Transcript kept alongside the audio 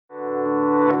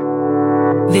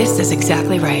This is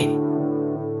exactly right.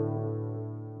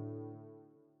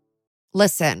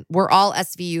 Listen, we're all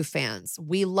SVU fans.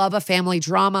 We love a family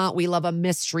drama. We love a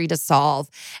mystery to solve.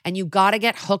 And you got to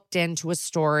get hooked into a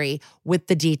story with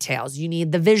the details. You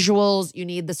need the visuals. You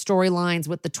need the storylines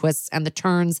with the twists and the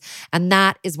turns. And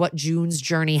that is what June's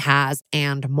Journey has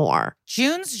and more.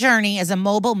 June's Journey is a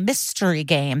mobile mystery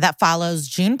game that follows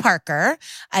June Parker,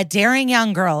 a daring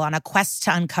young girl on a quest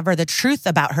to uncover the truth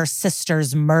about her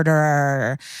sister's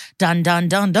murderer. Dun, dun,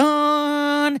 dun,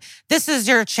 dun. This is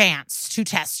your chance to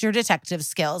test your detective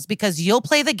skills because you'll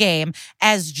play the game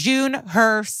as June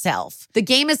herself. The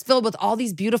game is filled with all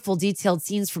these beautiful detailed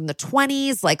scenes from the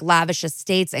 20s, like lavish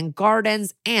estates and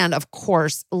gardens. And of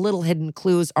course, little hidden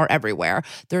clues are everywhere.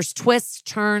 There's twists,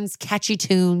 turns, catchy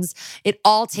tunes. It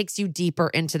all takes you deeper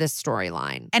into this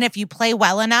storyline. And if you play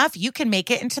well enough, you can make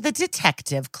it into the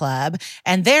detective club.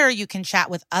 And there you can chat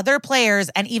with other players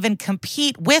and even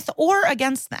compete with or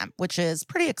against them, which is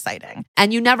pretty exciting.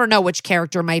 And you never know which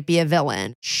character might be a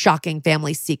villain. Shocking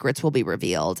family secrets will be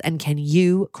revealed. And can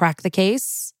you crack the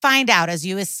case? Find out as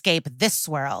you escape this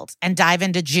world and dive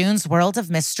into June's world of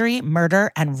mystery,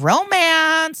 murder, and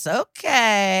romance.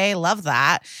 Okay, love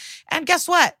that. And guess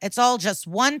what? It's all just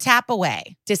one tap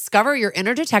away. Discover your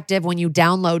inner detective when you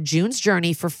download June's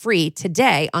Journey for free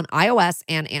today on iOS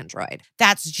and Android.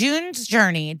 That's June's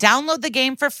Journey. Download the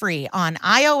game for free on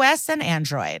iOS and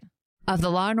Android. Of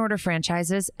the Law & Order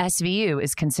franchises, SVU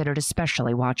is considered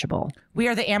especially watchable. We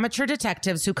are the amateur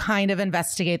detectives who kind of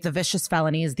investigate the vicious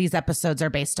felonies these episodes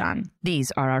are based on.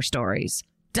 These are our stories.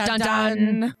 Dun, dun,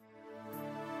 dun.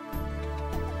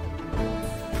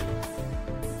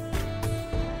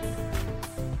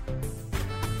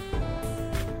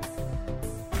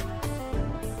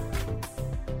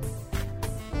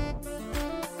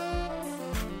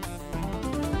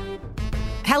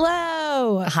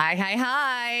 Hello.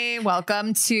 Hi.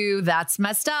 Welcome to That's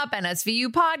Messed Up, an SVU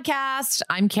podcast.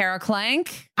 I'm Kara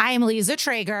Clank. I'm Lisa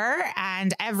Traeger,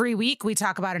 and every week we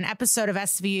talk about an episode of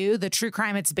SVU, the true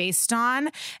crime it's based on,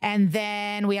 and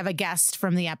then we have a guest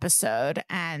from the episode.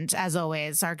 And as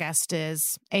always, our guest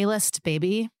is A-list,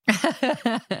 baby.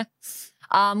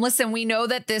 Listen, we know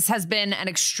that this has been an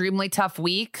extremely tough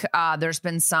week. There's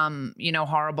been some,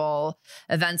 horrible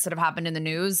events that have happened in the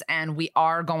news, and we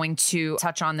are going to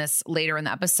touch on this later in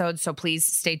the episode. So please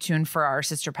stay tuned for our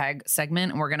Sister Peg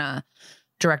segment, and we're going to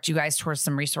direct you guys towards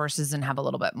some resources and have a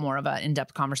little bit more of an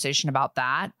in-depth conversation about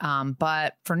that.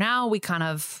 But for now, we kind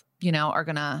of, are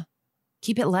going to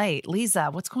keep it light.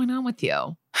 Lisa, what's going on with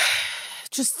you?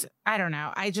 I don't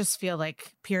know. I just feel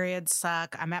like periods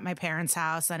suck. I'm at my parents'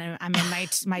 house and I'm in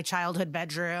my childhood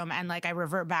bedroom and I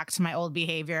revert back to my old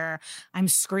behavior. I'm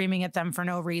screaming at them for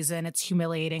no reason. It's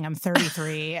humiliating. I'm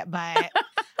 33, but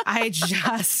I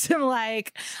just am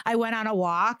I went on a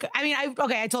walk.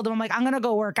 I told them, I'm going to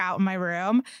go work out in my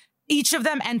room. Each of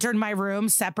them entered my room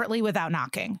separately without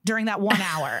knocking. During that 1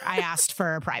 hour, I asked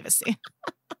for privacy.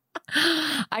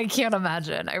 I can't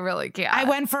imagine. I really can't. I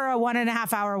went for a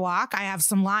 1.5 hour walk. I have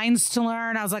some lines to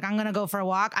learn. I was I'm going to go for a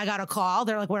walk. I got a call.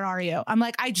 They're where are you? I'm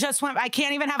I just went. I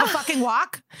can't even have a fucking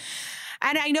walk.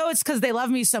 And I know it's because they love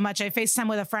me so much. I FaceTime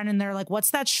with a friend and they're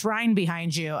what's that shrine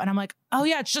behind you? And I'm oh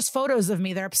yeah, it's just photos of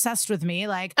me. They're obsessed with me.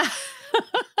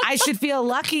 I should feel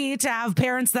lucky to have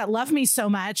parents that love me so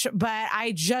much. But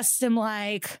I just am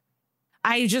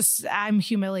I'm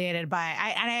humiliated by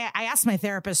I asked my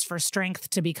therapist for strength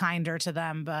to be kinder to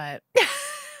them, but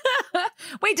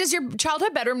wait, does your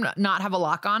childhood bedroom not have a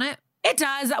lock on it? It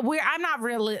does. I'm not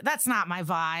really, that's not my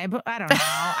vibe. I don't know.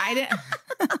 I didn't.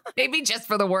 Maybe just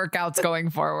for the workouts going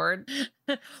forward.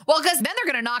 Well, because then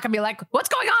they're going to knock and be what's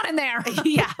going on in there?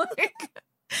 Yeah.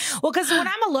 Well, because when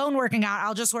I'm alone working out,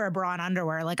 I'll just wear a bra and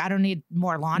underwear. I don't need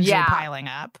more laundry piling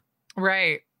up.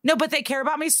 Right. No, but they care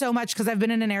about me so much because I've been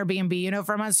in an Airbnb,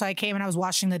 for a month. So I came and I was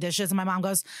washing the dishes and my mom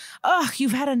goes, oh,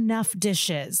 you've had enough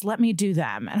dishes. Let me do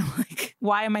them. And I'm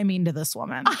why am I mean to this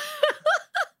woman?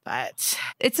 But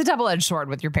it's a double-edged sword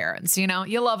with your parents. You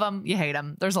love them, you hate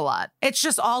them. There's a lot. It's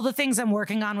just all the things I'm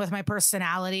working on with my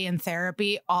personality and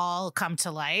therapy all come to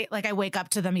light. I wake up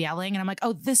to them yelling and I'm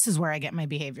oh, this is where I get my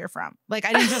behavior from. I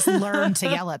didn't just learn to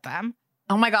yell at them.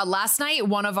 Oh my God. Last night,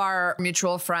 one of our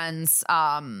mutual friends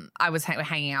I was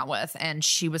hanging out with, and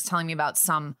she was telling me about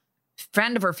some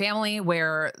friend of her family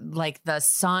where the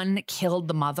son killed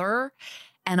the mother.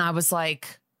 And I was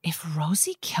if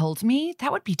Rosie killed me,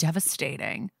 that would be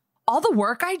devastating. All the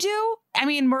work I do.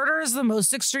 Murder is the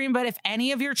most extreme, but if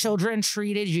any of your children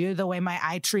treated you the way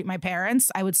I treat my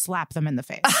parents, I would slap them in the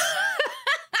face.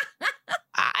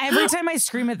 Every time I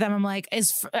scream at them, I'm like,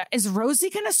 is Rosie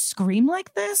going to scream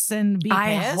like this and be pissed?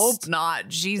 I hope not.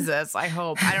 Jesus, I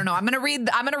hope. I don't know. I'm going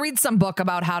to read some book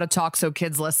about how to talk so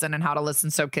kids listen and how to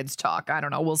listen so kids talk. I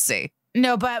don't know. We'll see.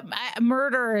 No, but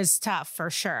murder is tough for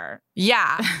sure.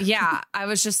 Yeah. I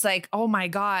was just like, oh my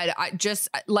God.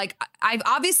 I've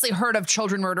obviously heard of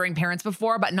children murdering parents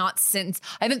before, but not since.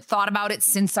 I haven't thought about it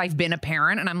since I've been a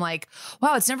parent. And I'm like,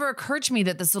 wow, it's never occurred to me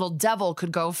that this little devil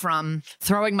could go from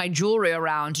throwing my jewelry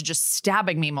around to just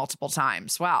stabbing me multiple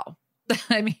times. Wow.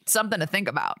 I mean, something to think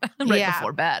about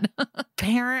before bed.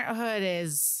 Parenthood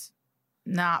is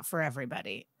not for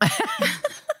everybody.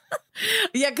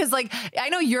 Yeah, because like I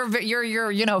know you're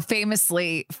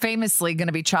famously going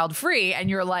to be child free, and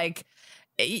you're like,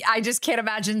 I just can't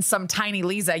imagine some tiny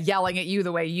Lisa yelling at you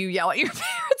the way you yell at your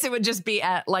parents. It would just be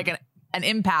at like an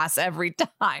impasse every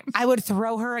time. I would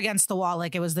throw her against the wall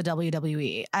like it was the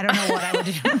WWE. I don't know what I would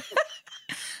do.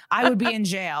 I would be in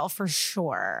jail for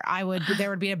sure. There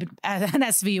would be an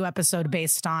SVU episode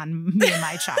based on me and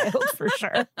my child for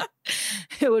sure.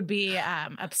 It would be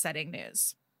upsetting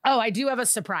news. Oh, I do have a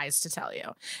surprise to tell you.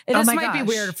 This might be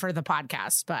weird for the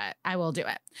podcast, but I will do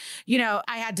it. You know,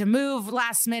 I had to move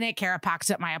last minute. Kara packed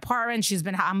up my apartment.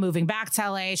 I'm moving back to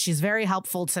LA. She's very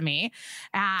helpful to me.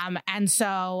 And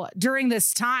so during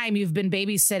this time, you've been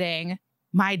babysitting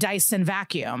my Dyson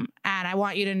vacuum. And I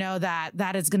want you to know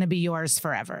that is going to be yours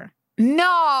forever.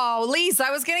 No, Lisa, I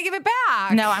was going to give it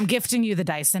back. No, I'm gifting you the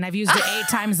Dyson. I've used it 8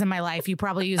 times in my life. You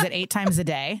probably use it 8 times a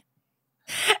day.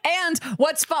 And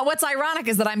what's ironic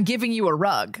is that I'm giving you a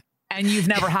rug and you've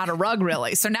never had a rug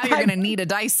really. So now you're going to need a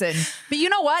Dyson. But you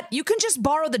know what? You can just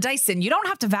borrow the Dyson. You don't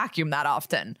have to vacuum that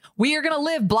often. We are going to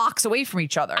live blocks away from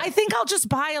each other. I think I'll just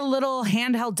buy a little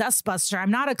handheld dustbuster.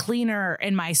 I'm not a cleaner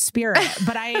in my spirit,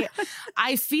 but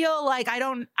I feel like I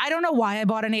don't know why I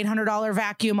bought an $800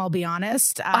 vacuum. I'll be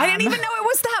honest. I didn't even know it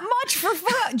was that much for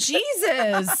fun.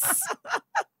 Jesus.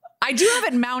 I do have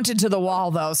it mounted to the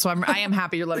wall, though, so I am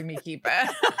happy you're letting me keep it.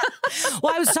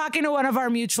 Well, I was talking to one of our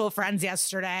mutual friends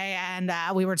yesterday, and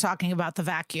we were talking about the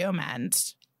vacuum, and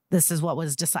this is what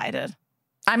was decided.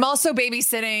 I'm also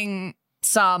babysitting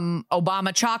some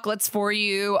Obama chocolates for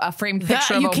you, a framed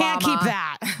picture of Obama. You can't keep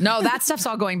that. No, that stuff's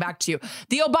all going back to you.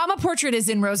 The Obama portrait is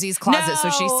in Rosie's closet, so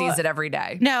she sees it every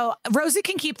day. No, Rosie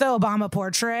can keep the Obama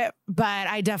portrait, but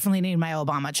I definitely need my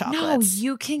Obama chocolates. No,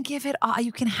 you can give it.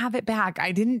 You can have it back.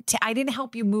 I didn't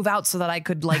help you move out so that I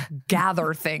could like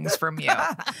gather things from you.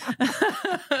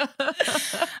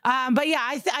 But yeah,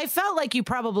 I felt like you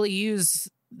probably use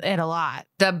it a lot.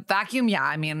 The vacuum, yeah,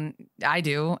 I mean, I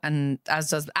do, and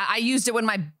as does I used it when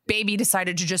my baby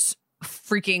decided to just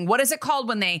freaking, what is it called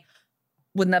when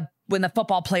the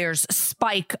football players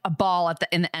spike a ball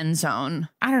in the end zone?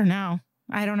 I don't know.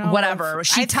 Whatever.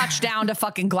 She touched down to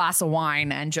fucking glass of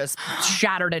wine and just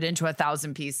shattered it into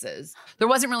 1,000 pieces. There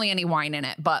wasn't really any wine in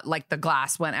it, but like the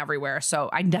glass went everywhere. So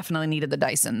I definitely needed the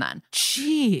Dyson then.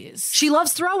 Jeez. She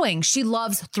loves throwing.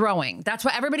 That's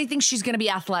why everybody thinks she's going to be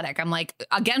athletic. I'm like,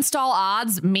 against all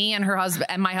odds, me and her husband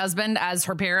and my husband as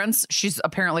her parents, she's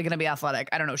apparently going to be athletic.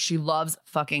 I don't know. She loves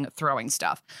fucking throwing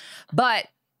stuff. But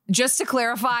just to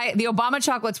clarify, the Obama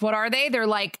chocolates, what are they?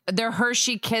 They're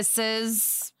Hershey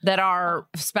Kisses that are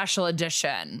special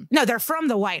edition. No, they're from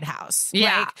the White House.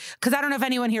 Yeah. Because I don't know if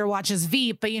anyone here watches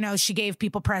Veep, but, you know, she gave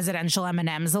people presidential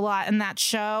M&Ms a lot in that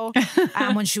show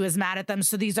when she was mad at them.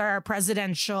 So these are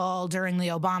presidential during the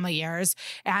Obama years.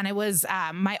 And it was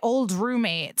my old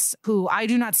roommate, who I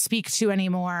do not speak to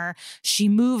anymore. She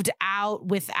moved out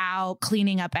without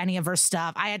cleaning up any of her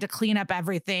stuff. I had to clean up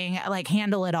everything, like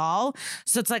handle it all.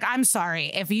 So it's like, I'm sorry.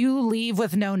 If you leave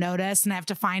with no notice and I have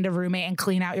to find a roommate and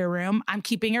clean out your room, I'm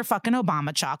keeping your fucking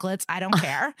Obama chocolates. I don't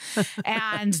care.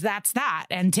 And that's that.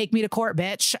 And take me to court,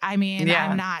 bitch. I mean, yeah.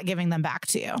 I'm not giving them back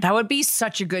to you. That would be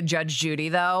such a good Judge Judy,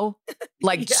 though.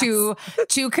 Like yes.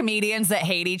 two comedians that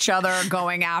hate each other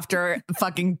going after a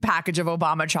fucking package of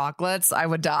Obama chocolates. I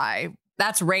would die.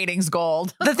 That's ratings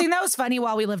gold. The thing that was funny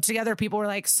while we lived together, people were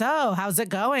like, so how's it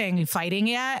going? You fighting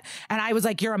yet? And I was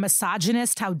like, you're a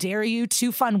misogynist. How dare you?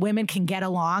 2 fun women can get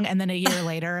along. And then a year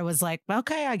later, it was like,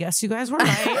 okay, I guess you guys were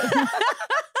right.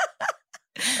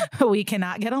 We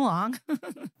cannot get along.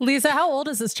 Lisa, how old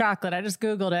is this chocolate? I just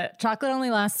Googled it. Chocolate only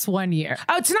lasts 1 year.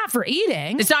 Oh, it's not for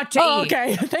eating. It's not to eat.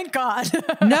 Okay. Thank God.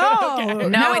 No, okay.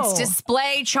 No, it's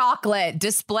display chocolate.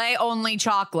 Display only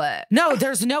chocolate. No,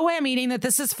 there's no way I'm eating that.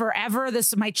 This is forever.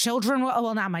 My children will,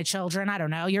 well, not my children. I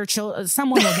don't know. Your children,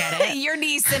 someone will get it. Your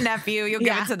niece and nephew, you'll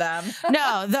give it to them.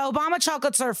 No, the Obama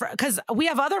chocolates are because we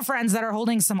have other friends that are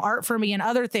holding some art for me and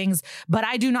other things, but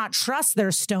I do not trust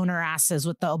their stoner asses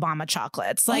with the Obama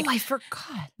chocolates. Like, I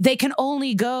forgot. They can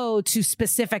only go go to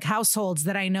specific households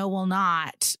that I know will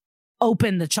not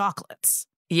open the chocolates.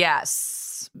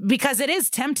 Yes. Because it is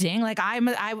tempting. Like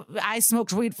I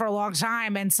smoked weed for a long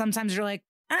time, and sometimes you're like,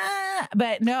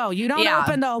 but no, you don't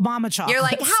open the Obama chocolate. You're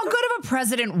like, how good of a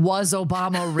president was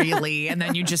Obama really? And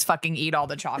then you just fucking eat all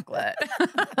the chocolate.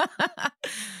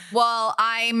 Well,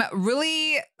 I'm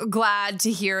really glad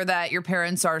to hear that your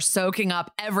parents are soaking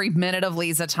up every minute of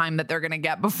Lisa time that they're going to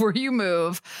get before you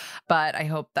move. But I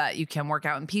hope that you can work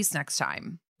out in peace next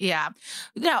time. Yeah.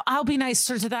 No, I'll be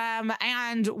nicer to them.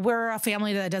 And we're a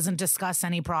family that doesn't discuss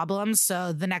any problems.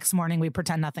 So the next morning we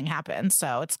pretend nothing happened.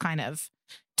 So it's kind of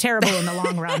terrible in the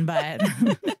long run, but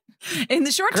in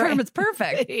the short term, it's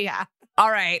perfect. Yeah.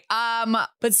 All right.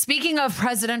 But speaking of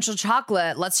presidential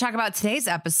chocolate, let's talk about today's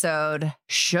episode,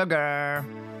 sugar.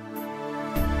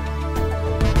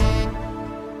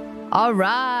 All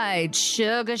right,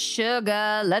 sugar,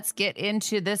 sugar. Let's get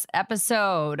into this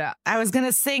episode. I was going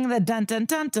to sing the dun, dun,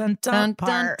 dun, dun, dun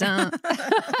part. Dun,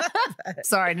 dun.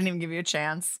 Sorry, I didn't even give you a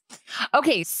chance.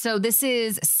 Okay, so this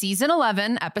is season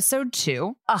 11, episode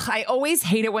 2. I always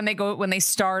hate it when they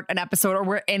start an episode or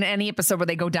we're in any episode where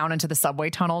they go down into the subway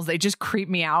tunnels. They just creep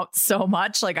me out so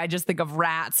much. Like I just think of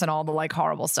rats and all the like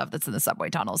horrible stuff that's in the subway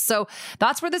tunnels. So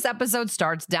that's where this episode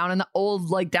starts, down in the old,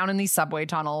 like down in these subway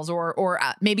tunnels, or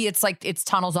maybe it's like it's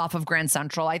tunnels off of Grand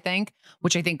Central, I think,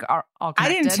 which I think are all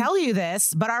connected. I didn't tell you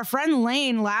this, but our friend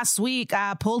Lane last week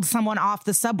pulled someone off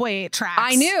the subway tracks.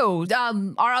 I knew.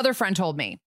 Our other friend told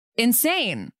me.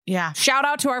 Insane. Yeah. Shout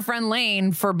out to our friend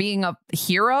Lane for being a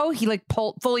hero. He like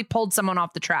fully pulled someone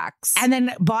off the tracks. And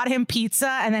then bought him pizza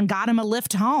and then got him a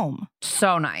lift home.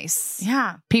 So nice.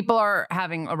 Yeah. People are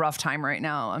having a rough time right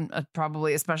now,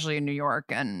 probably especially in New York.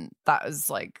 And that was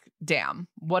like, damn,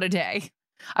 what a day.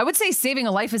 I would say saving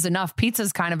a life is enough.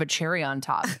 Pizza's kind of a cherry on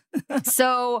top.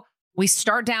 So we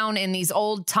start down in these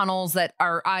old tunnels that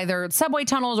are either subway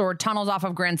tunnels or tunnels off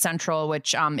of Grand Central,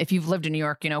 which if you've lived in New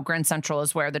York, you know, Grand Central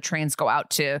is where the trains go out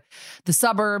to the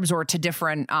suburbs or to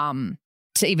different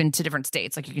to different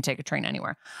states. Like you can take a train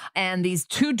anywhere. And these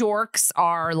two dorks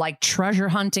are like treasure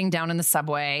hunting down in the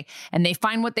subway, and they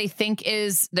find what they think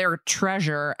is their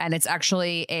treasure. And it's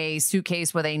actually a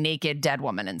suitcase with a naked dead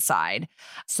woman inside.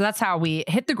 So that's how we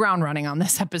hit the ground running on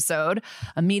this episode,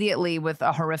 immediately with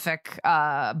a horrific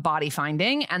body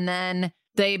finding. And then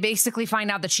they basically find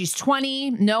out that she's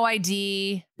 20, no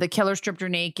ID. The killer stripped her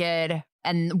naked.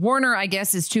 And Warner, I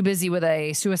guess, is too busy with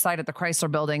a suicide at the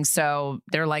Chrysler building. So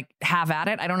they're like, have at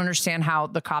it. I don't understand how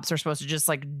the cops are supposed to just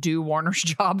like do Warner's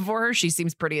job for her. She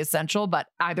seems pretty essential. But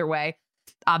either way,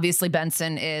 obviously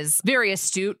Benson is very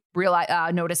astute,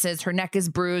 notices her neck is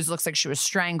bruised, looks like she was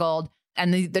strangled.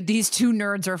 And these two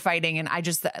nerds are fighting. And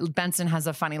Benson has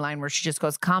a funny line where she just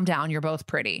goes, calm down, you're both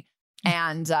pretty.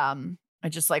 And I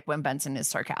just like when Benson is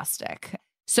sarcastic.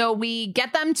 So we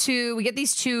get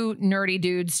these two nerdy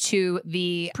dudes to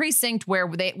the precinct where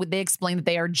they explain that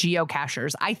they are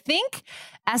geocachers. I think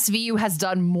SVU has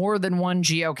done more than one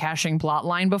geocaching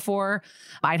plotline before.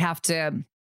 I'd have to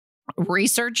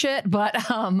research it, but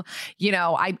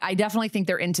I definitely think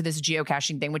they're into this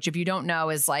geocaching thing, which if you don't know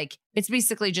is like, it's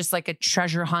basically just like a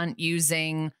treasure hunt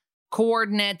using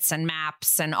coordinates and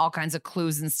maps and all kinds of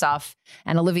clues and stuff.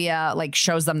 And Olivia like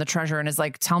shows them the treasure and is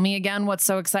like, tell me again what's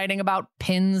so exciting about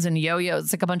pins and yo-yos.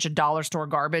 It's like a bunch of dollar store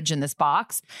garbage in this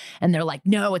box. And they're like,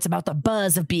 no, it's about the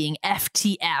buzz of being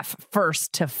FTF,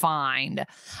 first to find.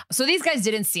 So these guys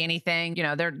didn't see anything. You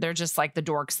know, they're just like the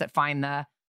dorks that find the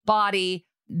body.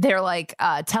 They're like,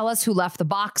 tell us who left the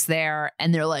box there.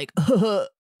 And they're like,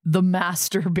 the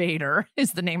masturbator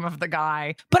is the name of the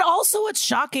guy. But also what's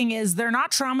shocking is they're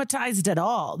not traumatized at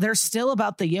all. They're still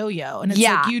about the yo-yo. And it's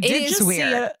like, you did just see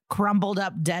a crumbled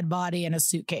up dead body in a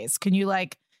suitcase. Can you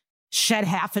like shed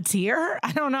half a tear?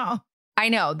 I don't know. I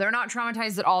know. They're not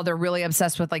traumatized at all. They're really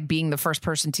obsessed with like being the first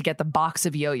person to get the box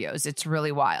of yo-yos. It's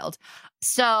really wild.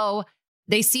 So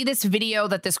they see this video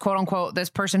that this quote unquote, this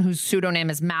person whose pseudonym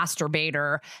is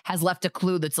Masturbator has left a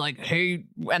clue that's like, hey,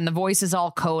 and the voice is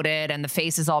all coded and the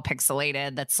face is all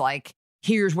pixelated. That's like,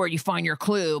 here's where you find your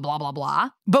clue, blah, blah, blah.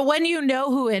 But when you know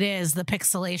who it is, the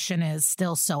pixelation is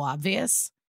still so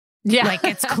obvious. Yeah. Like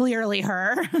it's clearly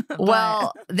her.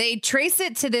 Well, they trace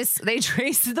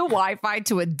the Wi-Fi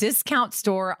to a discount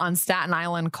store on Staten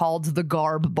Island called the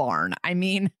Garb Barn. I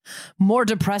mean, more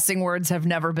depressing words have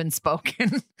never been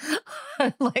spoken.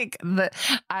 I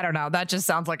don't know. That just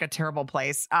sounds like a terrible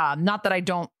place. Not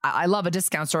that I love a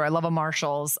discount store. I love a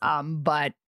Marshall's.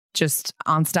 But just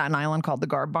on Staten Island called the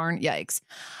Garb Barn. Yikes.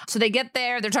 So they get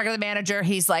there. They're talking to the manager.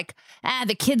 He's like,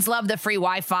 the kids love the free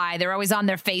Wi-Fi. They're always on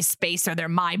their Face Space or their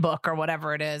My Book or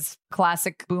whatever it is.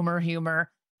 Classic boomer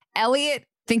humor. Elliot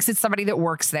thinks it's somebody that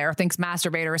works there, thinks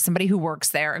masturbator is somebody who works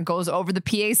there, and goes over the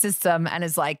PA system and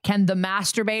is like, can the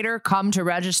masturbator come to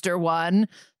register 1?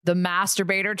 The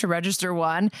masturbator to register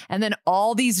 1. And then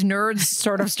all these nerds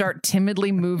sort of start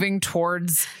timidly moving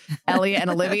towards Elliot and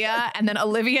Olivia. And then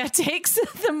Olivia takes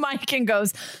the mic and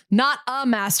goes, not a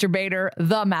masturbator,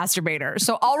 the masturbator.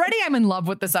 So already I'm in love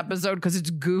with this episode because it's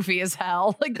goofy as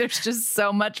hell. Like there's just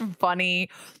so much funny,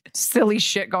 silly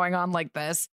shit going on like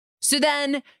this. So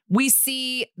then we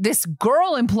see this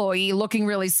girl employee looking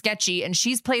really sketchy, and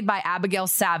she's played by Abigail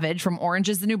Savage from Orange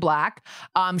is the New Black.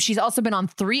 She's also been on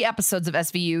 3 episodes of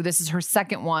SVU. This is her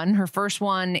second one. Her first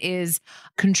one is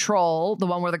Control, the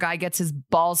one where the guy gets his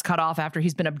balls cut off after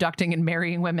he's been abducting and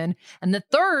marrying women. And the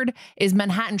third is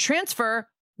Manhattan Transfer,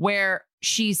 where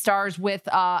she stars with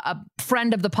a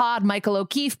friend of the pod, Michael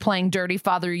O'Keefe, playing Dirty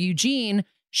Father Eugene.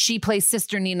 She plays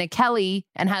Sister Nina Kelly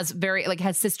and has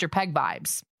Sister Peg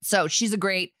vibes. So she's a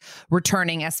great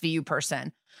returning SVU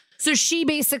person. So she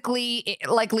basically,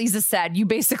 like Lisa said, you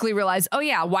basically realize, oh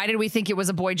yeah, why did we think it was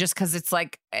a boy? Just because it's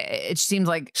like, it seems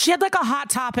like she had like a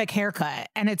Hot Topic haircut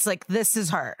and it's like, this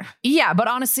is her. Yeah. But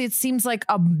honestly, it seems like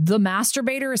the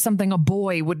masturbator is something a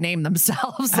boy would name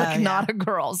themselves, not a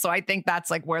girl. So I think that's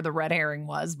like where the red herring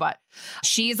was. But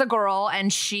she's a girl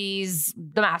and she's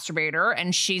the masturbator.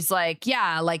 And she's like,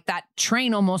 yeah, like that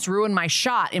train almost ruined my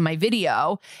shot in my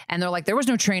video. And they're like, there was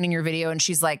no train in your video. And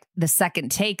she's like, the second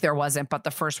take there wasn't, but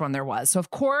the first one there was. So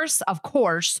of course,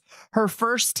 her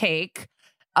first take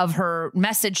of her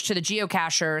message to the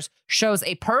geocachers shows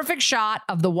a perfect shot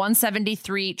of the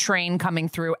 173 train coming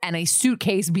through and a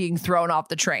suitcase being thrown off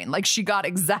the train. Like she got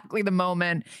exactly the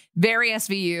moment. Very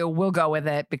SVU. We'll go with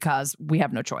it because we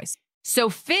have no choice. So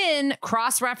Finn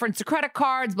cross-referenced the credit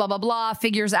cards, blah, blah, blah,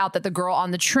 figures out that the girl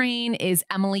on the train is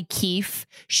Emily Keefe.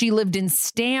 She lived in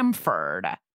Stamford.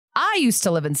 I used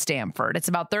to live in Stamford. It's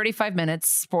about 35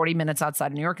 minutes, 40 minutes outside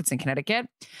of New York. It's in Connecticut.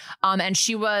 And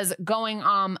she was going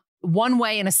one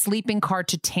way in a sleeping car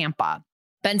to Tampa.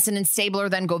 Benson and Stabler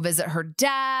then go visit her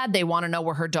dad. They want to know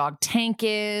where her dog Tank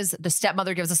is. The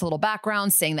stepmother gives us a little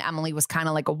background saying that Emily was kind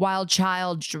of like a wild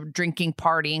child, drinking,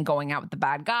 partying, going out with the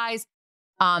bad guys.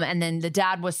 And then the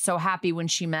dad was so happy when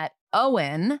she met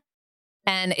Owen.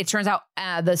 And it turns out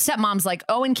the stepmom's like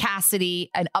Owen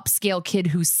Cassidy, an upscale kid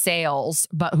who sails,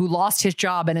 but who lost his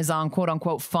job and is on quote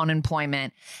unquote fun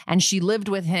employment. And she lived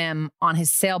with him on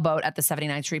his sailboat at the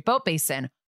 79th Street Boat Basin,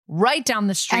 right down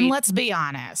the street. And let's be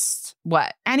honest.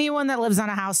 What? Anyone that lives on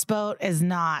a houseboat is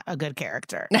not a good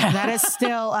character. That is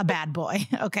still a bad boy.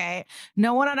 Okay.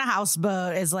 No one on a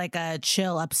houseboat is like a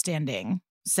chill, upstanding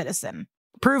citizen.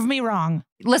 Prove me wrong.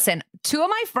 Listen, 2 of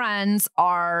my friends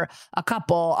are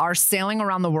sailing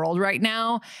around the world right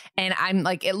now. And I'm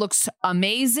like, it looks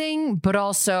amazing, but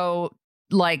also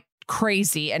like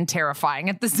crazy and terrifying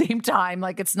at the same time.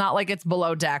 Like, it's not like it's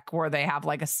below deck where they have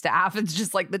like a staff. It's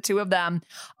just like the 2 of them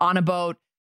on a boat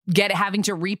having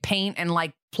to repaint and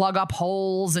like plug up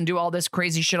holes and do all this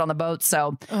crazy shit on the boat.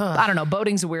 So I don't know.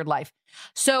 Boating's a weird life.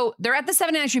 So they're at the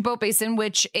 79th Street Boat Basin,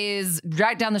 which is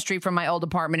right down the street from my old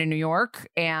apartment in New York,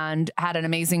 and had an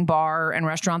amazing bar and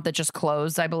restaurant that just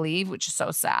closed, I believe, which is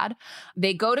so sad.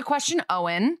 They go to question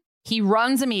Owen. He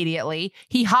runs immediately.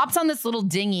 He hops on this little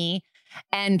dinghy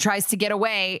and tries to get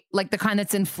away, like the kind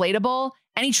that's inflatable.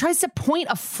 And he tries to point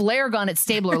a flare gun at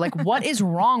Stabler. Like, what is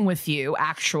wrong with you,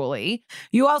 actually?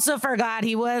 You also forgot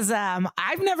he was,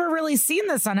 I've never really seen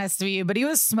this on SVU, but he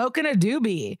was smoking a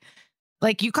doobie.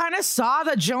 Like, you kind of saw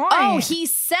the joint. Oh, he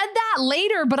said that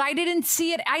later, but I didn't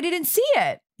see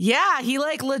it. Yeah, he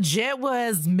like legit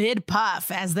was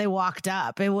mid-puff as they walked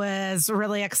up. It was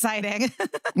really exciting.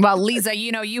 Well, Lisa,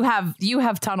 you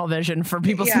have tunnel vision for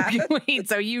people smoking weed,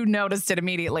 so you noticed it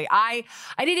immediately. I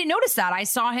didn't notice that. I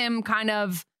saw him kind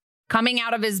of coming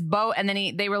out of his boat, and then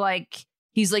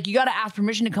he's like, you got to ask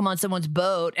permission to come on someone's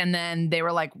boat. And then they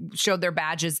were like, showed their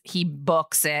badges. He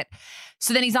books it.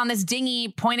 So then he's on this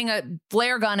dinghy pointing a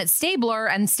flare gun at Stabler,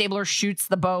 and Stabler shoots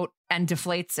the boat and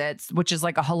deflates it, which is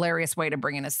like a hilarious way to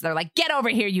bring in us. They're like, get over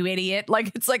here, you idiot.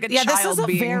 Like, it's like a child this is a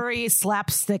being very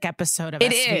slapstick episode of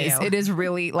It SVU. is. It is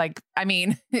really like, I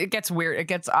mean, it gets weird. It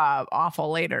gets awful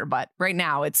later, but right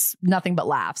now it's nothing but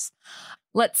laughs.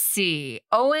 Let's see.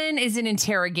 Owen is in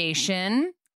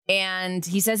interrogation, and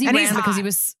he says he ran because he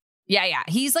was... Yeah.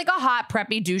 He's like a hot,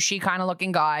 preppy, douchey kind of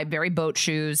looking guy, very boat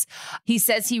shoes. He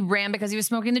says he ran because he was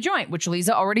smoking the joint, which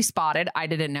Lisa already spotted. I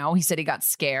didn't know. He said he got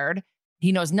scared.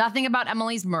 He knows nothing about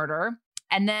Emily's murder.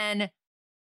 And then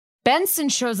Benson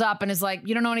shows up and is like,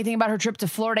 you don't know anything about her trip to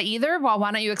Florida either? Well,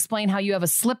 why don't you explain how you have a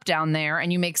slip down there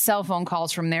and you make cell phone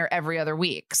calls from there every other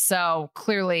week? So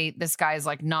clearly this guy is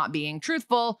like not being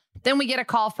truthful. Then we get a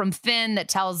call from Finn that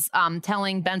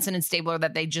telling Benson and Stabler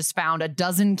that they just found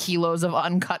 12 kilos of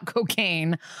uncut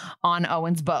cocaine on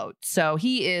Owen's boat. So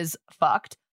he is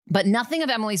fucked. But nothing of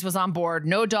Emily's was on board.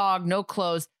 No dog, no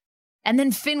clothes. And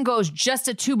then Finn goes, just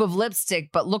a tube of lipstick,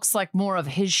 but looks like more of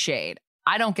his shade.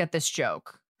 I don't get this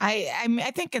joke.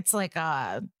 I think it's like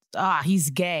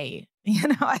he's gay. You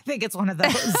know, I think it's one of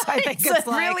those. I think it's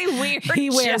like really weird.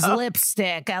 He wears joke.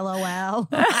 lipstick. LOL.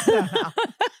 I don't know.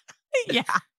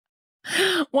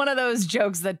 Yeah. One of those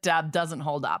jokes that doesn't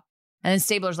hold up. And then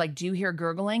Stabler's like, do you hear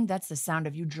gurgling? That's the sound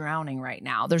of you drowning right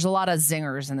now. There's a lot of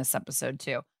zingers in this episode,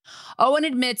 too. Owen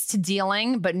admits to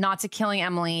dealing, but not to killing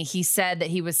Emily. He said that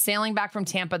he was sailing back from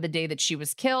Tampa the day that she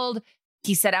was killed.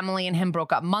 He said Emily and him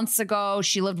broke up months ago.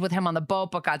 She lived with him on the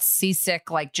boat, but got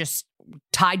seasick, like just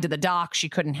tied to the dock. She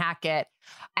couldn't hack it.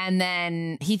 And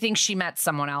then he thinks she met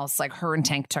someone else, like her and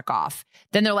Tank took off.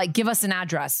 Then they're like, give us an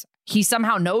address. He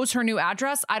somehow knows her new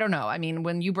address. I don't know. I mean,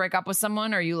 when you break up with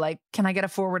someone, are you like, can I get a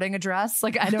forwarding address?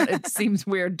 Like, it seems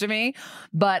weird to me.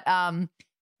 But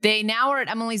they now are at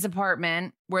Emily's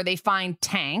apartment where they find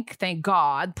Tank. Thank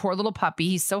God. Poor little puppy.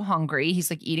 He's so hungry. He's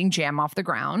like eating jam off the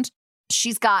ground.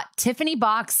 She's got Tiffany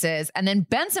boxes. And then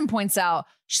Benson points out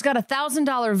she's got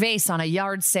 $1,000 vase on a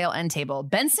yard sale end table.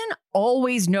 Benson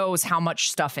always knows how much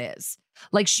stuff is.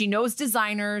 Like, she knows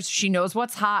designers. She knows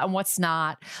what's hot and what's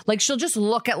not. Like, she'll just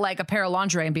look at like a pair of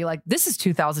lingerie and be like, this is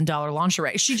 $2,000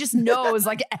 lingerie. She just knows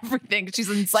like everything. She's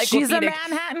encyclopedic. She's a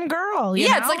Manhattan girl. You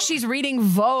know? It's like she's reading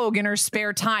Vogue in her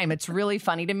spare time. It's really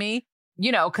funny to me,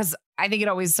 you know, because I think it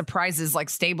always surprises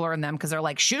like Stabler and them because they're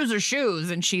like, shoes are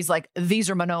shoes. And she's like, these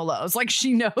are Manolos. Like,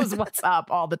 she knows what's up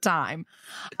all the time.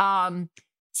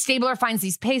 Stabler finds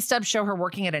these pay stubs show her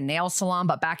working at a nail salon,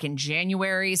 but back in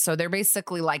January. So they're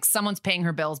basically like, someone's paying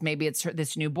her bills. Maybe it's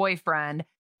this new boyfriend.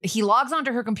 He logs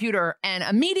onto her computer and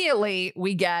immediately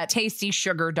we get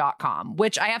tastysugar.com,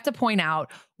 which I have to point out,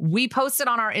 we posted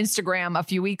on our Instagram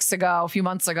a few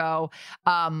months ago,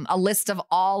 a list of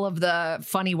all of the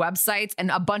funny websites.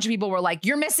 And a bunch of people were like,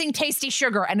 you're missing Tasty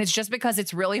Sugar. And it's just because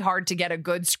it's really hard to get a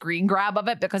good screen grab of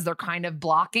it because they're kind of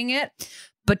blocking it.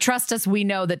 But trust us, we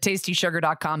know that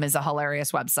tastysugar.com is a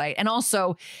hilarious website. And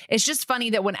also, it's just funny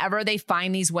that whenever they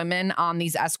find these women on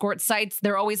these escort sites,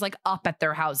 they're always like up at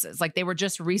their houses. Like they were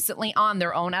just recently on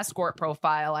their own escort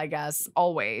profile, I guess,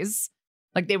 always.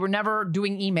 Like they were never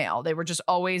doing email. They were just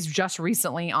always just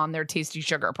recently on their Tasty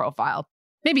Sugar profile.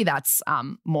 Maybe that's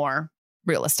more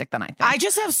realistic than I think. I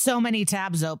just have so many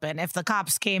tabs open. If the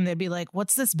cops came, they'd be like,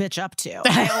 what's this bitch up to?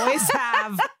 I always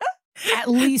have at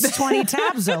least 20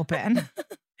 tabs open.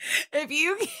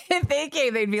 If they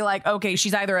came, they'd be like, okay,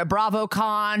 she's either at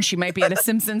BravoCon, she might be at a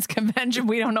Simpsons convention.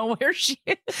 We don't know where she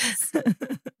is.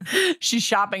 She's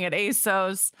shopping at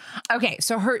ASOS. Okay,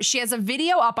 so she has a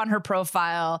video up on her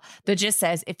profile that just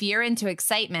says, if you're into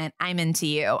excitement, I'm into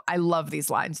you. I love these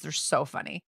lines. They're so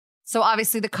funny. So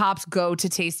obviously the cops go to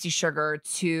Tasty Sugar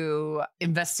to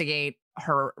investigate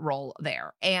her role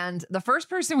there. And the first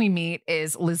person we meet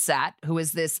is Lisette, who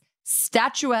is this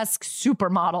statuesque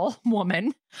supermodel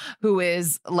woman who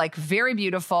is like very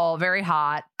beautiful, very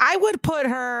hot. I would put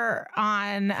her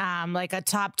on like a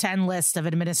top 10 list of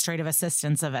administrative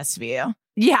assistants of SVU.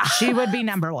 Yeah. She would be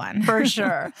number one. For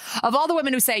sure. Of all the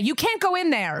women who say, you can't go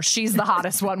in there, she's the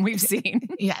hottest one we've seen.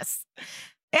 Yes.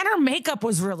 And her makeup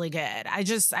was really good. I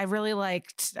really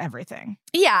liked everything.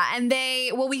 Yeah. And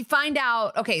we find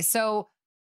out, okay, so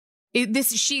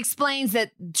she explains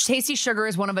that Tasty Sugar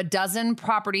is one of 12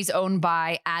 properties owned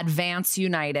by Advance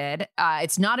United.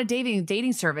 It's not a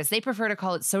dating service. They prefer to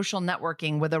call it social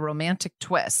networking with a romantic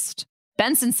twist.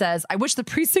 Benson says, I wish the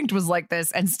precinct was like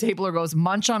this. And Stabler goes,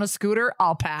 munch on a scooter,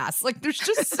 I'll pass. Like, there's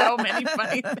just so many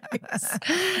funny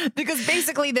things. Because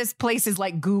basically this place is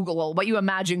like Google, what you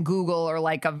imagine Google or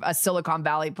like a Silicon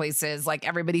Valley place is. Like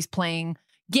everybody's playing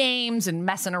games and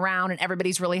messing around and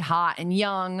everybody's really hot and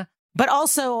young. But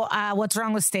also, what's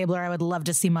wrong with Stabler? I would love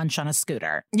to see munch on a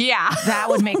scooter. Yeah. That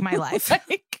would make my life.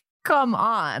 Like, come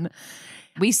on.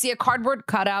 We see a cardboard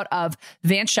cutout of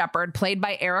Vance Shepard, played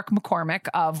by Eric McCormack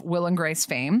of Will and Grace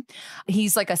fame.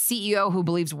 He's like a CEO who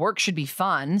believes work should be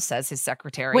fun, says his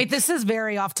secretary. Wait, this is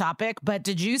very off topic, but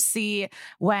did you see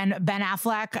when Ben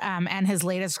Affleck and his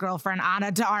latest girlfriend,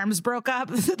 Ana de Armas, broke up?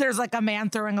 There's like a man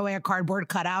throwing away a cardboard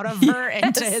cutout of her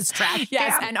into his trash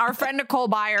Yes, can. and our friend Nicole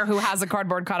Byer, who has a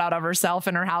cardboard cutout of herself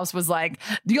in her house, was like,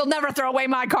 you'll never throw away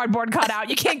my cardboard cutout.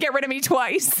 You can't get rid of me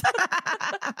twice.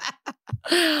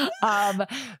 Okay,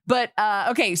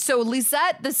 so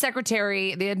Lisette, the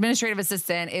secretary, the administrative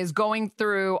assistant, is going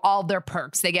through all their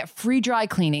perks. They get free dry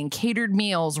cleaning, catered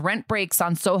meals, rent breaks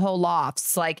on Soho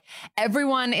lofts. Like,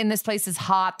 everyone in this place is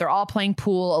hot. They're all playing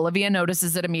pool. Olivia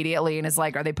notices it immediately and is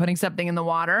like, are they putting something in the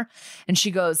water? And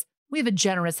she goes, we have a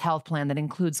generous health plan that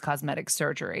includes cosmetic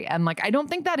surgery. And like, I don't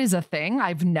think that is a thing.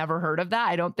 I've never heard of that.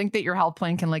 I don't think that your health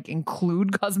plan can like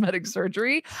include cosmetic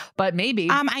surgery, but maybe.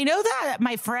 I know that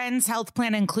my friend's health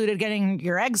plan included getting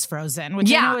your eggs frozen,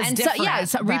 which I know is different.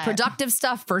 So reproductive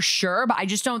stuff for sure. But I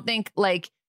just don't think like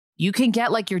you can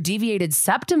get like your deviated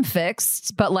septum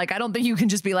fixed, but like, I don't think you can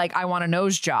just be like, I want a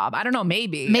nose job. I don't know.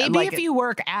 Maybe like, if you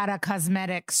work at a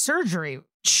cosmetic surgery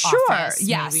sure. office,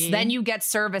 yes. maybe. Then you get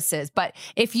services. But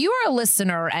if you are a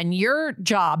listener and your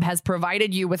job has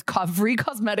provided you with free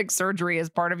cosmetic surgery as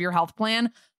part of your health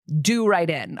plan, do write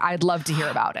in. I'd love to hear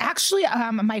about it. Actually,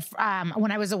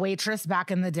 when I was a waitress back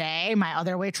in the day, my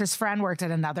other waitress friend worked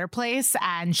at another place,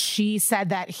 and she said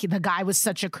that the guy was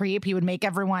such a creep. He would make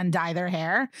everyone dye their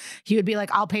hair. He would be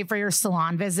like, I'll pay for your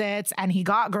salon visits. And he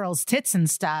got girls' tits and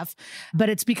stuff, but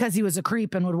it's because he was a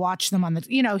creep and would watch them on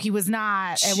the, he was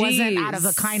not, it wasn't out of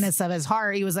the kindness of his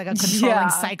heart. He was like a controlling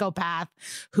psychopath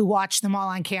who watched them all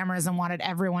on cameras and wanted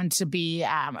everyone to be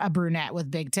a brunette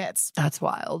with big tits. That's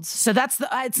wild. So that's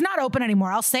it's not open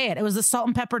anymore. I'll say it. It was the Salt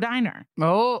and Pepper Diner.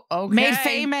 Oh, okay. Made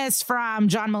famous from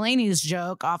John Mulaney's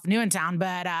joke off Newentown.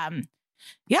 But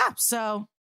so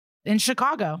in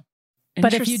Chicago.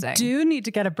 But if you do need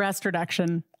to get a breast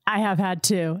reduction, I have had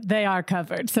two. They are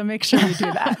covered. So make sure you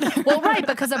do that. Well, right.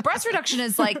 Because a breast reduction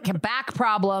is like back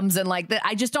problems. And like that.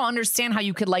 I just don't understand how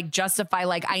you could like justify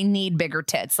like, I need bigger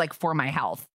tits like for my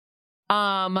health.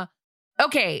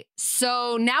 Okay,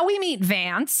 so now we meet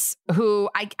Vance, who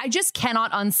I just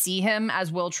cannot unsee him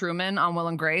as Will Truman on Will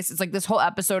and Grace. It's like this whole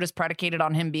episode is predicated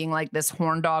on him being like this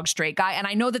horn dog straight guy. And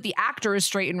I know that the actor is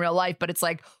straight in real life, but it's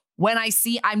like when I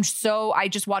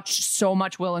just watched so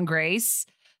much Will and Grace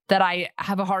that I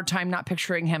have a hard time not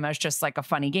picturing him as just like a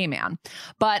funny gay man.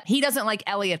 But he doesn't like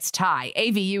Elliot's tie.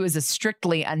 AVU is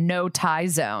strictly a no tie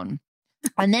zone.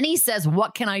 And then he says,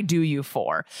 what can I do you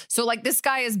for? So like this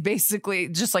guy is basically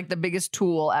just like the biggest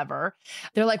tool ever.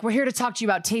 They're like, we're here to talk to you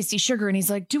about Tasty Sugar. And he's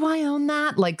like, do I own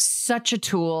that? Like such a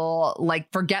tool,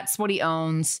 like forgets what he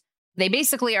owns. They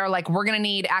basically are like, we're going to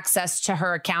need access to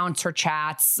her accounts, her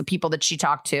chats, the people that she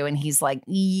talked to. And he's like,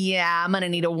 yeah, I'm going to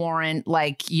need a warrant.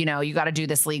 Like, you got to do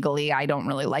this legally. I don't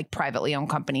really like privately owned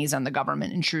companies and the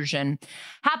government intrusion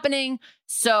happening.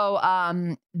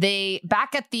 So they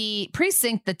back at the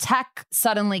precinct, the tech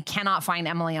suddenly cannot find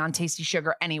Emily on Tasty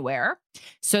Sugar anywhere.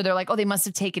 So they're like, oh, they must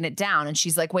have taken it down. And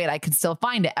she's like, wait, I can still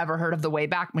find it. Ever heard of the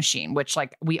Wayback Machine, which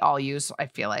like we all use, I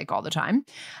feel like all the time.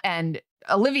 And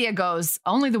Olivia goes,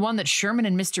 only the one that Sherman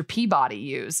and Mr. Peabody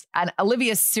used. And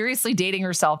Olivia's seriously dating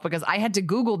herself because I had to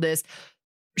Google this.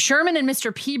 Sherman and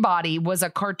Mr. Peabody was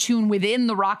a cartoon within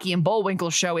the Rocky and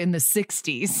Bullwinkle show in the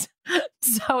 60s.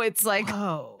 So it's like,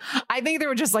 whoa. I think there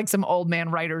were just like some old man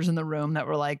writers in the room that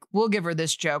were like, we'll give her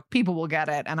this joke. People will get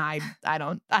it. And I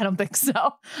don't think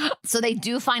so. So they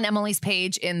do find Emily's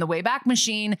page in the Wayback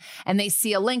Machine and they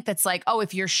see a link that's like, oh,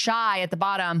 if you're shy at the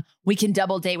bottom, we can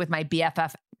double date with my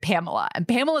BFF Pamela. And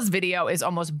Pamela's video is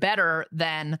almost better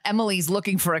than Emily's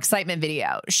looking for excitement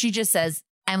video. She just says,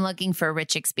 I'm looking for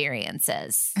rich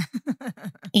experiences.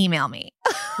 Email me.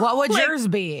 What would yours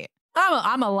be?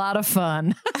 I'm a lot of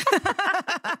fun.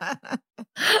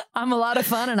 I'm a lot of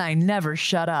fun and I never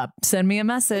shut up. Send me a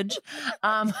message.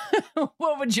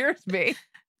 What would yours be?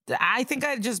 I think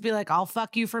I'd just be like, I'll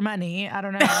fuck you for money. I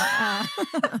don't know.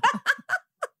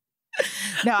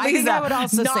 No, I think I would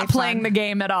also not say playing fun. the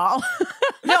game at all.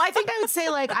 No, I think I would say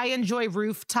like I enjoy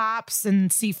rooftops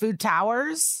and seafood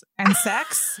towers and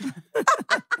sex.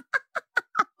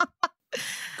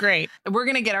 Great. We're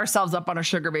going to get ourselves up on a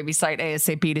sugar baby site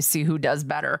ASAP to see who does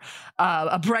better.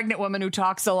 A pregnant woman who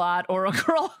talks a lot or a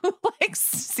girl who likes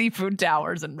seafood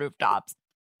towers and rooftops.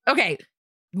 Okay.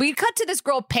 We cut to this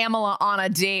girl, Pamela, on a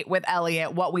date with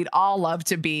Elliot, what we'd all love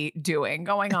to be doing,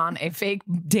 going on a fake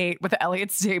date with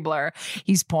Elliot Stabler.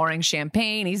 He's pouring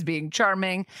champagne. He's being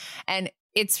charming. And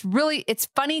it's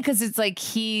funny because it's like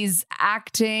he's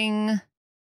acting...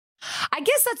 I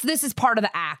guess this is part of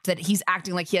the act that he's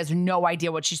acting like he has no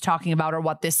idea what she's talking about or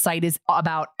what this site is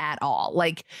about at all.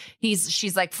 Like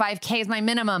she's like 5K is my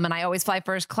minimum and I always fly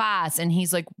first class. And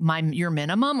he's like, your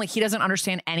minimum? Like he doesn't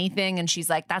understand anything. And she's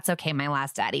like, that's okay. My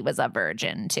last daddy was a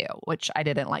virgin too, which I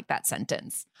didn't like that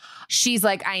sentence. She's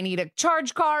like, I need a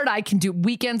charge card. I can do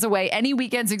weekends away, any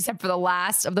weekends except for the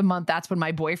last of the month. That's when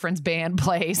my boyfriend's band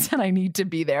plays and I need to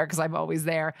be there because I'm always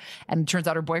there. And it turns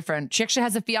out her boyfriend, she actually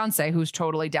has a fiance who's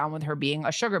totally down on with her being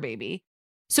a sugar baby.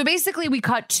 So basically we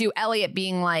cut to Elliot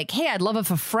being like, hey, I'd love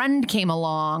if a friend came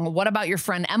along. What about your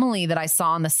friend Emily that I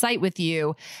saw on the site with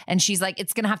you? And she's like,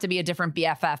 it's going to have to be a different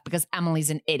BFF because Emily's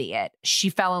an idiot. She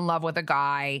fell in love with a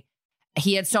guy.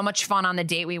 He had so much fun on the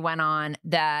date we went on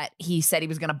that he said he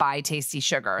was going to buy Tasty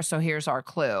Sugar. So here's our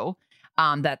clue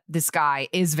that this guy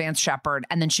is Vance Shepherd.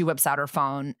 And then she whips out her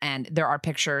phone and there are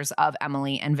pictures of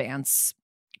Emily and Vance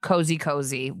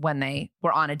cozy when they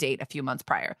were on a date a few months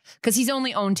prior, because he's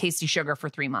only owned Tasty Sugar for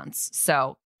 3 months.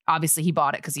 So obviously he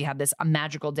bought it because he had a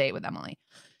magical date with Emily.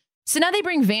 So now they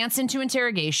bring Vance into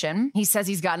interrogation. He says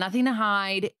he's got nothing to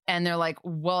hide. And they're like,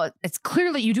 well, it's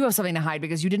clear that you do have something to hide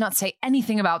because you did not say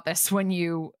anything about this when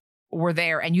you were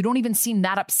there. And you don't even seem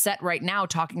that upset right now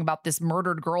talking about this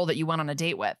murdered girl that you went on a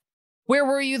date with. Where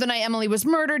were you the night Emily was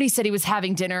murdered? He said he was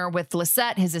having dinner with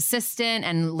Lisette, his assistant,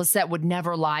 and Lisette would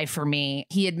never lie for me.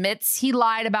 He admits he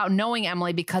lied about knowing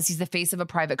Emily because he's the face of a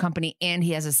private company and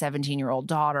he has a 17-year-old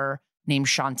daughter named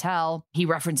Chantel. He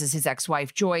references his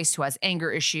ex-wife, Joyce, who has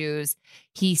anger issues.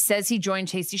 He says he joined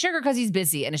Tasty Sugar because he's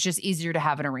busy and it's just easier to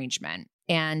have an arrangement.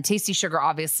 And Tasty Sugar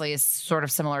obviously is sort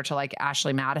of similar to like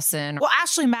Ashley Madison. Well,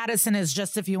 Ashley Madison is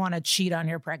just if you want to cheat on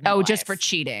your pregnant wife. Just for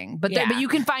cheating. But but you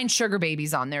can find sugar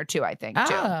babies on there too, I think,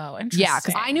 too. Oh, interesting. Yeah,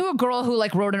 because I knew a girl who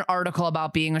like wrote an article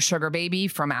about being a sugar baby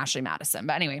from Ashley Madison.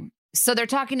 But anyway, so they're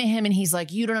talking to him and he's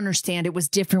like, you don't understand. It was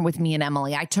different with me and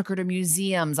Emily. I took her to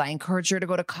museums. I encouraged her to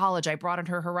go to college. I broadened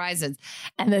her horizons.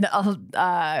 And then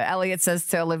Elliot says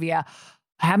to Olivia,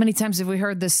 how many times have we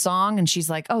heard this song? And she's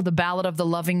like, oh, the Ballad of the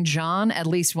Loving John, at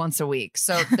least once a week.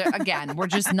 So again, we're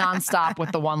just nonstop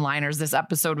with the one-liners. This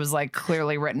episode was like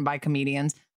clearly written by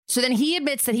comedians. So then he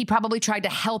admits that he probably tried to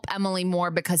help Emily more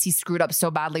because he screwed up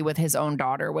so badly with his own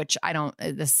daughter, which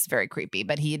this is very creepy,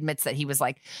 but he admits that he was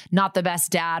like not the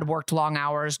best dad, worked long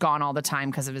hours, gone all the time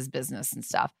because of his business and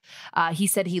stuff. He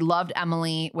said he loved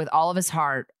Emily with all of his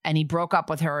heart and he broke up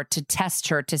with her to test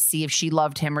her to see if she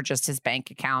loved him or just his bank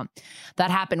account.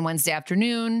 That happened Wednesday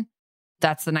afternoon.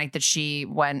 That's the night that she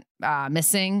went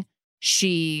missing.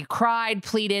 She cried,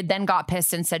 pleaded, then got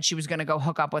pissed and said she was going to go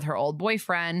hook up with her old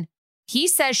boyfriend. He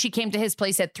says she came to his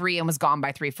place at 3 and was gone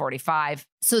by 3:45.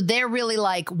 So they're really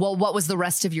like, well, what was the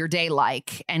rest of your day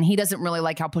like? And he doesn't really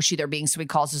like how pushy they're being, so he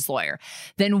calls his lawyer.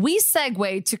 Then we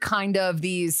segue to kind of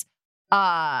these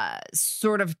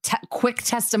sort of quick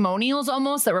testimonials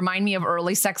almost that remind me of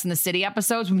early Sex and the City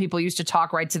episodes when people used to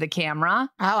talk right to the camera.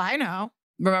 Oh, I know.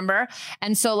 Remember?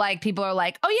 And so like people are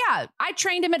like, oh yeah, I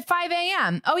trained him at 5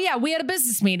 a.m. Oh yeah, we had a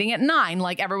business meeting at 9.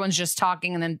 Like everyone's just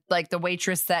talking. And then like the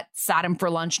waitress that sat him for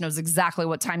lunch knows exactly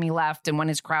what time he left and when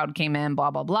his crowd came in,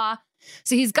 blah, blah, blah.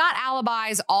 So he's got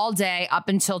alibis all day up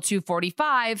until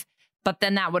 2:45. But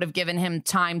then that would have given him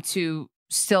time to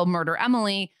still murder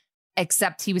Emily,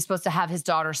 except he was supposed to have his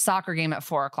daughter's soccer game at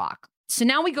 4:00. So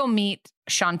now we go meet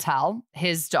Chantel,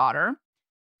 his daughter,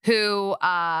 who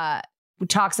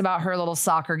talks about her little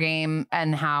soccer game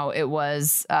and how it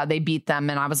was, they beat them.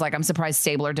 And I was like, I'm surprised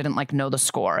Stabler didn't like know the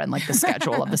score and like the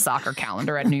schedule of the soccer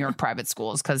calendar at New York private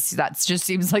schools. Cause that just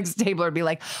seems like Stabler would be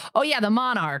like, oh yeah, the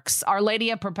Monarchs, Our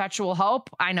Lady of Perpetual Hope.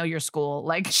 I know your school.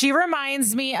 Like she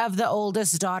reminds me of the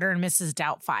oldest daughter in Mrs.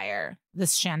 Doubtfire,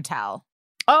 this Chantel.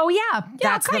 Oh yeah.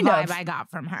 That's the vibe I got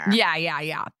from her.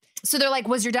 Yeah. So they're like,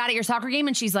 was your dad at your soccer game?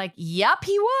 And she's like, yep,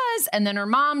 he was. And then her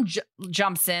mom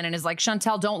jumps in and is like,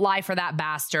 Chantel, don't lie for that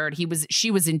bastard.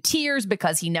 She was in tears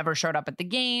because he never showed up at the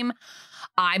game.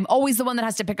 I'm always the one that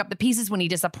has to pick up the pieces when he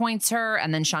disappoints her.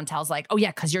 And then Chantel's like, oh yeah,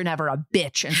 because you're never a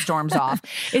bitch, and storms off.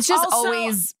 It's just also,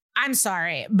 always. I'm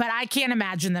sorry, but I can't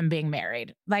imagine them being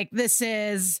married. Like this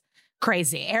is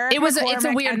crazy. Eric it's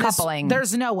a weird coupling.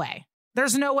 There's no way.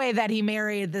 There's no way that he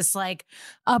married this like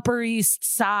Upper East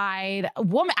Side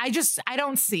woman. I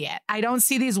don't see it. I don't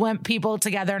see these people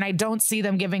together, and I don't see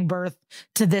them giving birth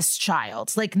to this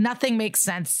child. Like nothing makes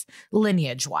sense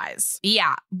lineage wise.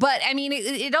 Yeah. But I mean,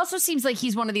 it also seems like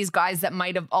he's one of these guys that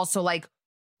might have also like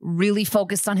really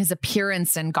focused on his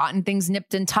appearance and gotten things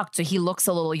nipped and tucked so he looks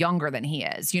a little younger than he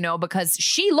is, because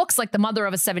she looks like the mother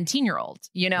of a 17-year-old,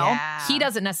 Yeah. He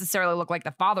doesn't necessarily look like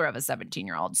the father of a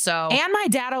 17-year-old. So, and my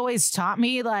dad always taught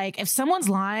me, like, if someone's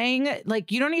lying,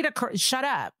 like, you don't need to shut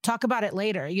up, talk about it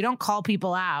later. You don't call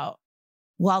people out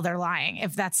while they're lying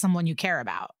if that's someone you care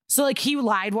about. So like he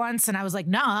lied once and I was like,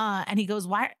 nah. And he goes,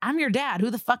 why? I'm your dad. Who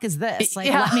the fuck is this? Like,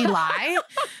 let me lie.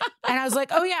 And I was like,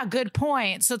 oh yeah, good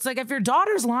point. So it's like, if your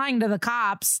daughter's lying to the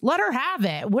cops, let her have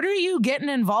it. What are you getting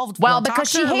involved with? Well, because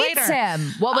she hates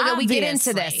him. Well, we get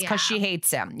into this yeah. because she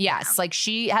hates him. Yes. Like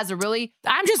she has a really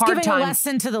I'm just giving a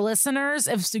lesson to the listeners.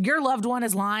 If your loved one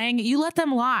is lying, you let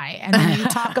them lie and then you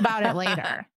talk about it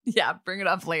later. Yeah, bring it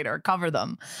up later. Cover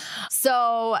them.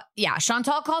 So, yeah,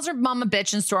 Chantal calls her mom a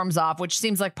bitch and storms off, which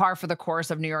seems like par for the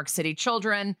course of New York City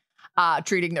children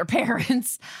treating their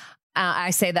parents. I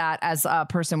say that as a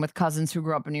person with cousins who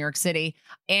grew up in New York City.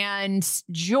 And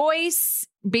Joyce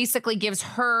basically gives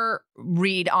her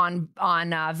read on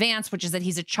Vance, which is that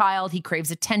he's a child. He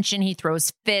craves attention. He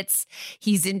throws fits.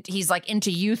 He's like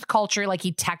into youth culture. Like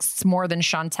he texts more than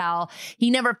Chantal. He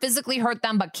never physically hurt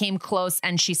them, but came close.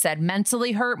 And she said,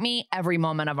 mentally hurt me every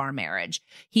moment of our marriage.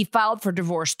 He filed for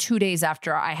divorce 2 days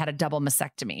after I had a double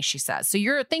mastectomy, she says. So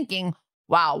you're thinking,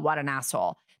 wow, what an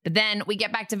asshole. But then we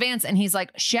get back to Vance and he's like,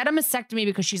 she had a mastectomy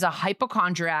because she's a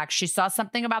hypochondriac. She saw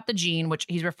something about the gene, which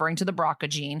he's referring to the BRCA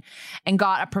gene, and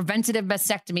got a preventative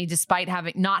mastectomy despite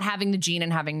not having the gene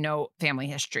and having no family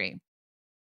history.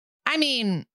 I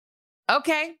mean,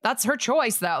 okay, that's her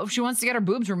choice though. If she wants to get her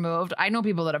boobs removed, I know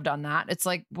people that have done that. It's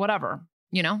like, whatever,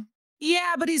 you know?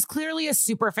 Yeah, but he's clearly a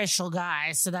superficial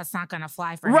guy, so that's not going to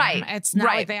fly for him. It's not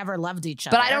like they ever loved each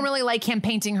other. But I don't really like him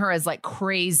painting her as like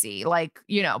crazy. Like,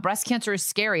 you know, breast cancer is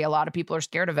scary. A lot of people are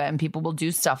scared of it, and people will do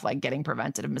stuff like getting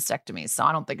preventative mastectomies. So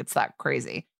I don't think it's that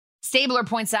crazy. Stabler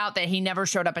points out that he never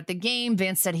showed up at the game.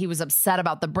 Vance said he was upset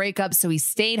about the breakup, so he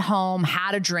stayed home,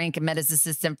 had a drink, and met his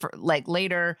assistant for like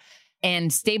later.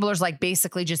 And Stabler's like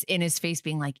basically just in his face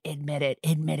being like, admit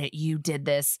it, you did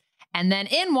this. And then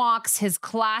in walks his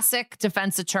classic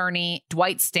defense attorney,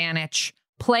 Dwight Stanich,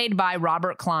 played by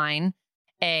Robert Klein,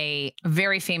 a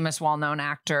very famous, well-known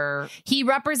actor. He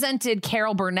represented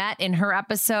Carol Burnett in her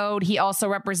episode. He also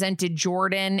represented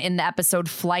Jordan in the episode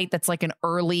Flight. That's like an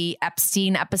early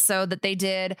Epstein episode that they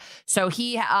did. So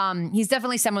he's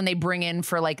definitely someone they bring in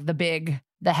for like the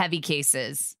heavy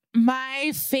cases.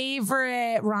 My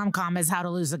favorite rom-com is How to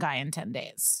Lose a Guy in 10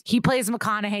 Days. He plays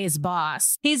McConaughey's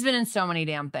boss. He's been in so many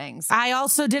damn things. I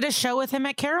also did a show with him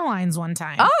at Caroline's one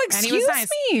time. Oh, excuse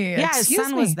me. Yeah, his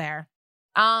son was there.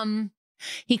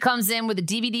 He comes in with a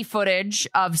DVD footage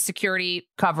of security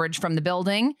coverage from the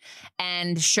building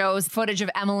and shows footage of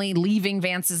Emily leaving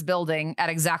Vance's building at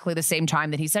exactly the same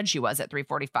time that he said she was at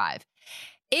 3:45.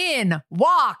 In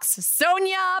walks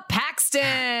Sonia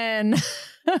Paxton.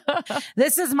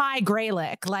 This is my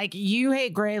Greylick. Like, you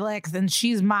hate Greylick, then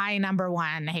she's my number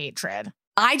one hatred.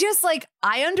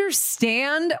 I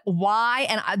understand why.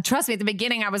 And trust me, at the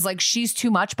beginning, I was like, she's too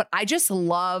much, but I just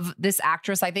love this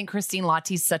actress. I think Christine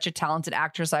Latti's such a talented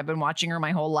actress. I've been watching her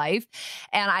my whole life.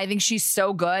 And I think she's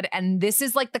so good. And this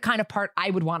is like the kind of part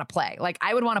I would want to play. Like,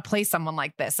 I would want to play someone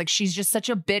like this. Like, she's just such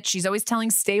a bitch. She's always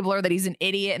telling Stabler that he's an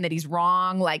idiot and that he's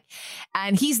wrong. Like,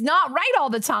 and he's not right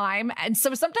all the time. And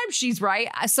so sometimes she's right.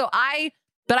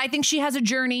 But I think she has a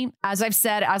journey. As I've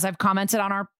said, as I've commented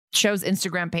on our show's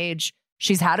Instagram page,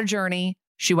 she's had a journey.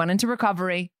 She went into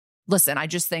recovery. Listen, I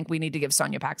just think we need to give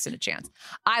Sonia Paxton a chance.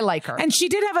 I like her. And she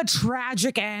did have a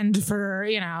tragic end for,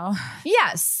 you know.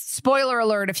 Yes. Spoiler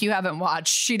alert, if you haven't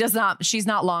watched, she's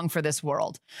not long for this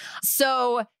world.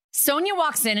 So Sonia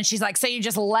walks in and she's like, so you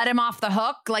just let him off the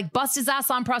hook, like bust his ass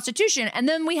on prostitution. And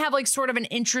then we have like sort of an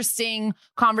interesting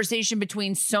conversation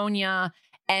between Sonia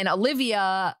and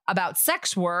Olivia about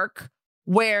sex work,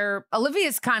 where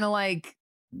Olivia's kind of like,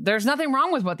 there's nothing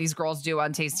wrong with what these girls do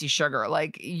on Tasty Sugar.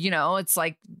 Like, you know, it's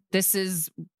like, this is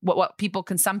what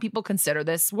some people consider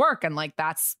this work. And like,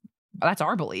 that's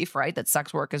our belief, right? That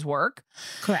sex work is work.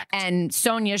 Correct. And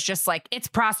Sonia's just like, it's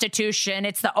prostitution.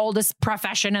 It's the oldest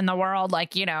profession in the world.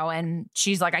 Like, you know, and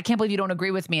she's like, I can't believe you don't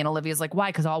agree with me. And Olivia's like, why?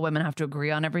 Because all women have to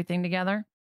agree on everything together.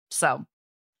 So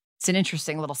it's an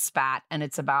interesting little spat. And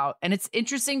it's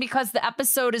interesting because the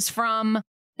episode is from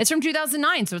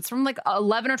 2009. So it's from like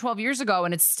 11 or 12 years ago.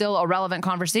 And it's still a relevant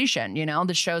conversation. You know,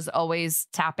 the show's always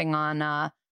tapping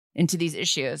on into these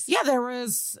issues. Yeah, there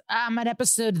was an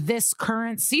episode this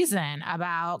current season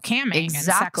about camming and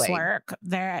sex work.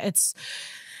 It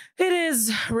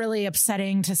is really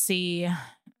upsetting to see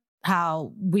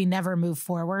how we never move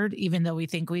forward, even though we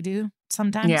think we do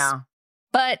sometimes. Yeah.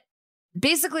 But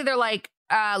basically they're like,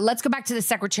 let's go back to the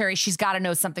secretary. She's got to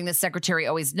know something. The secretary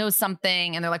always knows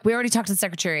something. And they're like, we already talked to the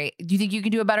secretary. Do you think you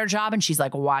can do a better job? And she's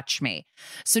like, watch me.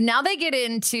 So now they're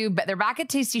back at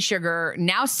Tasty Sugar.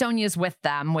 Now Sonia's with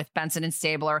them, with Benson and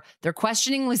Stabler. They're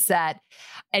questioning Lisette.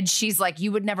 And she's like,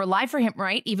 you would never lie for him,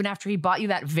 right? Even after he bought you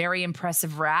that very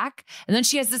impressive rack. And then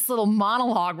she has this little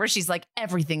monologue where she's like,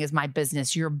 everything is my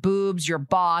business. Your boobs, your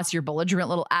boss, your belligerent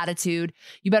little attitude.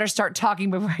 You better start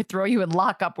talking before I throw you in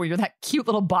lockup where that cute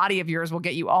little body of yours will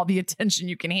get you all the attention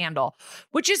you can handle,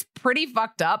 which is pretty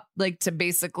fucked up. Like to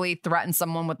basically threaten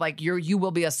someone with like, you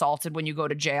will be assaulted when you go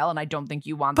to jail. And I don't think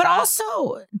you want that. But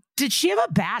also, did she have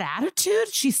a bad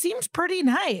attitude? She seems pretty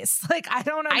nice. Like, I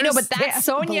don't understand. I know, but that's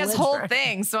Sonya's whole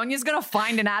thing. Sonya's going to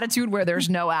find an attitude where there's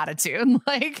no attitude.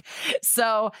 Like,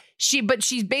 so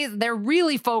they're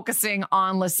really focusing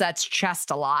on Lisette's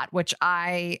chest a lot, which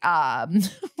I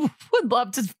would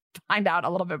love to find out a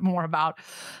little bit more about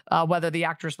whether the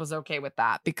actress was okay with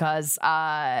that, because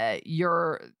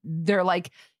they're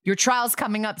like, your trial's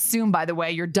coming up soon, by the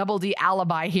way. Your double D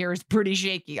alibi here is pretty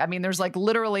shaky. I mean, there's like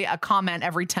literally a comment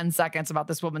every 10 seconds about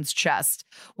this woman's chest,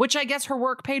 which I guess her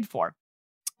work paid for.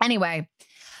 Anyway,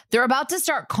 they're about to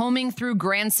start combing through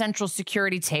Grand Central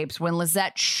security tapes when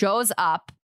Lisette shows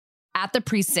up at the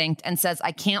precinct and says,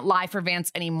 I can't lie for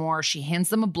Vance anymore. She hands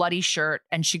them a bloody shirt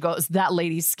and she goes, that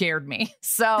lady scared me.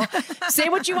 So say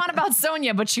what you want about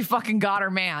Sonya, but she fucking got her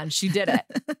man. She did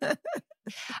it.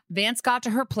 Vance got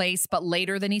to her place, but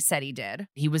later than he said he did.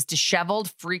 He was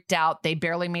disheveled, freaked out. They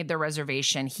barely made their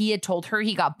reservation. He had told her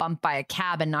he got bumped by a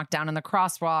cab and knocked down in the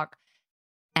crosswalk,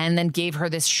 and then gave her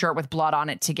this shirt with blood on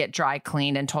it to get dry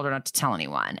cleaned and told her not to tell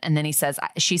anyone. And then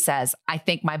she says, I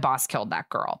think my boss killed that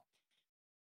girl.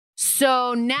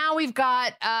 So now we've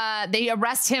got, they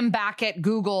arrest him back at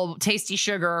Google Tasty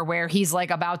Sugar, where he's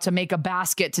like about to make a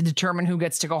basket to determine who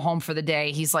gets to go home for the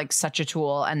day. He's like such a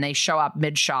tool, and they show up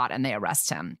mid-shot and they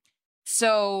arrest him.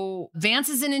 So Vance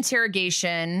is in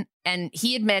interrogation and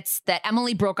he admits that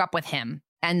Emily broke up with him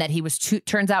and that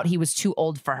turns out he was too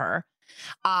old for her.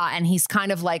 And he's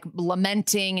kind of like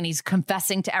lamenting and he's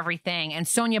confessing to everything. And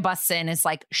Sonya busts in, is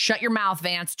like, shut your mouth,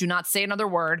 Vance. Do not say another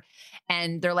word.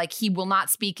 And they're like, he will not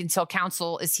speak until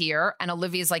counsel is here. And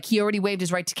Olivia's like, he already waived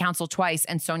his right to counsel twice.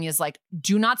 And Sonya's like,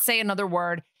 do not say another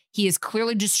word. He is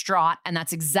clearly distraught. And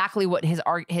that's exactly what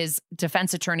his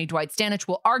defense attorney, Dwight Stanich,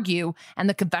 will argue. And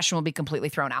the confession will be completely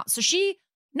thrown out. So she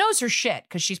knows her shit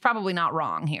because she's probably not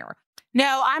wrong here.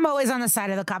 No, I'm always on the side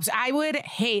of the cops. I would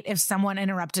hate if someone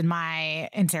interrupted my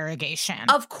interrogation.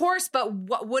 Of course, but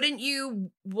wouldn't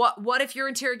you? What if your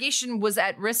interrogation was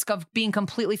at risk of being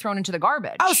completely thrown into the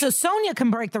garbage? Oh, so Sonya can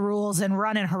break the rules and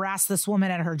run and harass this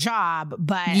woman at her job,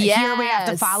 but here we have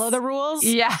to follow the rules?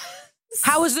 Yeah.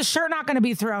 How is the shirt not going to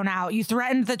be thrown out? You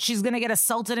threatened that she's going to get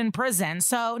assaulted in prison.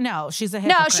 So no, she's a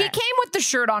hypocrite. No, she came with the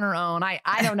shirt on her own. I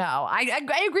don't know. I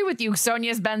agree with you.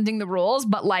 Sonya's bending the rules,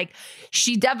 but like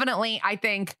she definitely, I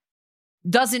think,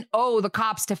 doesn't owe the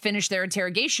cops to finish their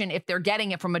interrogation if they're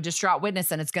getting it from a distraught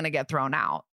witness and it's going to get thrown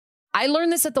out. I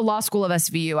learned this at the law school of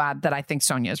SVU that I think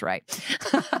Sonya's right.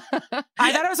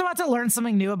 I thought I was about to learn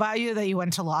something new about you, that you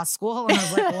went to law school. And I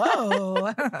was like,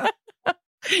 whoa.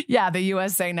 Yeah, the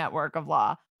USA Network of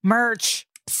Law. Merch.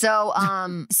 So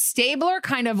Stabler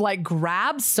kind of like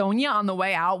grabs Sonya on the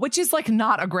way out, which is like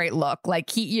not a great look. Like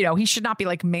he should not be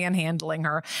like manhandling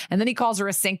her. And then he calls her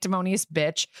a sanctimonious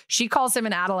bitch. She calls him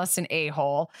an adolescent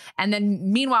a-hole. And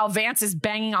then meanwhile, Vance is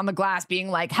banging on the glass being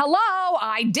like, hello,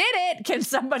 I did it. Can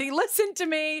somebody listen to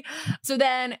me? So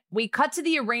then we cut to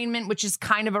the arraignment, which is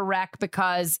kind of a wreck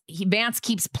because Vance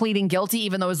keeps pleading guilty,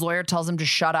 even though his lawyer tells him to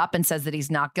shut up and says that he's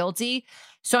not guilty.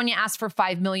 Sonya asked for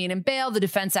 $5 million in bail. The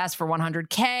defense asked for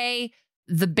 $100K.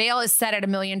 The bail is set at $1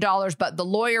 million, but the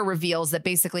lawyer reveals that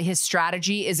basically his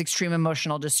strategy is extreme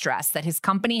emotional distress, that his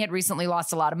company had recently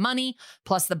lost a lot of money,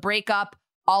 plus the breakup.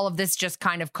 All of this just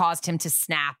kind of caused him to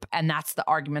snap, and that's the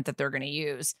argument that they're going to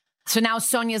use. So now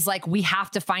Sonya's like, we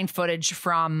have to find footage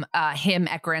from him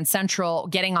at Grand Central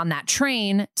getting on that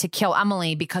train to kill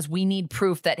Emily because we need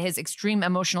proof that his extreme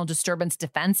emotional disturbance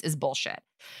defense is bullshit.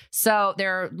 So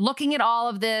they're looking at all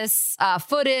of this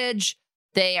footage.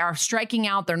 They are striking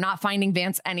out. They're not finding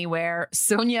Vance anywhere.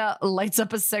 Sonya lights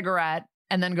up a cigarette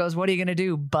and then goes, what are you going to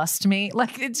do? Bust me?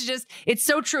 Like, it's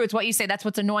so true. It's what you say. That's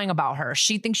what's annoying about her.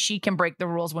 She thinks she can break the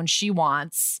rules when she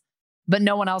wants, but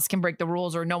no one else can break the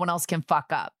rules or no one else can fuck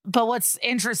up. But what's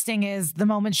interesting is the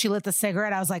moment she lit the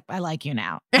cigarette, I was like, I like you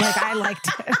now. Like, I liked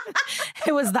it.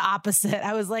 It was the opposite.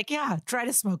 I was like, yeah, try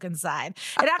to smoke inside.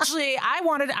 It actually,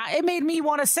 it made me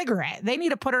want a cigarette. They need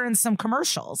to put her in some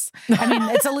commercials. I mean,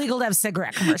 it's illegal to have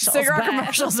cigarette commercials. Cigarette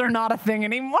commercials are not a thing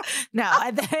anymore. No,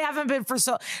 they haven't been for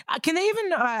so. Can they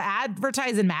even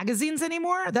advertise in magazines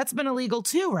anymore? That's been illegal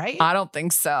too, right? I don't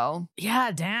think so.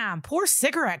 Yeah, damn. Poor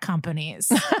cigarette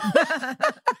companies.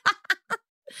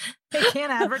 They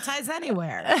can't advertise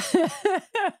anywhere.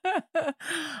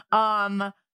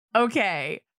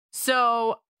 Okay.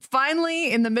 So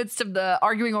finally, in the midst of the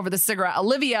arguing over the cigarette,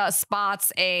 Olivia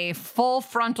spots a full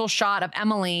frontal shot of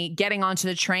Emily getting onto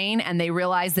the train, and they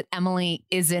realize that Emily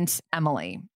isn't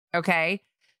Emily. Okay.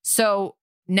 So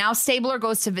now Stabler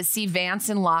goes to see Vance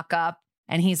in lockup.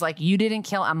 And he's like, you didn't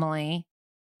kill Emily.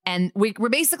 And we're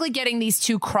basically getting these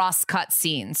two cross-cut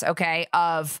scenes, okay,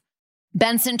 of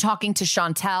Benson talking to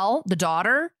Chantel, the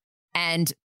daughter,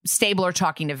 and Stabler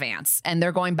talking to Vance. And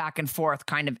they're going back and forth,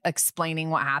 kind of explaining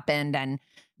what happened and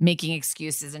making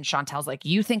excuses. And Chantel's like,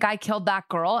 you think I killed that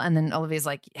girl? And then Olivia's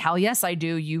like, hell yes, I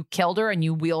do. You killed her and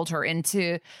you wheeled her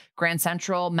into Grand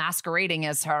Central masquerading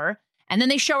as her. And then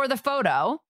they show her the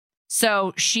photo.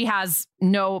 So she has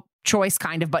no choice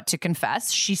kind of but to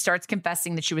confess. She starts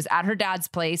confessing that she was at her dad's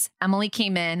place. Emily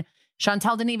came in.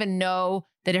 Chantel didn't even know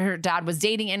that her dad was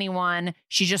dating anyone.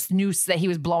 She just knew that he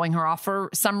was blowing her off for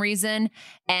some reason.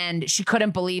 And she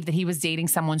couldn't believe that he was dating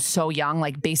someone so young,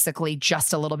 like basically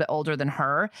just a little bit older than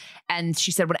her. And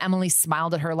she said when Emily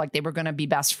smiled at her like they were going to be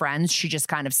best friends, she just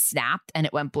kind of snapped and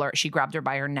it went blur. She grabbed her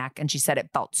by her neck and she said it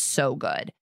felt so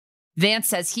good. Vance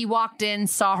says he walked in,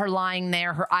 saw her lying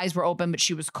there. Her eyes were open, but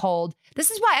she was cold.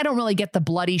 This is why I don't really get the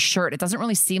bloody shirt. It doesn't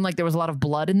really seem like there was a lot of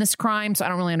blood in this crime. So I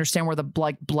don't really understand where the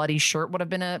bloody shirt would have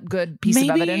been a good piece of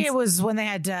evidence. Maybe it was when they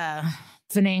had to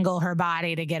finagle her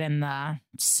body to get in the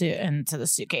suit into the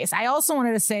suitcase. I also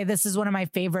wanted to say this is one of my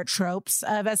favorite tropes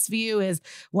of SVU is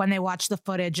when they watch the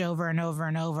footage over and over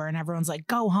and over and everyone's like,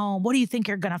 go home. What do you think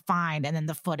you're going to find? And then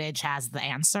the footage has the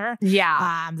answer.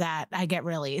 Yeah. That I get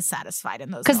really satisfied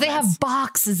in those because they have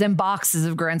boxes and boxes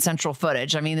of Grand Central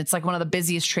footage. I mean, it's like one of the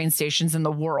busiest train stations in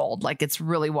the world. Like it's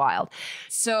really wild.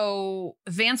 So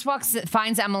Vance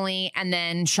finds Emily and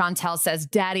then Chantel says,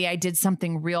 Daddy, I did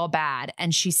something real bad.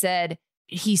 And she said,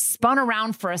 he spun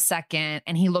around for a second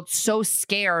and he looked so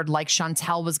scared, like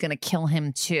Chantel was going to kill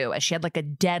him too, as she had like a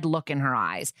dead look in her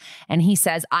eyes. And he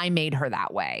says, I made her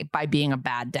that way by being a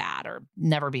bad dad or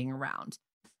never being around.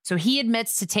 So he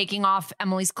admits to taking off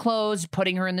Emily's clothes,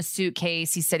 putting her in the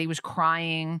suitcase. He said he was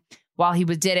crying while he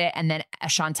did it. And then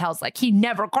Chantel's like, he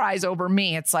never cries over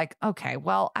me. It's like, okay,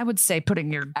 well, I would say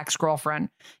putting your ex-girlfriend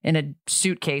in a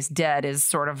suitcase dead is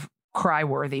sort of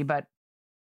cry-worthy, but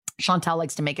Chantel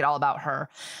likes to make it all about her.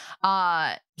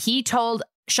 He told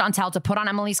Chantel to put on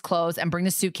Emily's clothes and bring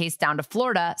the suitcase down to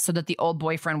Florida so that the old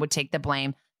boyfriend would take the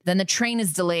blame. Then the train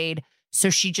is delayed. So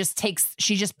she just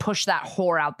pushed that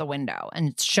whore out the window.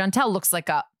 And Chantel looks like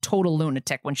a total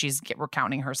lunatic when she's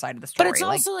recounting her side of the story. But it's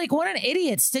also like, what an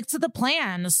idiot. Stick to the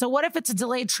plan. So what if it's a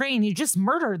delayed train? You just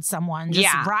murdered someone.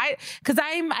 Right? Because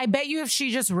I bet you if she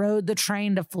just rode the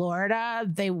train to Florida,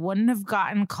 they wouldn't have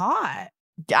gotten caught.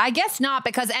 I guess not,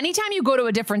 because anytime you go to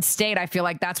a different state, I feel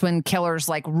like that's when killers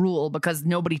like rule because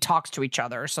nobody talks to each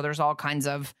other. So there's all kinds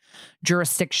of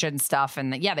jurisdiction stuff.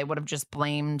 And yeah, they would have just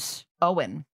blamed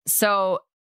Owen. So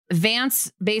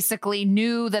Vance basically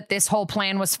knew that this whole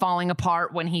plan was falling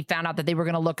apart when he found out that they were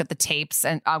going to look at the tapes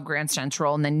of Grand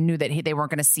Central and then knew that they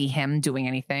weren't going to see him doing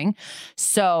anything.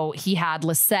 So he had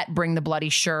Lisette bring the bloody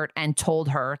shirt and told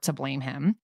her to blame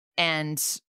him. And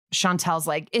Chantel's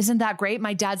like, isn't that great?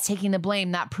 My dad's taking the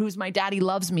blame. That proves my daddy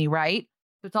loves me, right?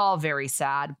 It's all very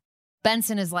sad.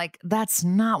 Benson is like, that's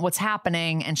not what's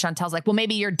happening. And Chantel's like, well,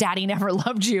 maybe your daddy never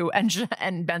loved you.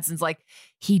 And Benson's like,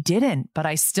 he didn't, but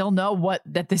I still know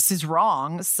that this is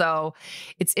wrong. So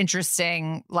it's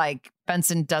interesting. Like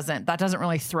that doesn't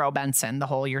really throw Benson, the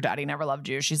whole, your daddy never loved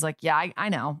you. She's like, yeah, I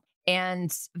know.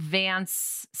 And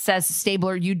Vance says,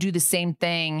 Stabler, you do the same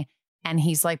thing. And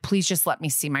he's like, please just let me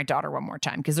see my daughter one more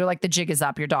time. Because they're like, the jig is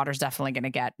up. Your daughter's definitely going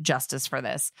to get justice for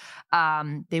this.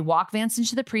 They walk Vance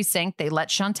into the precinct. They let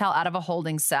Chantel out of a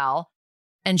holding cell.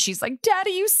 And she's like, Daddy,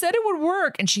 you said it would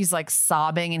work. And she's like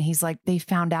sobbing. And he's like, they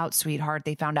found out, sweetheart.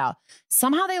 They found out.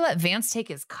 Somehow they let Vance take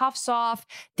his cuffs off.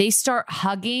 They start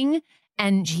hugging.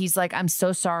 And he's like, I'm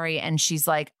so sorry. And she's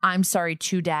like, I'm sorry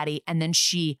too, Daddy. And then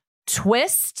she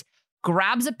twists,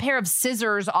 grabs a pair of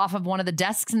scissors off of one of the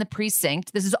desks in the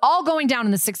precinct. This is all going down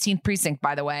in the 16th precinct,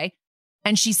 by the way.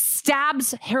 And she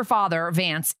stabs her father,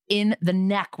 Vance, in the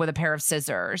neck with a pair of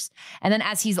scissors. And then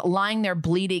as he's lying there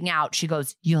bleeding out, she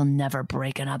goes, you'll never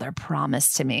break another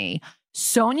promise to me.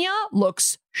 Sonia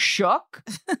looks shook.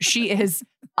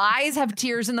 Eyes have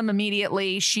tears in them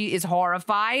immediately. She is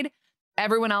horrified.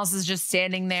 Everyone else is just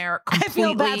standing there completely. I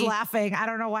feel bad laughing. I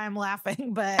don't know why I'm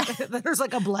laughing, but there's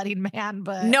like a bloodied man.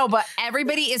 But no, but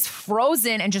everybody is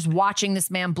frozen and just watching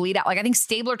this man bleed out. Like I think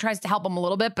Stabler tries to help him a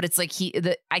little bit, but it's like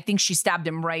I think she stabbed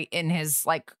him right in his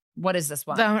like. What is this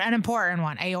one? An important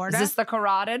one. Aorta. Is this the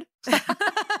carotid?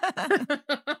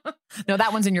 No,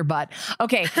 that one's in your butt.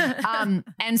 Okay.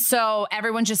 And so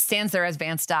everyone just stands there as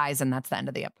Vance dies, and that's the end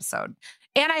of the episode.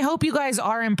 And I hope you guys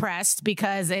are impressed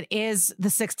because it is the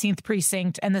 16th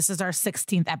precinct and this is our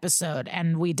 16th episode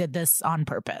and we did this on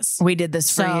purpose. We did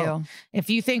this for you. If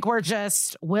you think we're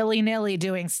just willy-nilly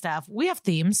doing stuff, we have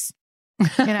themes.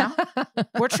 You know,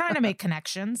 we're trying to make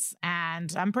connections,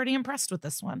 and I'm pretty impressed with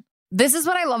this one. This is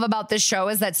what I love about this show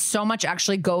is that so much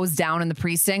actually goes down in the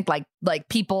precinct. Like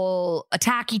people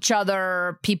attack each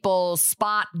other, people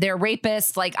spot their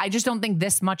rapists. Like, I just don't think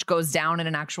this much goes down in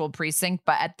an actual precinct,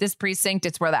 but at this precinct,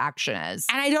 it's where the action is.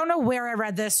 And I don't know where I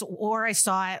read this or I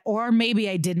saw it, or maybe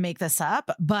I did make this up,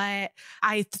 but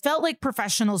I felt like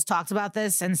professionals talked about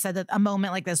this and said that a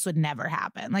moment like this would never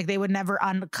happen. Like, they would never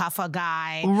uncuff a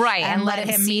guy. Right. And let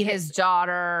him see his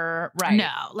daughter. Right. No,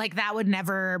 like that would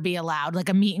never be allowed. Like,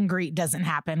 a meet and greet doesn't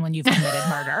happen when you've committed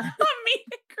murder. A meet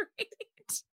and greet.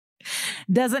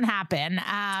 Doesn't happen.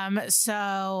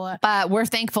 But we're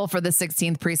thankful for the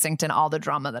 16th precinct and all the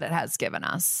drama that it has given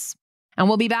us. And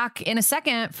we'll be back in a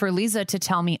second for Lisa to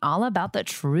tell me all about the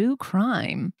true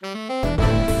crime.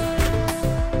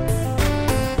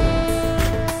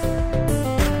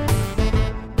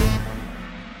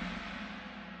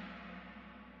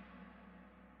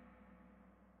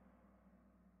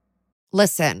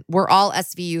 Listen, we're all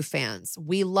SVU fans.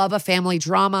 We love a family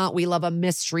drama. We love a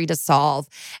mystery to solve.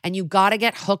 And you got to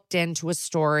get hooked into a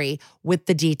story with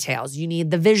the details. You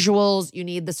need the visuals. You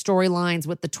need the storylines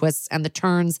with the twists and the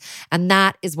turns. And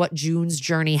that is what June's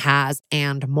Journey has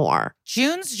and more.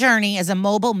 June's Journey is a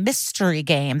mobile mystery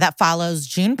game that follows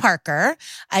June Parker,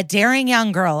 a daring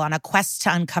young girl on a quest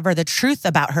to uncover the truth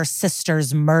about her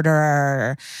sister's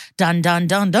murderer. Dun, dun,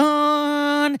 dun,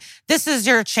 dun. This is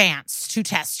your chance to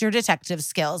test your detective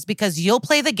skills because you'll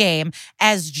play the game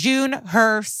as June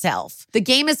herself. The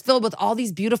game is filled with all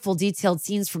these beautiful detailed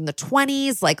scenes from the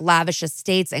 20s, like lavish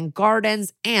estates and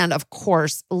gardens. And of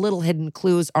course, little hidden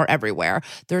clues are everywhere.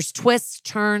 There's twists,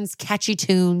 turns, catchy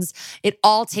tunes. It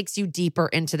all takes you deeper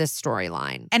into this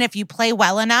storyline. And if you play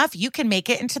well enough, you can make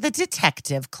it into the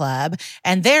detective club.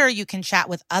 And there you can chat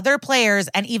with other players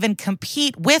and even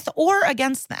compete with or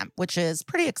against them, which is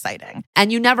pretty exciting.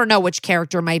 And you never know which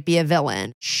character might be a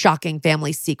villain. Shocking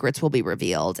family secrets will be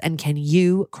revealed. And can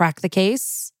you crack the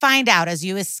case? Find out as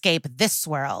you escape this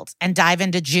world and dive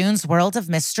into June's world of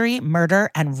mystery, murder,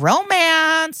 and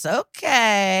romance.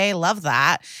 Okay, love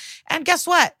that. And guess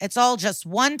what? It's all just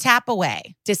one tap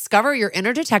away. Discover your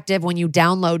inner detective when you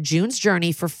download June's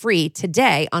Journey for free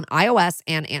today on iOS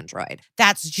and Android.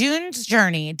 That's June's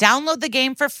Journey. Download the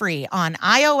game for free on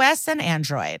iOS and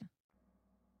Android.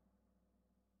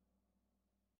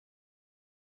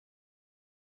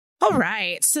 All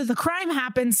right. So the crime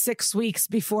happened 6 weeks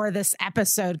before this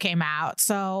episode came out.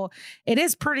 So it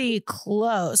is pretty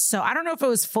close. So I don't know if it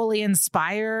was fully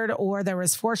inspired or there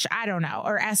was I don't know,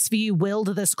 or SVU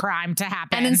willed this crime to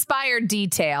happen. An inspired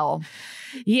detail.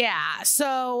 Yeah.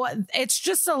 So it's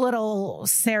just a little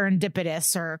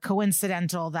serendipitous or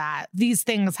coincidental that these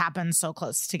things happen so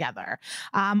close together.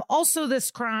 Also,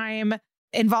 this crime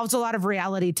involves a lot of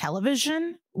reality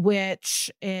television,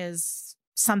 which is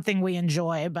something we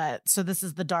enjoy, but so this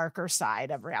is the darker side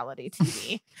of reality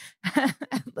TV,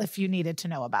 if you needed to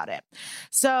know about it.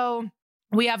 So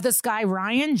we have this guy,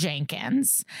 Ryan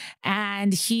Jenkins,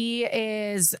 and he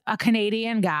is a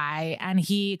Canadian guy, and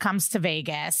he comes to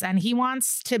Vegas, and he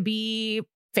wants to be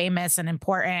famous and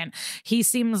important. He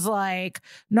seems like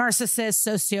narcissist,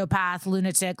 sociopath,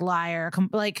 lunatic, liar.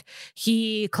 Like,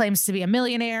 he claims to be a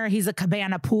millionaire. He's a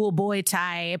cabana pool boy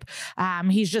type.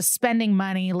 He's just spending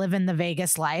money, living the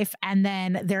Vegas life. And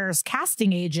then there's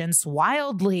casting agents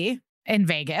wildly in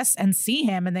Vegas and see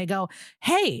him and they go,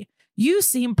 "Hey, you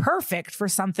seem perfect for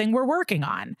something we're working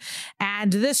on."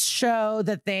 And this show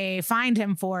that they find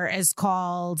him for is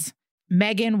called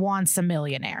Megan Wants a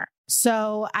Millionaire.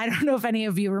 So I don't know if any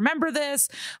of you remember this,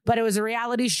 but it was a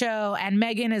reality show. And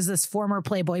Megan is this former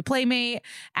Playboy playmate,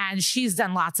 and she's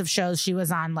done lots of shows. She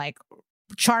was on like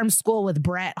Charm School with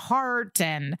Bret Hart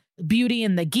and Beauty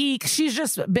and the Geek. She's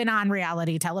just been on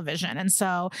reality television. And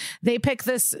so they pick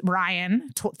this Ryan,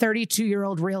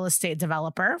 32-year-old real estate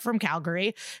developer from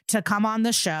Calgary, to come on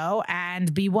the show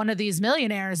and be one of these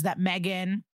millionaires that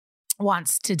Megan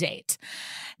wants to date.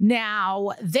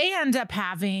 Now, they end up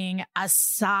having a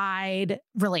side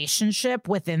relationship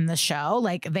within the show.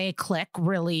 Like, they click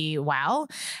really well.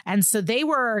 And so they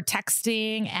were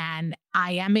texting and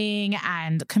IMing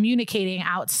and communicating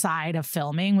outside of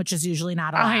filming, which is usually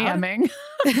not allowed. IMing.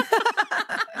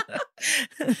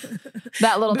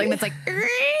 That little thing that's like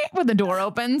when the door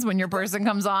opens when your person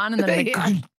comes on and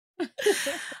then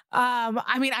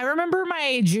I mean, I remember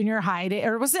my junior high day,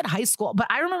 or was it high school? But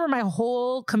I remember my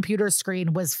whole computer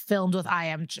screen was filled with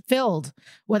IM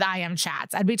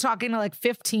chats. I'd be talking to like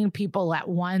 15 people at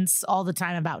once all the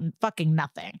time about fucking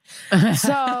nothing.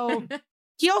 So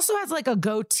he also has like a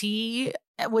goatee,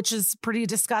 which is pretty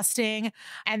disgusting.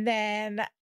 And then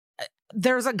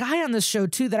There's a guy on this show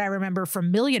too that I remember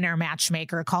from Millionaire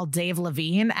Matchmaker called Dave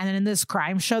Levine. And in this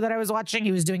crime show that I was watching,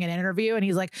 he was doing an interview and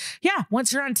he's like, yeah,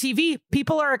 once you're on TV,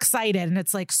 people are excited. And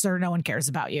it's like, sir, no one cares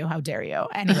about you. How dare you?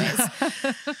 Anyways.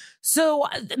 So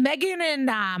Megan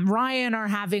and Ryan are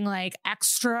having like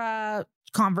extra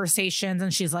conversations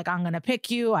and she's like, I'm going to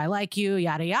pick you. I like you,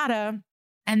 yada, yada.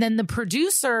 And then the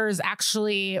producers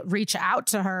actually reach out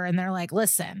to her and they're like,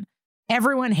 listen,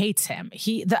 everyone hates him.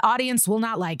 The audience will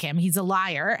not like him. He's a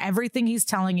liar. Everything he's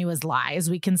telling you is lies.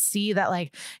 We can see that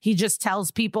like he just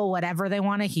tells people whatever they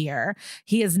want to hear.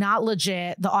 He is not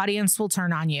legit. The audience will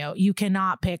turn on you. You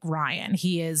cannot pick Ryan.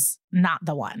 He is not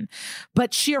the one.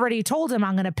 But she already told him,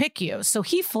 I'm going to pick you. So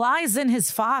he flies in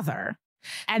his father.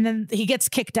 And then he gets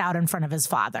kicked out in front of his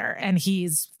father and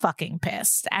he's fucking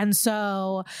pissed. And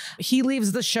so he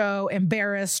leaves the show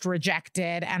embarrassed,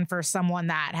 rejected. And for someone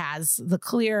that has the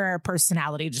clear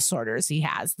personality disorders he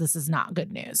has, this is not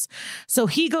good news. So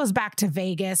he goes back to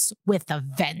Vegas with a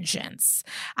vengeance.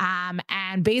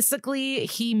 And basically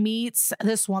he meets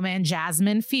this woman,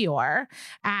 Jasmine Fior,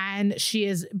 and she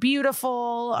is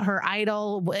beautiful. Her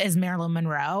idol is Marilyn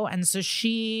Monroe. And so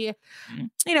she,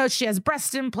 she has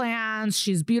breast implants.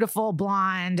 She's beautiful,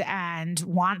 blonde, and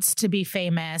wants to be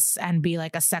famous and be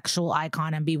like a sexual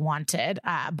icon and be wanted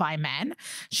by men.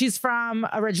 She's from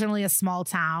originally a small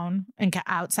town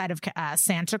outside of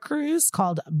Santa Cruz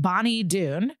called Bonnie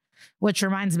Doon, which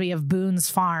reminds me of Boone's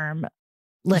Farm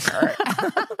liquor,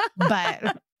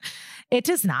 but it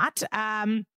is not.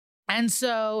 And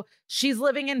so she's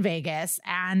living in Vegas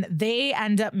and they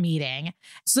end up meeting.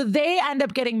 So they end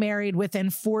up getting married within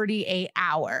 48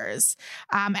 hours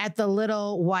at the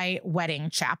Little White Wedding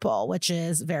Chapel, which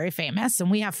is very famous.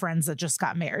 And we have friends that just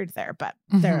got married there, but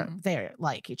they're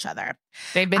like each other.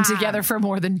 They've been together for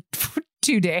more than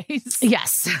 2 days.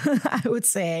 Yes, I would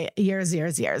say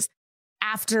years.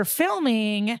 After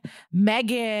filming,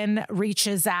 Megan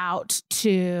reaches out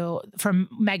from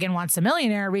Megan Wants a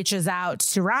Millionaire, reaches out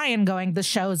to Ryan going, the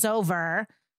show's over.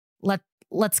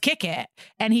 Let's kick it.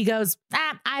 And he goes,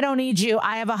 I don't need you.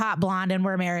 I have a hot blonde and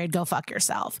we're married. Go fuck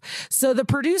yourself. So the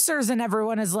producers and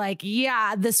everyone is like,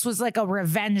 yeah, this was like a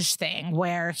revenge thing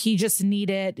where he just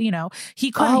needed,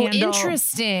 he couldn't handle.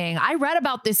 Interesting. I read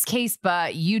about this case,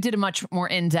 but you did a much more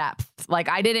in-depth. Like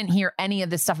I didn't hear any of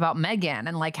this stuff about Megan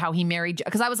and like how he married.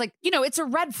 Because I was like, it's a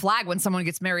red flag when someone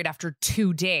gets married after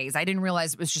 2 days. I didn't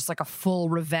realize it was just like a full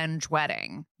revenge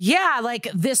wedding. Yeah. Like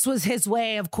this was his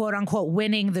way of quote unquote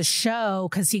winning the show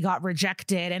because he got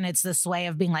rejected. And it's this way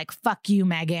of being like, fuck you,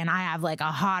 Megan. I have like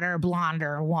a hotter,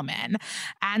 blonder woman.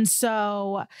 And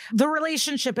so the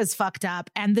relationship is fucked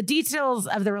up. And the details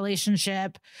of the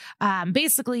relationship,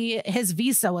 basically his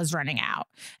visa was running out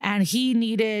and he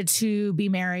needed to be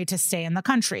married to stay in the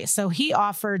country. So he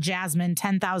offered Jasmine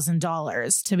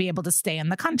 $10,000 to be able to stay in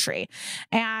the country.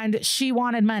 And she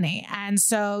wanted money. And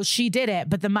so she did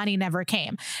it, but the money never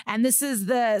came. And this is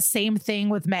the same thing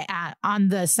with on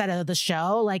the set of the show.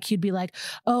 Like he'd be like,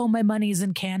 oh, my money's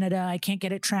in Canada. I can't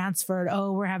get it transferred.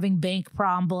 Oh, we're having bank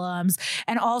problems.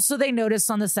 And also they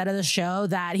noticed on the set of the show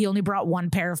that he only brought one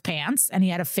pair of pants and he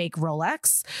had a fake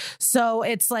Rolex. So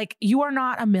it's like, you are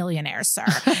not a millionaire, sir.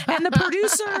 And the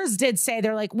producers did say,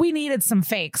 they're like, we needed some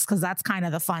fakes because that's kind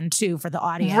of the fun too for the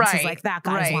audience. Right. Is like, that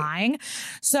guy's lying.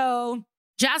 So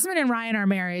Jasmine and Ryan are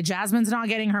married. Jasmine's not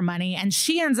getting her money and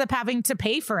she ends up having to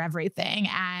pay for everything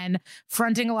and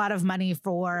fronting a lot of money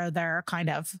for their kind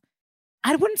of,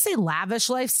 I wouldn't say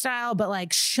lavish lifestyle, but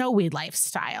like showy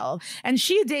lifestyle. And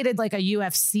she dated like a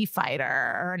UFC fighter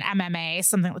or an MMA,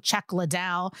 something with Chuck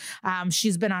Liddell.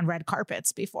 She's been on red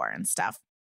carpets before and stuff.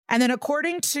 And then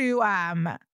according to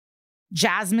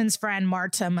Jasmine's friend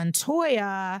Marta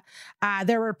Montoya,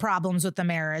 there were problems with the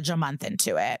marriage a month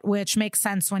into it, which makes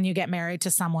sense when you get married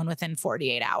to someone within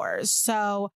 48 hours.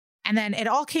 So, and then it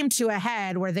all came to a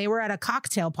head where they were at a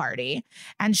cocktail party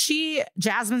and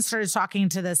Jasmine started talking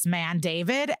to this man,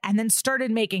 David, and then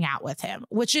started making out with him,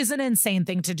 which is an insane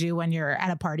thing to do when you're at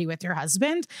a party with your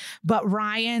husband. But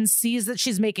Ryan sees that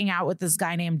she's making out with this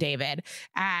guy named David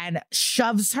and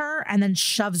shoves her and then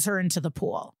shoves her into the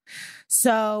pool.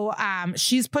 So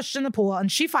she's pushed in the pool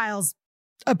and she files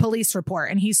a police report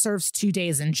and he serves 2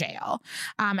 days in jail.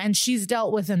 And she's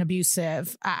dealt with an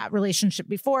abusive relationship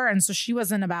before. And so she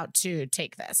wasn't about to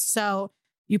take this. So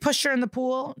you pushed her in the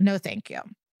pool. No, thank you.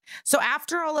 So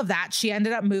after all of that, she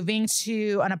ended up moving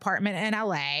to an apartment in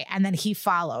LA and then he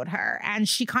followed her and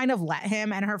she kind of let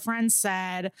him. And her friend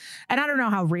said, and I don't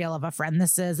know how real of a friend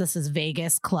this is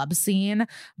Vegas club scene,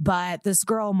 but this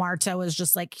girl, Marta, was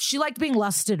just like, she liked being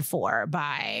lusted for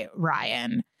by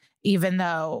Ryan, even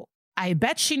though I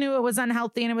bet she knew it was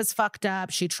unhealthy and it was fucked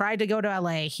up. She tried to go to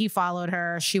LA. He followed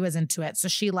her. She was into it. So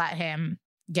she let him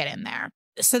get in there.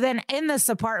 So then in this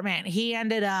apartment, he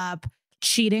ended up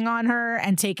cheating on her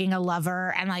and taking a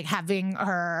lover and like having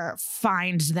her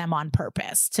find them on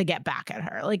purpose to get back at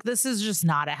her. Like, this is just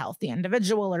not a healthy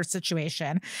individual or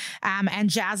situation. And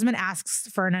Jasmine asks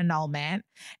for an annulment,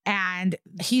 and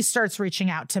he starts reaching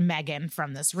out to Megan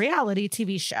from this reality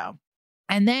TV show.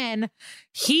 And then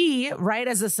he, right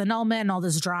as this annulment and all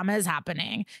this drama is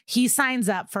happening, he signs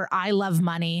up for I Love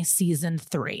Money season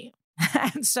 3.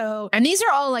 And these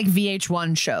are all like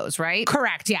VH1 shows, right?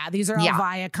 Correct. Yeah. These are all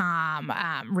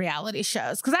Viacom reality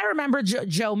shows. Because I remember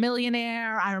Joe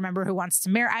Millionaire. I remember Who Wants to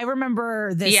Marry. I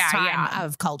remember this time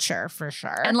of culture for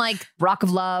sure. And like Rock of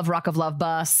Love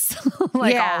Bus,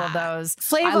 like all of those.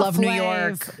 I Love New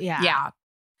York. Yeah.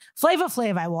 Flava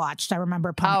Flav I watched. I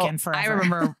remember Pumpkin Forever. I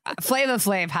remember Flava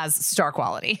Flav has star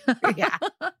quality. Yeah.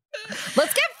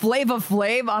 Let's get Flava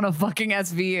Flav on a fucking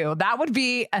SVU. That would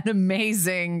be an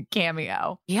amazing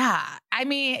cameo. Yeah. I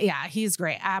mean, yeah, he's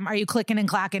great. Are you clicking and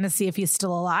clacking to see if he's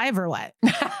still alive or what?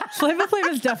 Flava Flav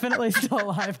is definitely still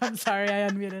alive. I'm sorry, I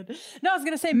unmuted. No, I was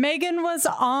going to say Megan was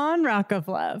on Rock of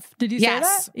Love. Did you say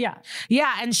that? Yeah.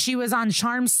 Yeah, and she was on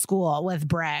Charm School with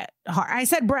Bret Hart. I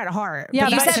said Bret Hart. Yeah,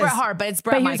 you said Bret Hart, but it's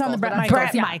Bret Michaels. On the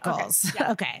Bret Michaels. Okay.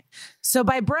 Yeah. Okay. So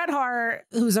by Bret Hart,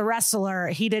 who's a wrestler,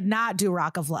 he did not do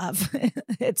Rock of Love.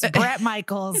 It's Bret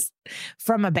Michaels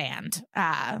from a band.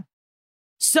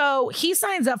 So he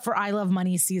signs up for I Love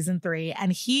Money season 3,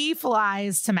 and he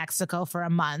flies to Mexico for a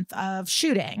month of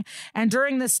shooting. And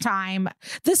during this time,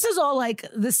 this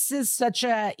is such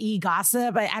a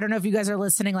e-gossip. I don't know if you guys are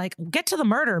listening, like, get to the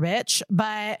murder, bitch.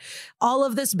 But all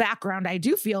of this background, I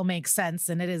do feel makes sense.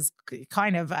 And it is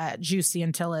kind of juicy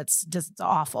until it's just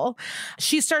awful.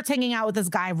 She starts hanging out with this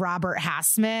guy, Robert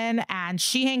Hassman, and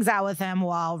she hangs out with him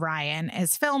while Ryan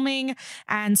is filming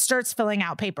and starts filling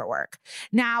out paperwork.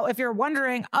 Now, if you're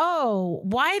wondering, oh,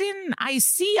 why didn't I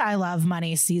see I Love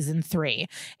Money season 3?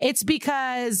 It's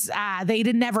because they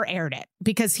never aired it,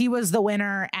 because he was the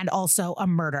winner and also a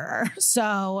murderer.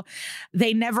 So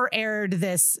they never aired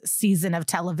this season of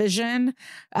television,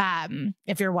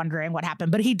 if you're wondering what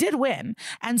happened. But he did win.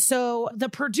 And so the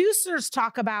producers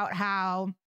talk about how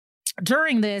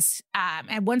during this,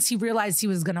 and once he realized he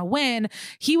was going to win,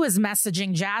 he was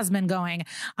messaging Jasmine going,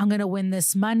 I'm going to win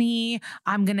this money.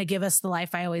 I'm going to give us the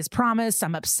life I always promised.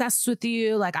 I'm obsessed with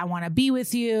you. Like, I want to be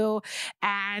with you.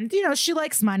 And, you know, she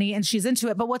likes money and she's into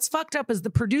it. But what's fucked up is the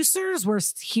producers were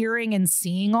hearing and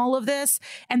seeing all of this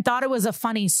and thought it was a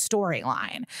funny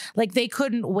storyline. Like, they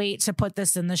couldn't wait to put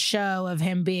this in the show of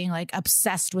him being like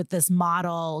obsessed with this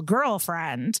model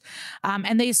girlfriend.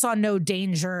 And they saw no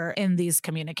danger in these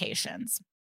communications.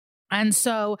 And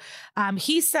so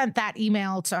he sent that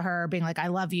email to her being like, I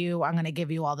love you. I'm going to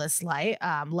give you all this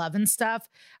love and stuff.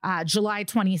 July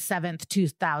 27th,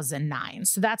 2009.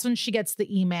 So that's when she gets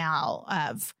the email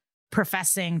of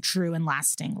professing true and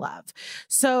lasting love.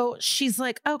 So she's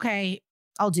like, okay,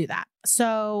 I'll do that.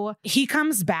 So he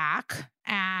comes back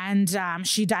and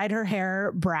she dyed her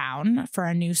hair brown for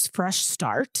a new fresh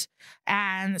start.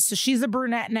 And so she's a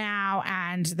brunette now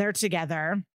and they're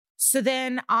together. So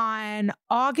then on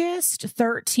August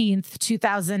 13th,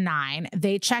 2009,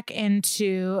 they check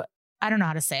into, I don't know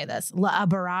how to say this, Le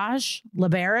Barrage,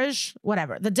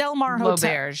 whatever. The Del Mar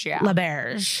Hotel. Le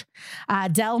Barrage.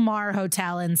 Del Mar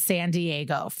Hotel in San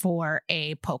Diego for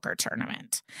a poker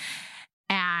tournament.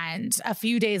 And a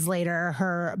few days later,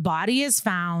 her body is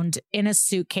found in a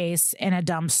suitcase in a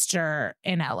dumpster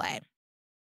in LA.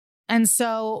 And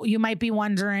so you might be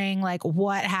wondering, like,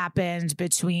 what happened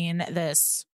between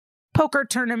this poker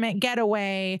tournament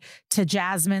getaway to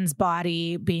Jasmine's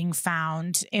body being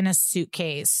found in a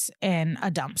suitcase in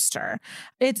a dumpster.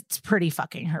 It's pretty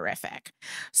fucking horrific.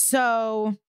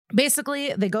 So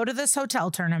basically, they go to this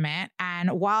hotel tournament,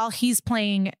 and while he's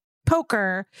playing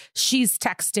poker, she's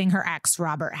texting her ex,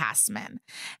 Robert Hassman.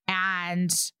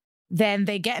 And then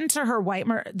they get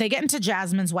into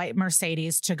Jasmine's white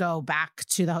Mercedes to go back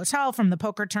to the hotel from the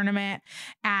poker tournament.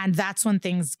 And that's when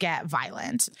things get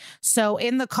violent. So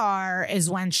in the car is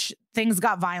when things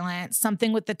got violent,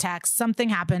 something with the text, something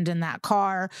happened in that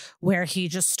car where he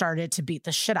just started to beat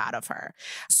the shit out of her.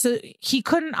 So he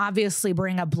couldn't obviously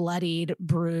bring a bloodied,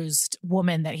 bruised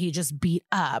woman that he just beat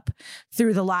up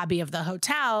through the lobby of the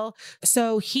hotel.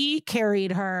 So he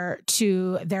carried her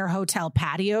to their hotel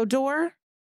patio door.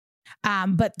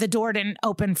 But the door didn't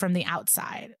open from the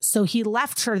outside. So he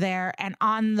left her there. And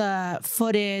on the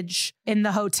footage in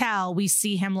the hotel, we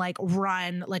see him like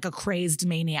run like a crazed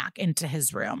maniac into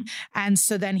his room. And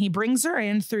so then he brings her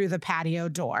in through the patio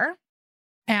door.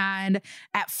 And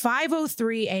at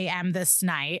 5:03 a.m. this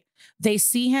night, they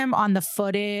see him on the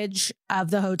footage of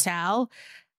the hotel,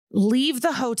 leave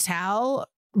the hotel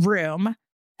room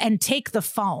and take the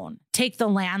phone, take the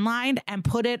landline and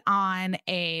put it on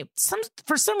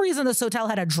for some reason, this hotel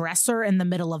had a dresser in the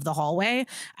middle of the hallway.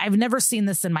 I've never seen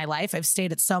this in my life. I've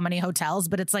stayed at so many hotels,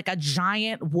 but it's like a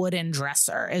giant wooden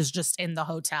dresser is just in the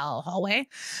hotel hallway.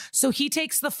 So he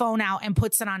takes the phone out and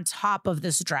puts it on top of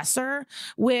this dresser,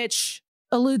 which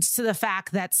alludes to the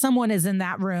fact that someone is in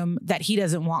that room that he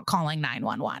doesn't want calling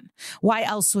 911. Why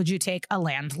else would you take a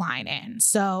landline in?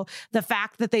 So the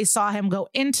fact that they saw him go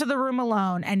into the room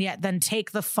alone and yet then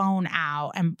take the phone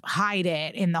out and hide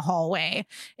it in the hallway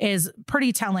is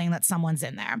pretty telling that someone's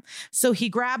in there. So he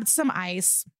grabbed some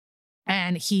ice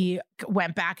and he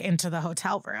went back into the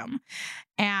hotel room.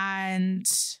 And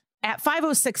at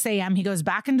 5:06 a.m., he goes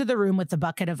back into the room with the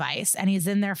bucket of ice and he's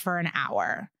in there for an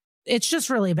hour. It's just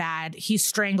really bad. He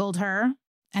strangled her,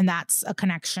 and that's a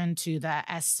connection to the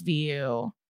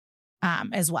SVU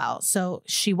as well. So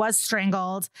she was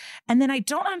strangled. And then I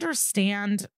don't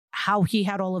understand how he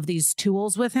had all of these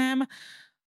tools with him,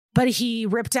 but he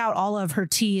ripped out all of her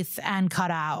teeth and cut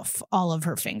off all of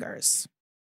her fingers.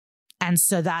 And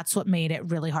so that's what made it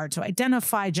really hard to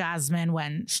identify Jasmine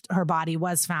when her body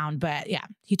was found. But yeah,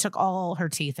 he took all her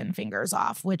teeth and fingers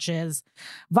off, which is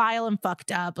vile and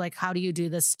fucked up. Like, how do you do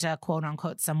this to quote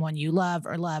unquote someone you love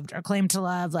or loved or claim to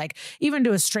love? Like, even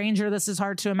to a stranger, this is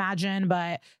hard to imagine,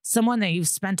 but someone that you've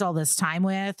spent all this time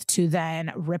with to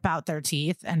then rip out their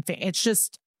teeth and it's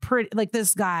just pretty, like,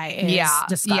 this guy is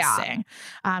disgusting.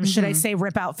 Should I say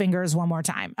rip out fingers one more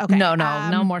time? Okay.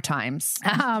 No more times.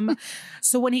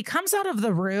 So when he comes out of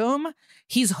the room,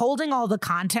 he's holding all the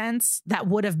contents that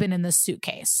would have been in the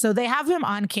suitcase. So they have him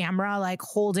on camera, like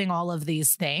holding all of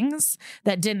these things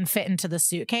that didn't fit into the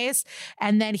suitcase.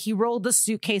 And then he rolled the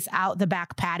suitcase out the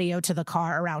back patio to the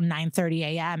car around 9:30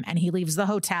 a.m. And he leaves the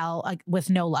hotel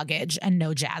with no luggage and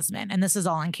no Jasmine. And this is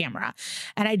all on camera.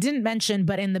 And I didn't mention,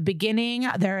 but in the beginning,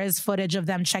 there is footage of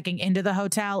them checking into the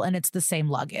hotel and it's the same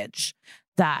luggage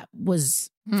that was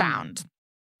found.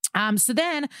 So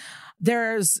then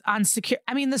there's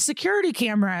the security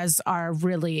cameras are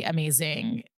really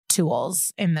amazing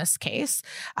tools in this case.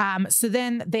 So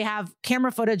then they have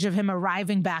camera footage of him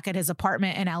arriving back at his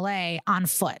apartment in LA on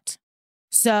foot.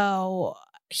 So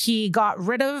he got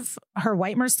rid of her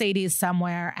white Mercedes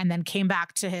somewhere and then came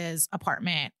back to his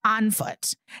apartment on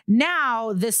foot.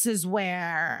 Now, this is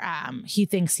where he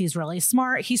thinks he's really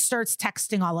smart. He starts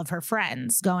texting all of her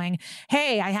friends going,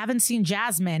 hey, I haven't seen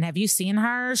Jasmine. Have you seen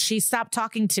her? She stopped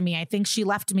talking to me. I think she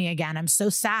left me again. I'm so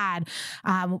sad.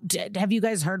 Have you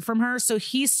guys heard from her? So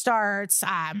he starts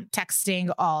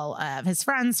texting all of his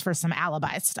friends for some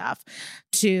alibi stuff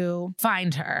to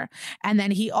find her. And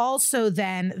then he also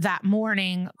then that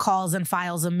morning calls and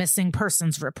files a missing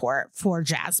persons report for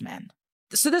Jasmine.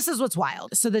 So this is what's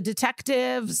wild. So the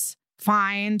detectives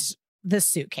find the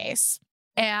suitcase,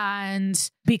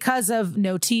 and because of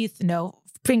no teeth, no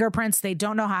fingerprints, they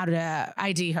don't know how to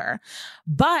ID her.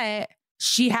 But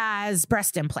she has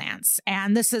breast implants.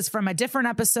 And this is from a different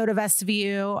episode of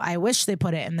SVU. I wish they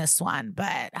put it in this one,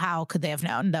 but how could they have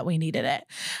known that we needed it?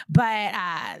 But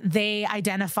they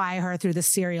identify her through the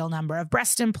serial number of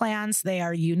breast implants. They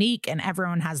are unique and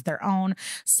everyone has their own.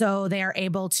 So they are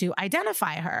able to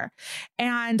identify her.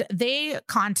 And they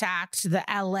contact the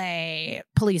LA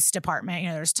police department. You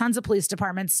know, there's tons of police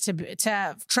departments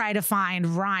to try to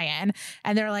find Ryan.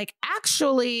 And they're like,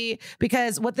 actually,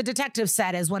 because what the detective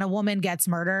said is when a woman gets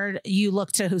murdered, you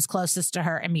look to who's closest to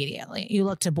her immediately. You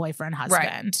look to boyfriend,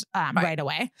 husband, right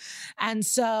away. And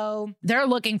so they're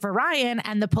looking for Ryan,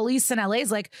 and the police in LA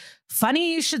is like,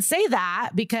 funny you should say that,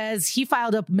 because he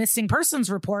filed a missing persons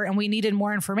report and we needed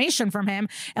more information from him.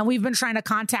 And we've been trying to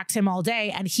contact him all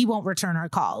day and he won't return our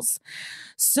calls.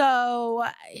 So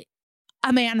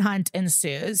a manhunt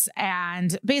ensues.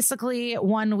 And basically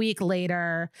 1 week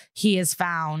later, he is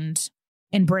found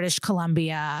in British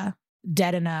Columbia,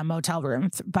 dead in a motel room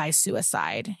by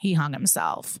suicide. He hung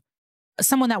himself.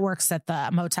 Someone that works at the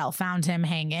motel found him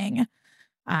hanging,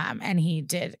 and he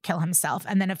did kill himself.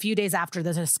 And then a few days after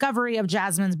the discovery of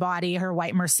Jasmine's body, her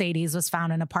white Mercedes was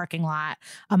found in a parking lot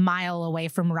a mile away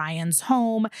from Ryan's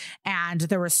home. And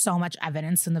there was so much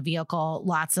evidence in the vehicle,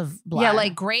 lots of blood. Yeah,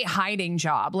 like great hiding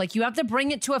job. Like you have to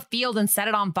bring it to a field and set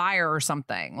it on fire or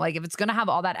something. Like if it's going to have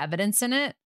all that evidence in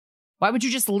it, why would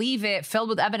you just leave it filled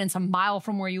with evidence a mile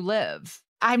from where you live?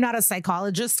 I'm not a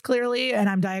psychologist, clearly, and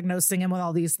I'm diagnosing him with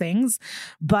all these things,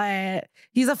 but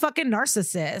he's a fucking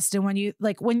narcissist. And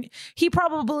when he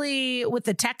probably, with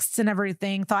the texts and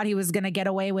everything, thought he was going to get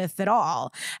away with it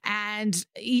all. And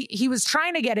he was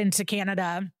trying to get into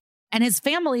Canada, and his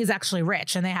family is actually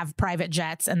rich and they have private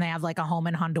jets and they have like a home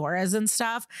in Honduras and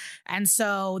stuff. And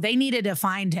so they needed to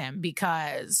find him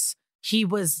because he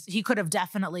could have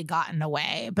definitely gotten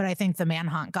away. But I think the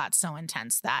manhunt got so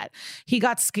intense that he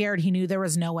got scared. He knew there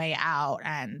was no way out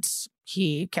and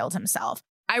he killed himself.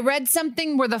 I read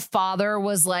something where the father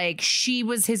was like, she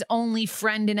was his only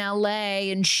friend in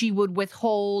LA and she would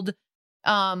withhold.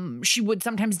 She would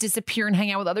sometimes disappear and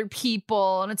hang out with other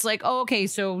people. And it's like, oh, okay.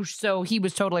 So he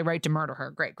was totally right to murder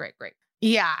her. Great.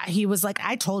 Yeah. He was like,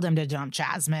 I told him to dump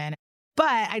Jasmine.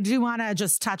 But I do want to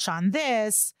just touch on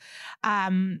this,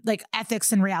 like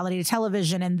ethics in reality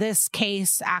television. And this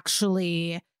case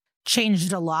actually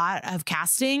changed a lot of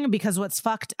casting, because what's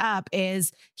fucked up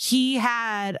is he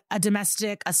had a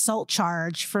domestic assault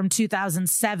charge from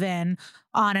 2007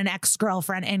 on an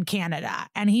ex-girlfriend in Canada.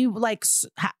 And he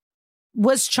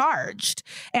was charged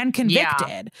and convicted.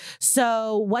 Yeah.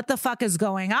 So what the fuck is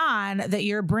going on that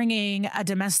you're bringing a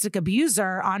domestic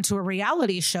abuser onto a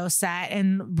reality show set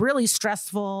and really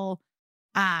stressful,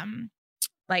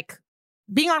 like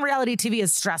being on reality TV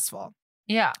is stressful.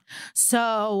 Yeah.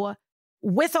 So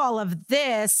with all of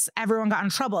this, everyone got in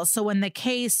trouble. So when the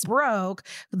case broke,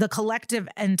 the Collective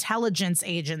Intelligence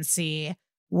Agency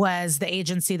was the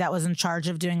agency that was in charge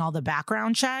of doing all the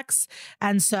background checks.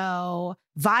 And so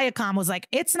Viacom was like,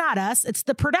 it's not us, it's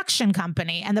the production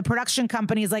company. And the production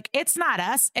company is like, it's not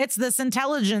us, it's this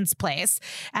intelligence place.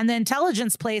 And the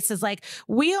intelligence place is like,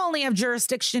 we only have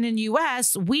jurisdiction in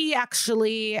US. We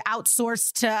actually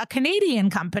outsource to a Canadian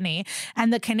company.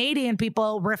 And the Canadian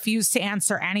people refused to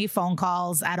answer any phone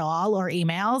calls at all or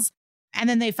emails. And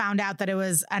then they found out that it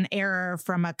was an error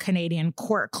from a Canadian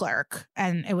court clerk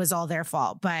and it was all their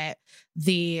fault. But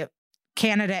the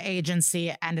Canada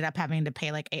agency ended up having to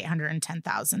pay like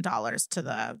 $810,000 to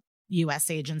the US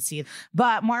agency.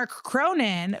 But Mark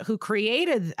Cronin, who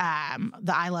created the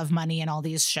I Love Money and all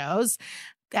these shows,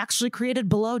 actually created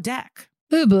Below Deck.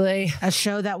 Oh boy. A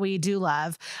show that we do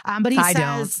love. But he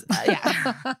says,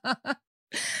 yeah.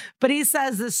 But he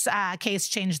says this case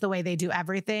changed the way they do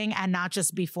everything, and not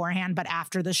just beforehand, but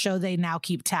after the show, they now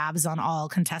keep tabs on all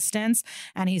contestants.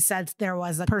 And he said there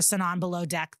was a person on Below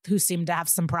Deck who seemed to have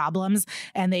some problems,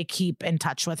 and they keep in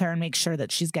touch with her and make sure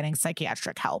that she's getting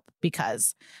psychiatric help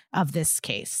because of this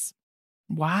case.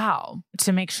 Wow.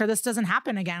 To make sure this doesn't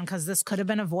happen again, because this could have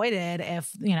been avoided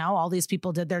if, all these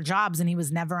people did their jobs and he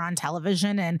was never on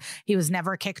television and he was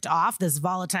never kicked off, this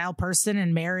volatile person,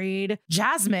 and married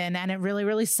Jasmine. And it really,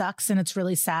 really sucks. And it's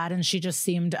really sad. And she just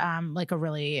seemed like a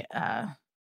really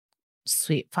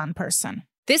sweet, fun person.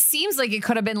 This seems like it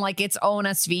could have been like its own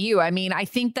SVU. I mean, I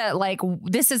think that like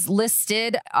this is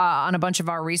listed on a bunch of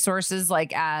our resources,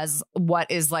 like as what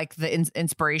is like the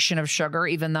inspiration of Sugar,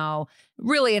 even though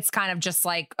really it's kind of just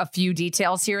like a few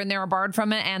details here and there are borrowed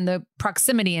from it. And the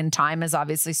proximity in time is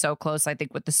obviously so close, I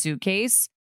think, with the suitcase.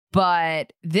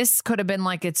 But this could have been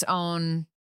like its own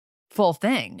full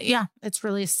thing. Yeah, it's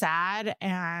really sad.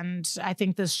 And I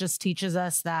think this just teaches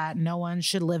us that no one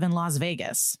should live in Las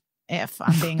Vegas. If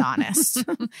I'm being honest.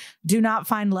 Do not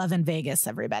find love in Vegas,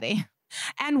 everybody.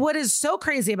 And what is so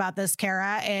crazy about this,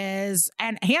 Kara, is,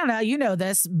 and Hannah, you know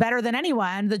this better than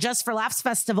anyone, the Just for Laughs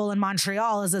Festival in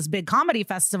Montreal is this big comedy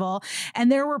festival. And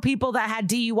there were people that had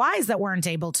DUIs that weren't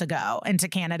able to go into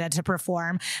Canada to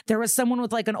perform. There was someone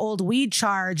with like an old weed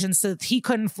charge, and so he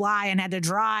couldn't fly and had to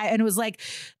drive. And it was like,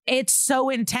 it's so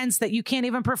intense that you can't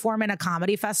even perform in a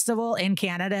comedy festival in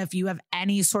Canada if you have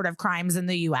any sort of crimes in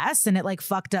the US, and it like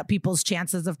fucked up people's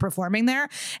chances of performing there.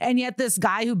 And yet this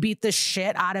guy who beat the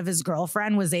shit out of his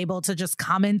girlfriend was able to just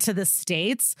come into the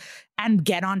States and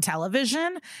get on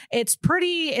television. It's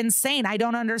pretty insane. I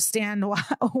don't understand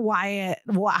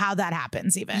how that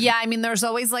happens even. Yeah, I mean, there's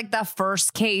always like the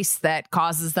first case that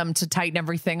causes them to tighten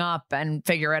everything up and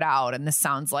figure it out. And this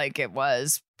sounds like it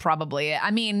was probably it.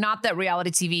 I mean, not that reality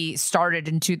TV started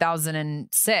in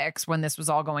 2006 when this was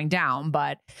all going down,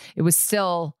 but it was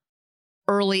still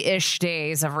early-ish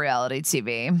days of reality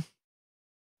TV.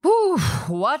 Whew,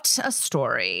 what a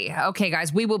story. Okay,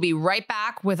 guys, we will be right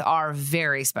back with our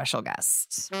very special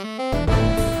guest.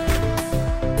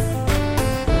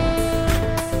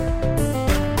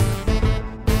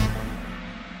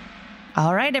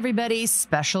 All right, everybody,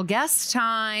 special guest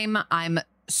time. I'm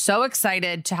so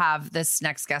excited to have this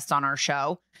next guest on our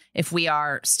show. If we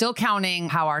are still counting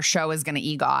how our show is going to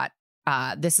EGOT,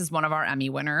 this is one of our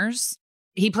Emmy winners.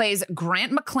 He plays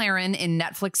Grant McLaren in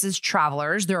Netflix's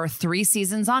Travelers. There are 3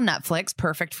 seasons on Netflix,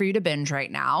 perfect for you to binge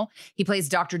right now. He plays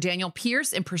Dr. Daniel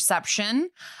Pierce in Perception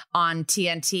on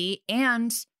TNT.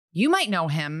 And you might know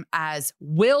him as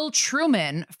Will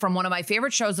Truman from one of my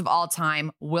favorite shows of all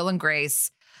time, Will and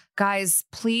Grace. Guys,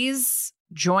 please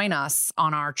join us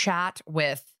on our chat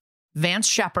with Vance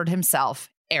Shepherd himself,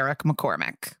 Eric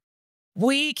McCormack.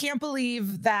 We can't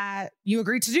believe that you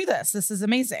agreed to do this. This is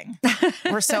amazing.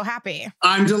 We're so happy.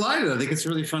 I'm delighted. I think it's a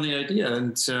really funny idea.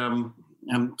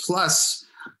 And plus,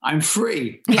 I'm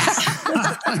free.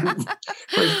 Yeah.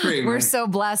 We're free. We're so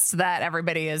blessed that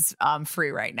everybody is free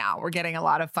right now. We're getting a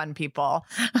lot of fun people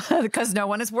because no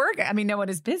one is working. I mean, no one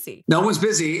is busy. No one's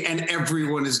busy and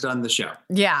everyone has done the show.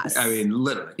 Yes. I mean,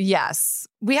 literally. Yes.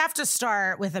 We have to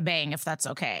start with a bang, if that's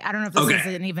okay. I don't know if this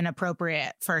is an even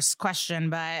appropriate first question,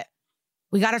 but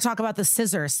we got to talk about the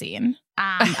scissor scene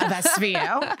of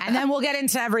SVU, and then we'll get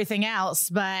into everything else.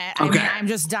 But I mean, I'm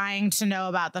just dying to know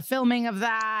about the filming of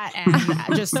that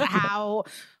and just how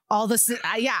all this.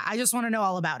 I just want to know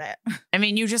all about it. I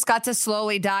mean, you just got to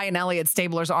slowly die in Elliot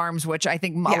Stabler's arms, which I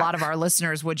think a lot of our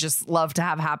listeners would just love to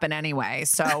have happen anyway.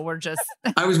 So we're just.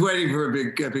 I was waiting for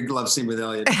a big love scene with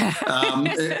Elliot.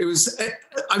 It was.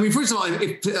 I mean, first of all,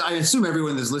 I assume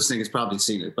everyone that's listening has probably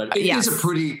seen it, but it is a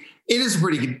pretty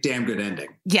damn good ending.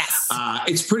 Yes.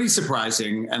 It's pretty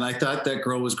surprising. And I thought that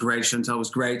girl was great. Chantal was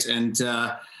great. And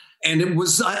it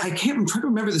was, I'm trying to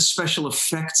remember the special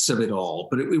effects of it all,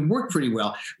 but it worked pretty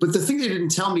well. But the thing they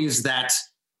didn't tell me is that,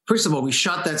 first of all, we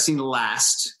shot that scene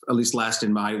at least last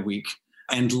in my week,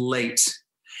 and late.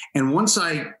 And once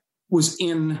I was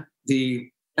in the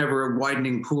ever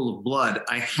widening pool of blood,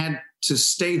 I had to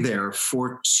stay there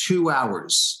for 2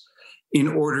 hours in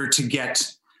order to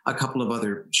get a couple of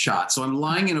other shots. So I'm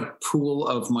lying in a pool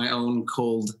of my own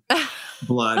cold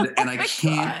blood and I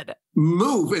can't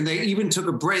move. And they even took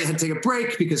a break. I had to take a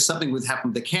break because something would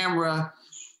happen to the camera.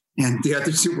 And the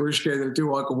other two were scared to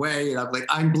walk away. And I'm like,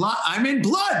 I'm in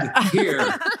blood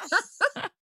here.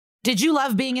 Did you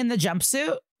love being in the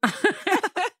jumpsuit?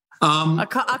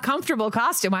 A comfortable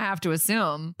costume, I have to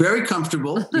assume. Very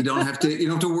comfortable. You don't have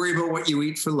to worry about what you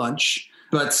eat for lunch.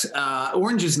 But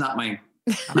orange is not my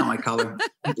color.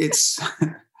 It's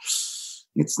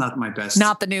not my best.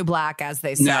 Not the new black, as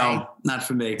they say. No, not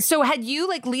for me. So had you,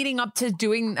 like, leading up to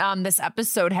doing this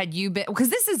episode, had you been, because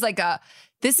this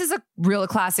is a real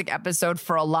classic episode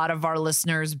for a lot of our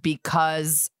listeners,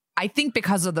 because I think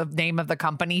because of the name of the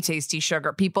company, Tasty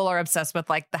Sugar, people are obsessed with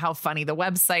like how funny the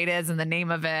website is and the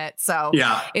name of it. So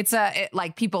yeah,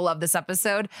 like people love this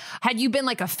episode. Had you been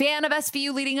like a fan of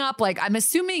SVU leading up? Like, I'm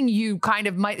assuming you kind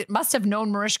of must have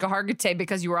known Mariska Hargitay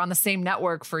because you were on the same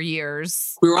network for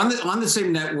years. We were on the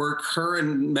same network. Her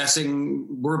and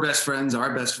Messing were best friends,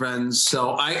 our best friends.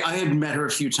 So I had met her a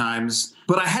few times,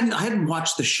 but I hadn't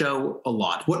watched the show a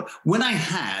lot. When I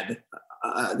had,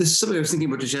 this is something I was thinking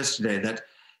about just yesterday, that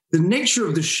the nature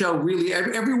of the show, really,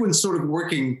 everyone sort of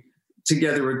working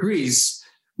together agrees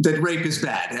that rape is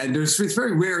bad. And it's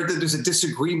very rare that there's a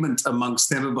disagreement amongst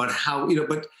them about how,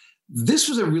 but this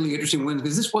was a really interesting one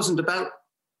because this wasn't about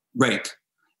rape.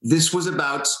 This was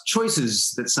about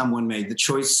choices that someone made, the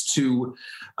choice to,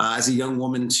 as a young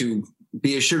woman, to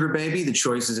be a sugar baby, the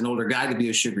choice as an older guy to be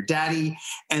a sugar daddy.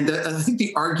 And I think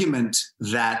the argument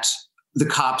that the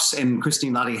cops and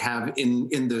Christine Lottie have in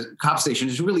the cop station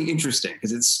is really interesting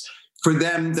because it's, for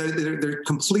them, they're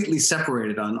completely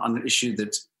separated on an issue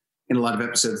that in a lot of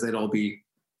episodes they'd all be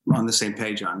on the same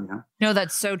page on. No,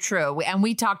 that's so true. And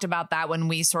we talked about that when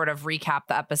we sort of recapped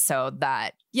the episode,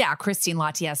 that Christine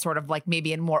Lottie has sort of like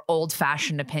maybe a more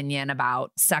old-fashioned opinion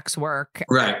about sex work.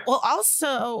 Right. Well,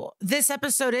 also, this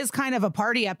episode is kind of a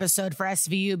party episode for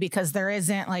SVU because there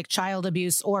isn't like child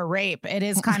abuse or rape. It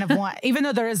is kind of one, even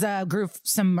though there is a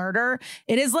gruesome murder,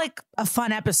 it is like a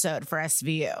fun episode for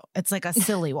SVU. It's like a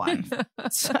silly one.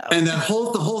 So. And the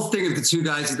whole thing of the two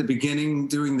guys at the beginning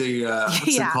doing the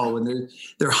what's it called when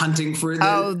they're hunting for the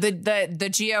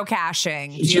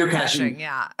geocaching.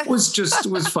 Geocaching,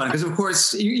 was fun because of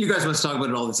course. You guys must talk about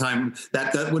it all the time,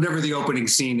 that whatever the opening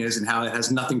scene is and how it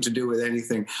has nothing to do with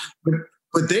anything.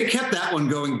 But they kept that one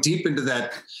going deep into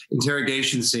that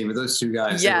interrogation scene with those two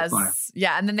guys. Yes.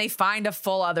 Yeah. And then they find a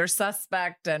full other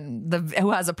suspect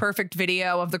who has a perfect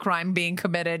video of the crime being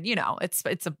committed.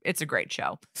 It's a great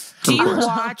show. Do you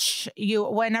watch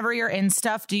whenever you're in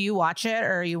stuff, do you watch it,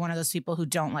 or are you one of those people who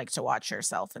don't like to watch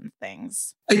yourself in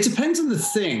things? It depends on the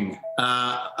thing.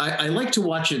 I like to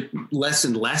watch it less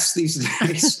and less these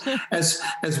days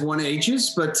as one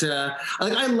ages. But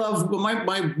I love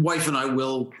my wife and I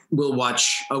will watch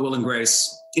Will and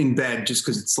Grace in bed just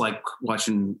because it's like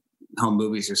watching home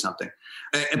movies or something.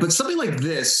 But something like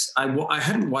this, I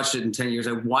hadn't watched it in 10 years.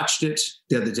 I watched it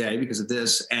the other day because of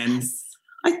this, and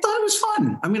I thought it was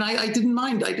fun. I mean, I didn't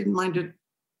mind. I didn't mind it.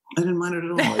 I didn't mind it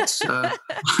at all. It's,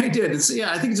 I did. It's,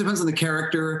 I think it depends on the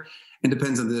character and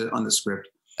depends on the script.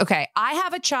 Okay, I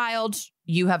have a child.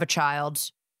 You have a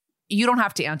child. You don't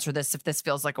have to answer this if this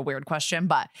feels like a weird question,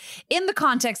 but in the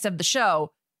context of the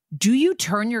show, do you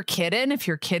turn your kid in if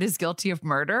your kid is guilty of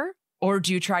murder? Or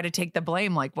do you try to take the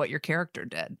blame like what your character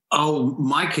did? Oh,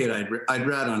 my kid, I'd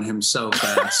rat on him so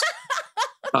fast.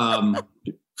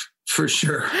 For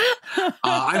sure.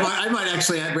 I might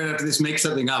actually, right after this, make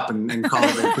something up and call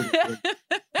it.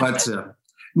 But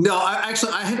no, I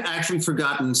had actually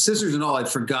forgotten, scissors and all, I'd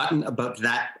forgotten about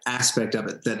that aspect of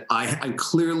it, that I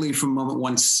clearly from moment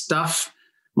one stuff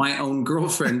my own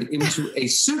girlfriend into a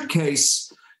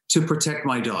suitcase to protect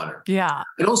my daughter. Yeah.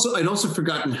 I'd also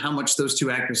forgotten how much those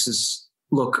two actresses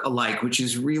look alike, which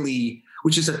is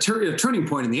a turning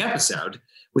point in the episode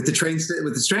with the train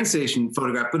station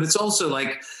photograph. But it's also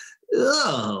like,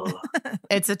 oh,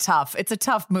 it's a tough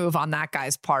move on that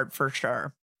guy's part for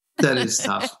sure. That is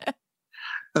tough.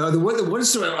 The one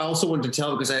story I also wanted to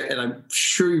tell, because I'm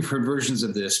sure you've heard versions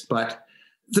of this, but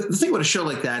the thing about a show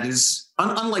like that is,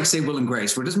 unlike say Will and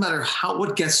Grace, where it doesn't matter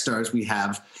what guest stars we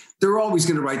have, they're always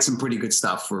going to write some pretty good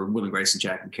stuff for Will and Grace and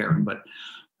Jack and Karen. But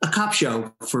a cop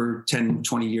show for 10,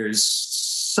 20 years,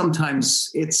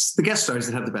 sometimes it's the guest stars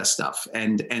that have the best stuff,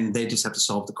 and they just have to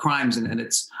solve the crimes. And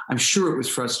I'm sure it was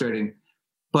frustrating.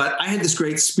 But I had this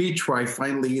great speech where I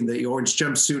finally, in the orange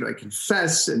jumpsuit, I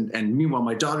confess, and meanwhile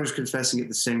my daughter's confessing at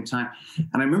the same time.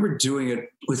 And I remember doing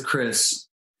it with Chris,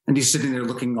 and he's sitting there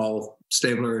looking all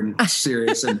Stabler and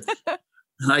serious. And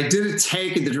I did a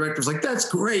take, and the director was like, that's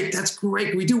great.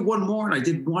 Can we do one more? And I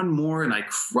did one more, and I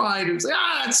cried. It was like,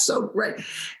 it's so great.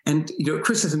 And,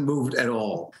 Chris hasn't moved at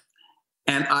all.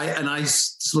 And I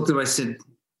just looked at him, I said,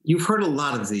 you've heard a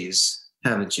lot of these,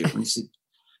 haven't you? And he said,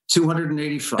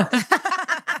 285.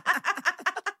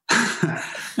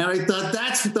 And I thought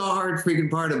that's the hard freaking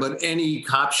part about any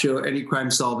cop show, any crime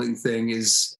solving thing,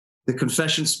 is the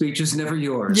confession speech is never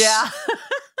yours. Yeah.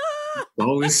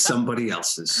 Always somebody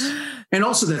else's. And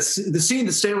also that's the scene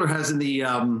that Stabler has in the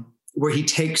where he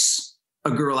takes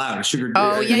a girl out, a sugar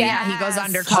daddy. Oh yeah, he goes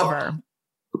undercover.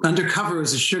 Undercover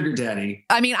as a sugar daddy.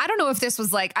 I mean, I don't know if this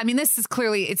was this is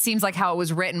clearly, it seems like how it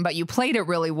was written, but you played it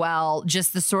really well.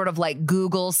 Just the sort of like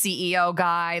Google CEO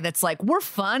guy that's like, we're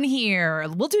fun here.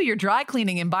 We'll do your dry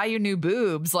cleaning and buy you new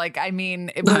boobs. Like, I mean,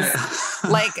 it was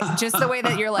like just the way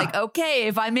that you're like, okay,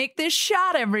 if I make this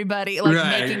shot, everybody, like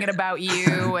making it about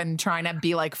you and trying to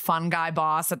be like fun guy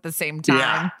boss at the same time.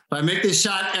 Yeah. If I make this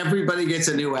shot, everybody gets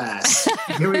a new ass.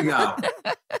 Here we go.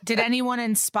 Did anyone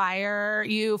inspire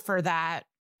you for that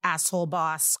asshole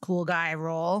boss, cool guy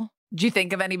role? Did you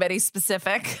think of anybody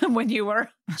specific when you were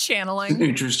channeling?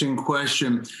 Interesting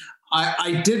question.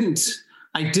 I didn't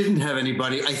have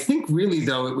anybody. I think really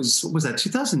though, was that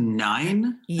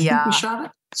 2009? Yeah. I think we shot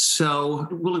it. So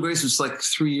Will and Grace was like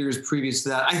 3 years previous to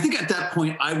that. I think at that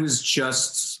point I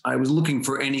was looking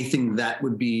for anything that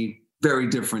would be very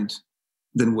different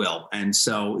than Will. And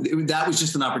so that was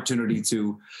just an opportunity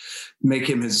to make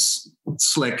him as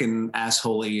slick and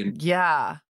assholey. And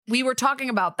yeah. We were talking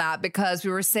about that because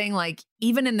we were saying, like,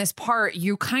 even in this part,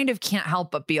 you kind of can't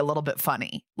help but be a little bit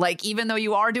funny. Like, even though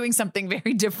you are doing something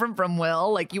very different from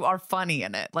Will, like, you are funny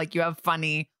in it. Like, you have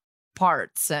funny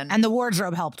parts. And the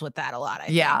wardrobe helped with that a lot, I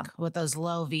think, with those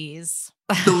low Vs.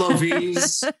 The low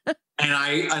Vs. And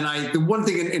I, the one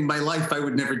thing in my life I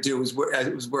would never do was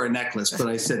wear a necklace. But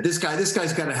I said, this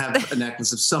guy's got to have a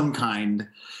necklace of some kind,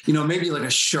 maybe like a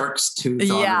shark's tooth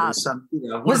on it or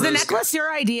something. Was the necklace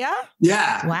your idea?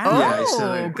 Yeah. Wow. Yeah,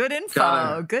 so good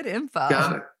info. Good info.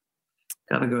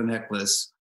 Gotta go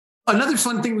necklace. Another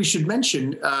fun thing we should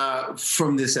mention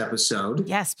from this episode,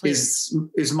 yes, please,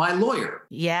 is my lawyer.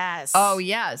 Yes. Oh,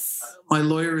 yes. My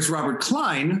lawyer is Robert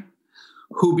Klein,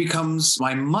 who becomes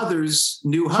my mother's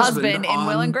new husband in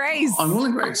Will and Grace. On Will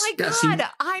and Grace. Oh my God,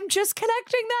 I'm just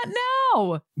connecting that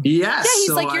now. Yes. Yeah,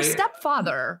 he's like your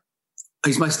stepfather.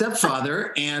 He's my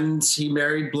stepfather, and he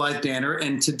married Blythe Danner,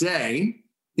 and today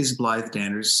is Blythe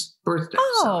Danner's birthday.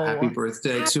 So happy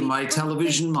birthday to my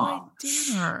television mom.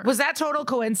 Was that total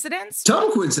coincidence?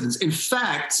 Total coincidence. In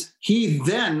fact, he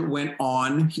then went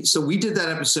on. So we did that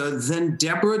episode. Then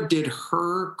Deborah did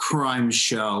her crime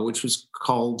show, which was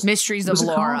called Mysteries of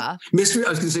Laura. I was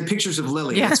going to say Pictures of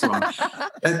Lily. Yeah. That's wrong.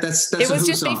 That's it was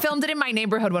just, they filmed it in my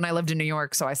neighborhood when I lived in New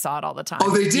York, so I saw it all the time.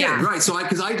 Oh, they did? Yeah. Right. So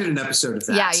because I did an episode of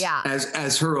that. Yeah.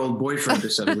 As her old boyfriend or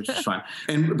something, which was fun.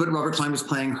 But Robert Klein was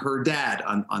playing her dad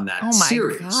on that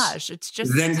series. Oh my gosh. It's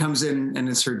just. Then comes in and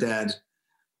it's her dad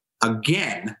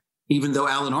again even though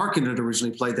Alan Arkin had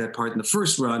originally played that part in the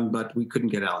first run, but we couldn't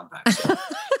get Alan back. So.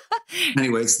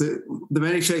 Anyways, the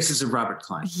Many Faces of Robert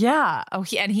Klein. Yeah. Oh,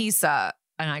 he's an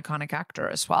iconic actor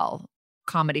as well.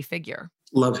 Comedy figure.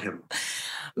 Love him.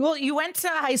 Well, you went to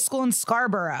high school in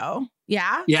Scarborough.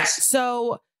 Yeah. Yes.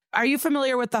 So are you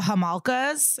familiar with the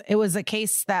Homolkas? It was a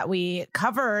case that we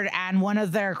covered, and one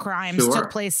of their crimes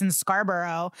took place in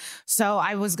Scarborough. So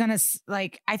I was going to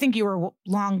I think you were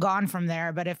long gone from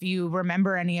there, but if you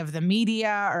remember any of the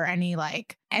media or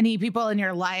any people in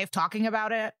your life talking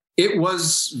about it. It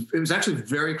was actually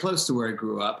very close to where I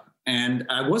grew up, and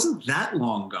I wasn't that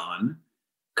long gone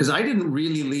because I didn't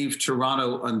really leave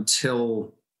Toronto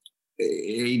until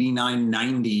 89,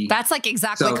 90. That's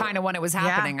exactly kind of when it was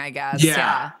happening, I guess.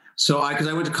 Yeah. So because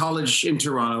I went to college in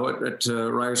Toronto at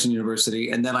Ryerson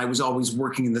University, and then I was always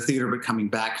working in the theater, but coming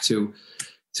back to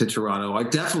Toronto. I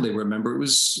definitely remember it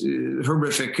was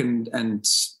horrific and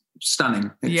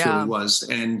stunning. It truly was.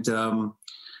 And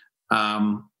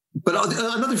but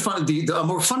another a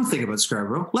more fun thing about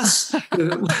Scarborough, less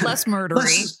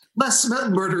murdery, less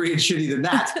murdery and shitty than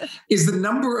that, is the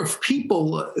number of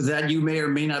people that you may or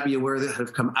may not be aware that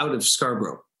have come out of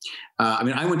Scarborough.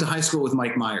 I went to high school with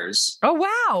Mike Myers. Oh,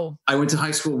 wow. I went to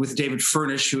high school with David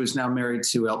Furnish, who is now married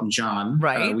to Elton John.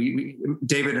 Right.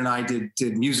 David and I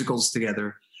did musicals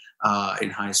together in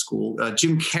high school.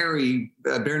 Jim Carrey,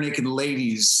 Bare Naked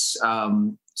Ladies,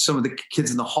 some of the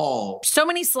kids in the hall. So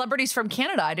many celebrities from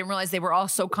Canada. I didn't realize they were all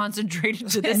so concentrated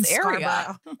to this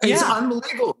area. It's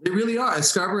unbelievable. They really are.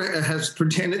 Scarborough has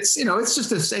pretend it's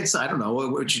just I don't know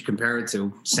what you compare it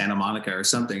to, Santa Monica or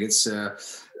something. It's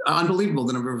unbelievable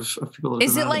the number of people. That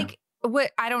is it like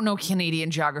what? I don't know Canadian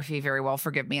geography very well.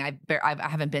 Forgive me. I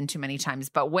haven't been too many times.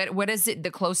 But what is it the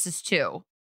closest to?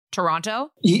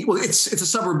 Toronto? Well, it's a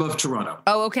suburb of Toronto.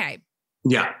 Oh, okay.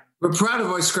 Yeah. We're proud of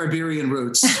our Scarberian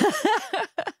roots.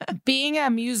 Being a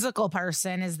musical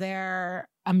person, is there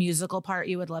a musical part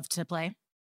you would love to play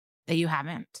that you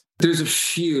haven't? There's a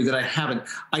few that I haven't.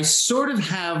 I sort of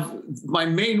have my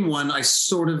main one. I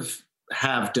sort of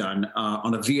have done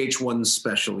on a VH1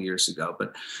 special years ago,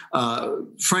 but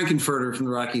Frankenfurter from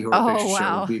the Rocky Horror Picture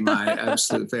Show would be my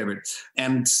absolute favorite.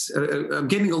 And I'm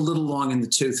getting a little long in the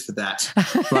tooth for that,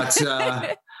 but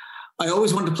I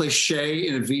always wanted to play Shay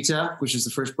in Evita, which is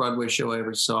the first Broadway show I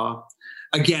ever saw.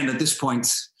 Again, at this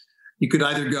point, you could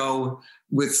either go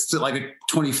with like a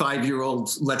 25-year-old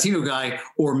Latino guy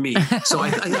or me. So I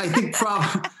think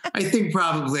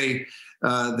probably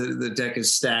the deck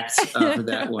is stacked for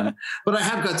that one. But I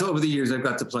have got to, over the years, I've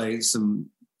got to play some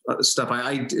stuff.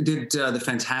 I did The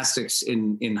Fantastics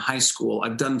in high school.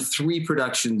 I've done 3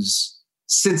 productions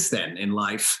since then in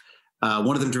life.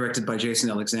 One of them directed by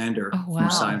Jason Alexander from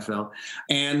Seinfeld.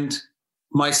 And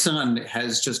my son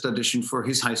has just auditioned for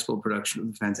his high school production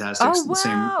of The Fantastics in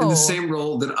the same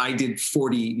role that I did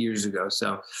 40 years ago.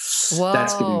 So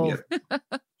that's giving me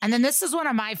And then this is one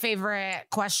of my favorite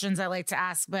questions I like to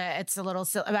ask, but it's a little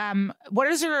silly. What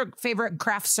is your favorite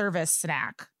craft service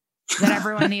snack that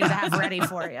everyone needs to have ready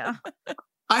for you?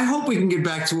 I hope we can get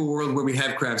back to a world where we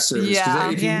have craft service.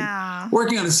 Yeah.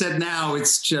 Working on a set now, you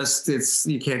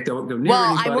can't go near Well,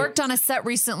 anybody. I worked on a set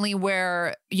recently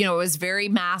where, it was very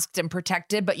masked and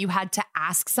protected, but you had to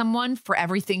ask someone for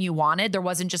everything you wanted. There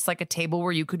wasn't just like a table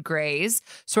where you could graze.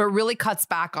 So it really cuts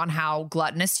back on how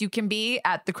gluttonous you can be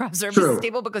at the craft service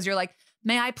table, because you're like,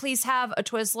 may I please have a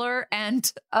Twizzler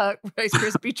and a Rice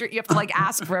Krispie treat? You have to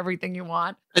ask for everything you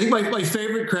want. I think my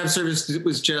favorite craft service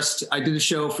was I did a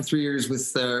show for 3 years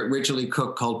with Rachel E.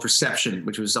 Cook called Perception,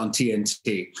 which was on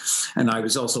TNT. And I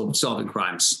was also solving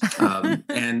crimes. But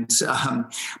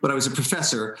I was a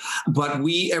professor. But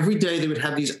every day they would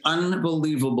have these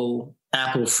unbelievable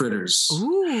apple fritters.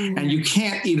 Ooh. And you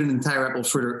can't eat an entire apple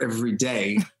fritter every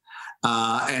day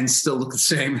and still look the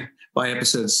same by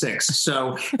episode 6.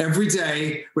 So every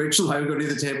day, Rachel and I would go to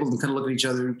the table and kind of look at each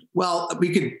other. Well,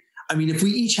 if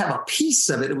we each have a piece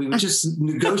of it, we would just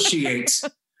negotiate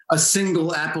a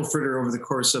single apple fritter over the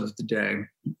course of the day.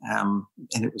 And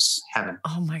it was heaven.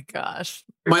 Oh my gosh.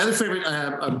 My other favorite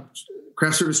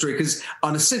craft service story, because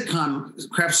on a sitcom,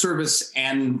 craft service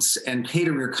and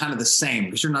catering are kind of the same,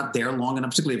 because you're not there long enough,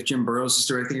 particularly if Jim Burrows is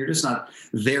directing, you're just not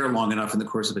there long enough in the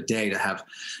course of a day to have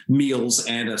meals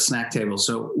and a snack table.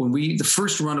 So when the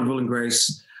first run of Will and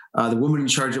Grace, the woman in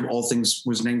charge of all things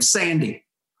was named Sandy.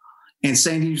 And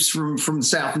Sandy's from the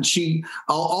South, and she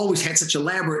always had such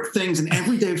elaborate things. And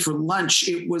every day for lunch,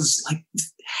 it was like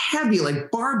heavy,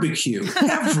 like barbecue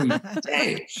every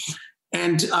day.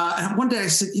 And one day I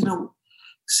said,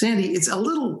 Sandy, it's a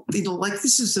little, like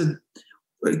this is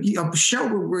a show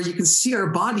where you can see our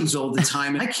bodies all the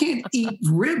time. I can't eat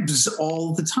ribs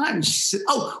all the time. She said,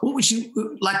 oh, what would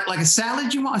you like a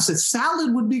salad you want? I said,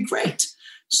 salad would be great.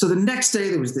 So the next day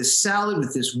there was this salad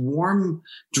with this warm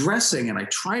dressing, and I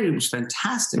tried it. It was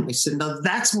fantastic. I said, no,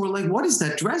 that's more like, what is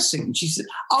that dressing? And she said,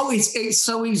 oh, it's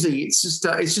so easy. It's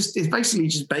basically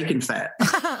just bacon fat.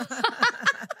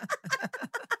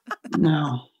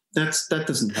 No, that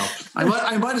doesn't help.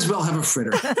 I might as well have a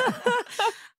fritter.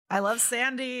 I love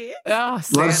Sandy. Oh,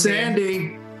 Sandy. Love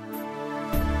Sandy.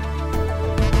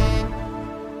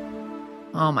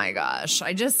 Oh my gosh.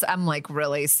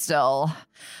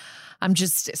 I'm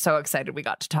just so excited we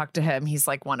got to talk to him. He's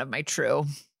like one of my true.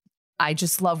 I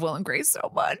just love Will and Grace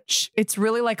so much. It's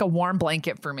really like a warm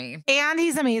blanket for me. And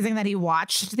he's amazing that he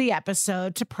watched the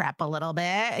episode to prep a little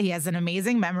bit. He has an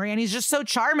amazing memory and he's just so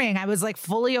charming. I was like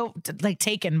fully like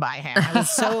taken by him. I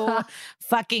was so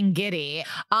fucking giddy.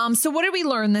 So what did we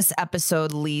learn this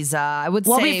episode, Lisa? I would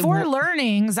say before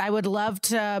learnings, I would love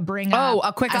to bring up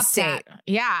a quick update.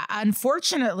 Yeah.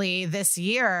 Unfortunately, this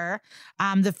year,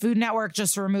 the Food Network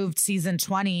just removed season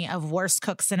 20 of Worst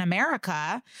Cooks in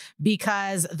America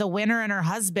because the winner and her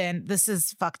husband, this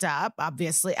is fucked up,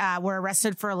 obviously, were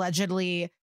arrested for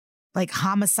allegedly like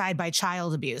homicide by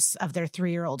child abuse of their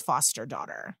 3-year-old foster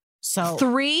daughter. So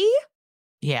 3?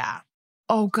 Yeah.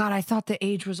 Oh God, I thought the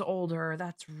age was older.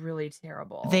 That's really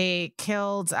terrible. They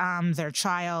killed their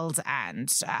child, and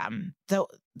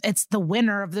it's the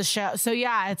winner of the show. So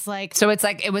yeah, it's like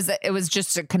it was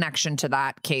just a connection to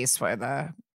that case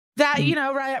where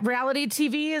reality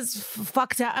TV is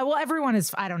fucked up. Well, everyone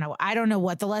is. I don't know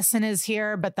what the lesson is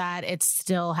here, but that it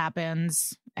still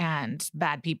happens, and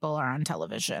bad people are on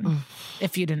television.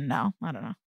 If you didn't know, I don't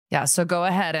know. Yeah, so go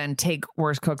ahead and take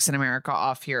Worst Cooks in America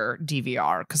off your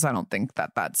DVR because I don't think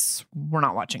we're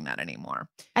not watching that anymore.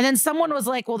 And then someone was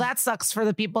like, well, that sucks for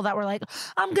the people that were like,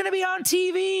 I'm going to be on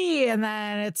TV. And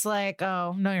then it's like,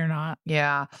 oh, no, you're not.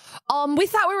 Yeah. We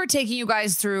thought we were taking you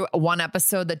guys through one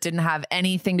episode that didn't have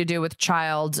anything to do with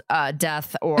child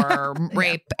death or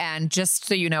rape. Yeah. And just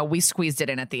so you know, we squeezed it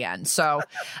in at the end. So,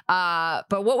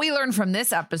 but what we learned from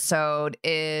this episode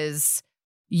is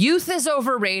youth is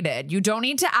overrated. You don't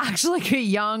need to act like a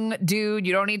young dude.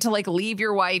 You don't need to like leave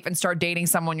your wife and start dating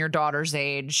someone your daughter's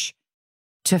age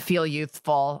to feel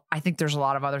youthful. I think there's a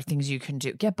lot of other things you can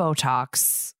do. Get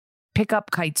Botox, pick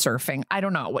up kite surfing. I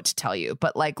don't know what to tell you,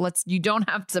 but like, you don't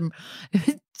have to.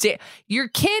 Your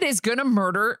kid is going to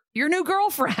murder your new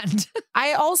girlfriend.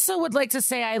 I also would like to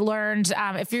say I learned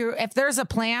if there's a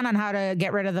plan on how to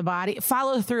get rid of the body,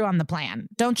 follow through on the plan.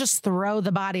 Don't just throw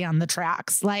the body on the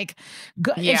tracks. Like,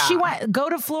 if she go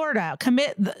to Florida,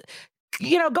 commit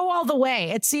go all the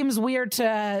way. It seems weird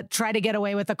to try to get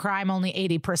away with a crime only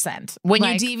 80%. When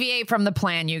you deviate from the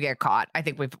plan, you get caught. I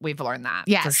think we've learned that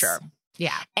for sure.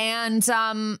 Yeah. And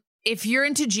if you're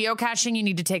into geocaching, you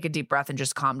need to take a deep breath and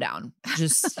just calm down.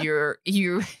 Just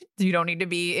you don't need to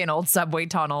be in old subway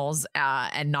tunnels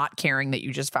and not caring that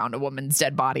you just found a woman's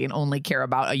dead body and only care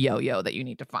about a yo-yo that you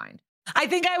need to find. I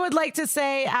think I would like to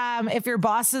say if your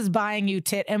boss is buying you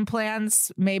tit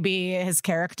implants, maybe his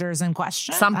character's in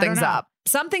question.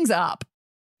 Something's up.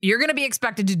 You're going to be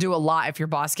expected to do a lot if your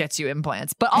boss gets you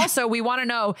implants. But also, we want to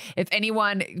know if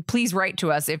anyone, please write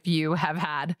to us if you have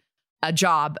had a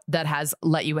job that has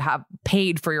let you have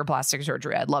paid for your plastic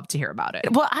surgery. I'd love to hear about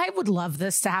it. Well, I would love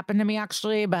this to happen to me,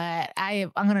 actually, but I'm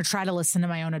going to try to listen to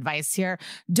my own advice here.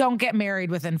 Don't get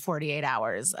married within 48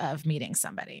 hours of meeting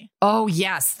somebody. Oh,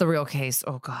 yes. The real case.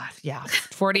 Oh, God. Yeah.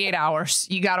 48 hours.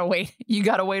 You got to wait. You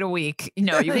got to wait a week.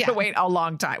 No, you got to wait a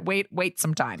long time. Wait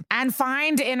some time. And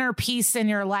find inner peace in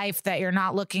your life that you're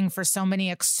not looking for so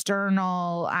many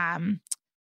external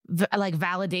like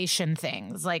validation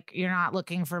things. Like you're not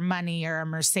looking for money or a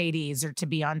Mercedes or to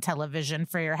be on television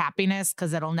for your happiness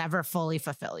because it'll never fully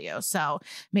fulfill you. So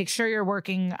make sure you're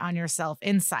working on yourself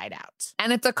inside out.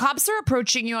 And if the cops are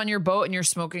approaching you on your boat and you're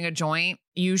smoking a joint,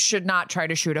 you should not try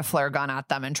to shoot a flare gun at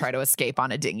them and try to escape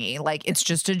on a dinghy. Like it's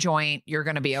just a joint. You're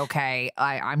going to be okay.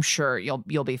 I'm sure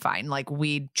you'll be fine. Like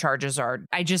weed charges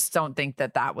I just don't think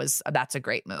that's a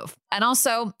great move. And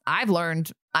also I've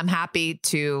learned I'm happy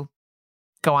to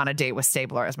go on a date with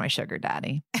Stabler as my sugar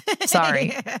daddy.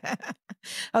 Sorry.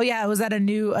 Oh yeah. Was that a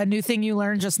new thing you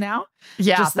learned just now?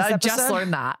 Yeah. I just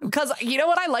learned that because you know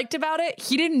what I liked about it?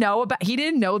 He didn't know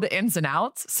the ins and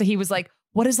outs. So he was like,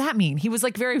 what does that mean? He was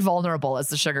like very vulnerable as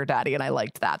the sugar daddy. And I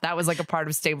liked that. That was like a part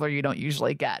of Stabler you don't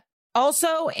usually get.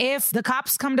 Also, if the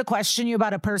cops come to question you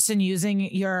about a person using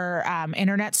your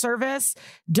internet service,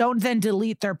 don't then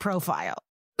delete their profile.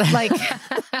 Like,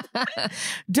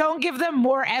 don't give them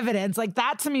more evidence. Like,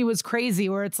 that to me was crazy,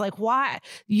 where it's like, why?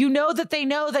 You know that they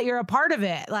know that you're a part of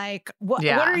it. Like, what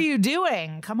are you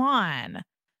doing? Come on,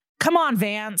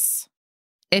 Vance.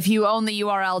 If you own the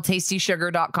URL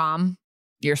tastysugar.com,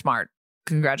 you're smart.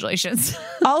 Congratulations.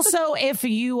 Also, if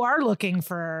you are looking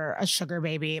for a sugar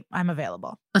baby, I'm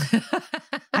available.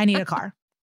 I need a car.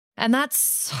 And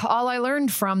that's all I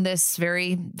learned from this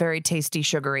very, very tasty,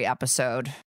 sugary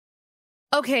episode.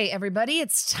 Okay, everybody,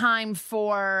 it's time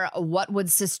for What Would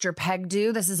Sister Peg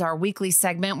Do? This is our weekly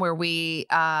segment where we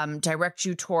direct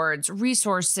you towards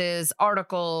resources,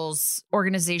 articles,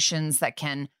 organizations that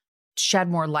can shed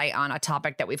more light on a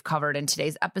topic that we've covered in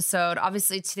today's episode.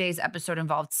 Obviously, today's episode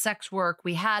involved sex work.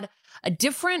 We had a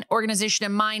different organization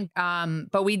in mind,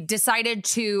 but we decided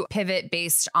to pivot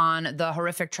based on the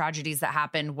horrific tragedies that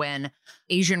happened when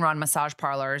Asian-run massage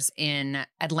parlors in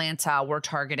Atlanta were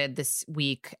targeted this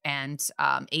week, and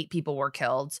 8 people were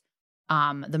killed,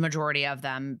 the majority of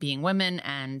them being women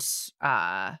and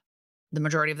the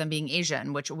majority of them being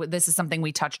Asian, which this is something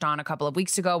we touched on a couple of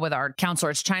weeks ago with our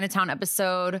Counselors Chinatown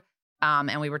episode.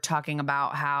 And we were talking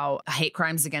about how hate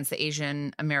crimes against the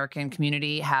Asian American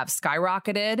community have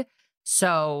skyrocketed.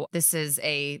 So this is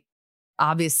a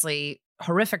obviously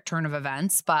horrific turn of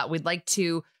events, but we'd like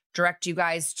to direct you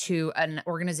guys to an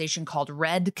organization called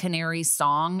Red Canary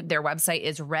Song. Their website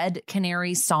is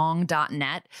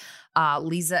redcanarysong.net.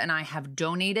 Lisa and I have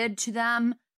donated to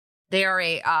them. They are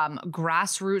a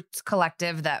grassroots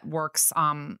collective that works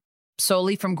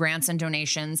solely from grants and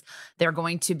donations. They're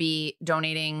going to be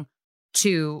donating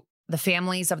to the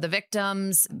families of the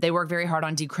victims. They work very hard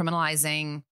on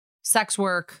decriminalizing sex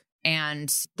work, and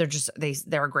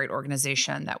they're a great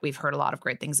organization that we've heard a lot of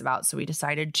great things about. So we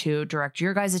decided to direct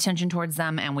your guys' attention towards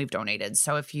them, and we've donated.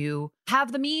 So if you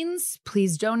have the means,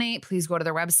 please donate. Please go to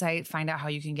their website, find out how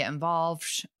you can get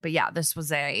involved. But yeah, this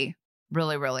was a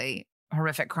really, really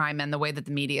horrific crime, and the way that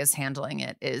the media is handling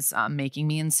it is making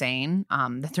me insane.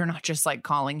 That they're not just like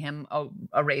calling him a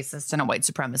racist and a white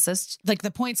supremacist. Like, the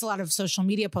points a lot of social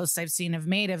media posts I've seen have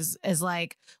made is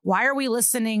like, why are we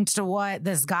listening to what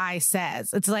this guy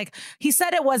says? It's like, he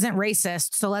said it wasn't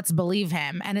racist, so let's believe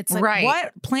him. And it's like, right.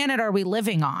 What planet are we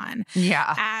living on?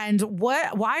 Yeah. And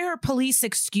why are police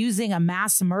excusing a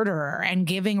mass murderer and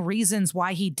giving reasons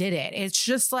why he did it? It's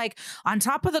just like, on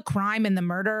top of the crime and the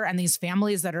murder and these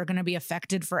families that are going to be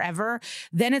affected forever,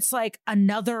 then it's like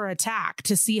another attack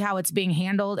to see how it's being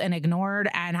handled and ignored,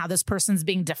 and how this person's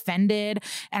being defended,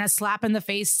 and a slap in the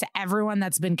face to everyone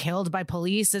that's been killed by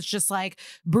police. It's just like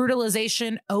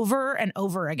brutalization over and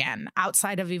over again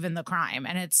outside of even the crime.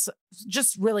 And it's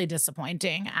just really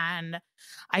disappointing. And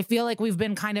I feel like we've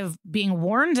been kind of being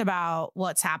warned about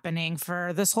what's happening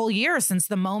for this whole year, since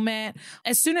the moment,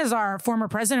 as soon as our former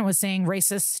president was saying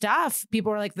racist stuff,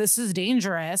 people were like, this is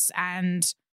dangerous.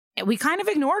 And we kind of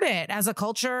ignored it as a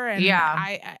culture. And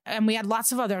and we had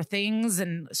lots of other things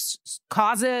and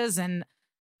causes and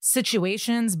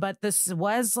situations, but this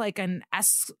was like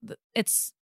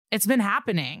it's been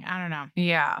happening. I don't know.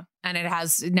 Yeah. And it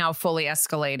has now fully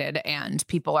escalated, and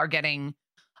people are getting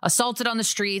assaulted on the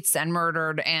streets and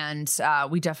murdered. And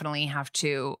we definitely have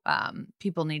to,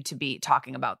 people need to be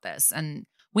talking about this, and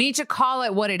we need to call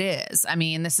it what it is. I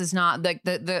mean, this is not like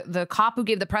the cop who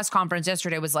gave the press conference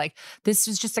yesterday was like, this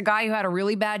is just a guy who had a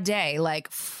really bad day. Like,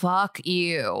 fuck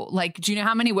you. Like, do you know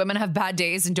how many women have bad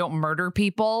days and don't murder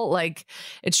people? Like,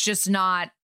 it's just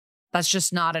not. That's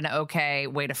just not an okay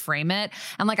way to frame it.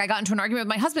 And like, I got into an argument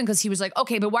with my husband because he was like,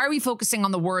 okay, but why are we focusing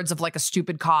on the words of like a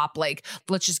stupid cop? Like,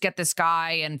 let's just get this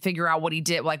guy and figure out what he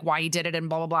did, like why he did it and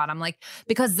blah, blah, blah. And I'm like,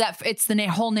 because it's the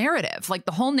whole narrative. Like,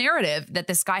 the whole narrative that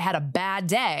this guy had a bad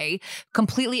day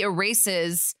completely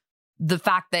erases the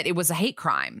fact that it was a hate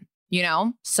crime, you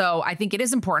know? So I think it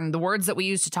is important. The words that we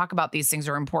use to talk about these things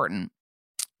are important.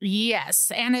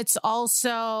 Yes. And it's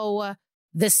also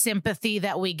the sympathy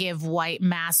that we give white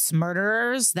mass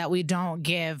murderers that we don't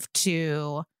give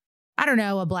to, I don't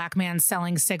know, a black man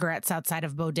selling cigarettes outside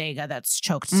of bodega that's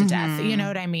choked to death. You know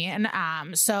what I mean?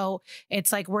 So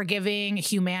it's like we're giving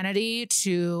humanity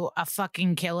to a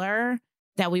fucking killer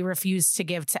that we refuse to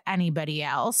give to anybody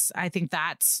else. I think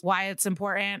that's why it's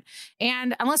important.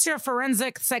 And unless you're a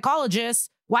forensic psychologist,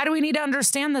 why do we need to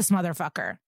understand this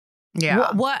motherfucker?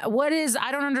 Yeah. What is,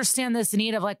 I don't understand this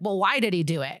need of like, well, why did he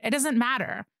do it? It doesn't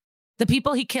matter. The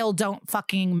people he killed don't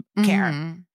fucking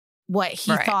care what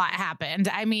he thought happened.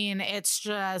 I mean, it's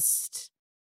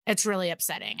really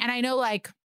upsetting. And I know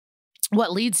like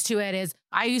what leads to it is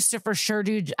I used to for sure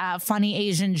do funny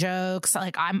Asian jokes.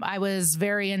 Like I was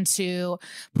very into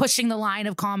pushing the line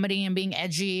of comedy and being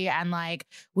edgy. And like,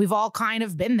 we've all kind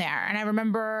of been there. And I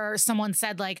remember someone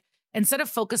said like, instead of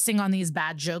focusing on these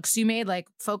bad jokes you made, like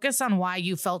focus on why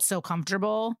you felt so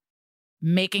comfortable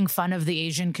making fun of the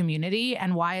Asian community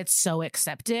and why it's so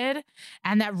accepted.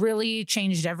 And that really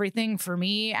changed everything for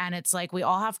me. And it's like, we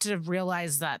all have to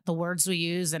realize that the words we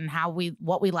use and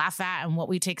what we laugh at and what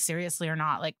we take seriously or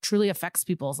not, like truly affects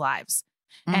people's lives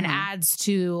and adds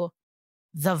to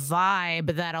the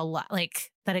vibe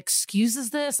that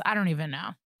excuses this. I don't even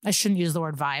know. I shouldn't use the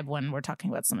word vibe when we're talking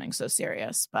about something so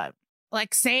serious, but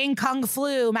like saying Kung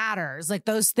Flu matters. Like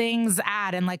those things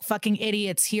add, and like fucking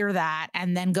idiots hear that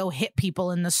and then go hit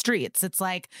people in the streets. It's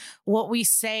like what we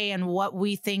say and what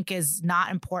we think is not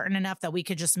important enough that we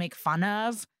could just make fun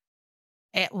of.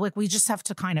 Like we just have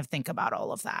to kind of think about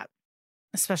all of that,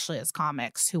 especially as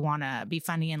comics who want to be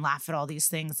funny and laugh at all these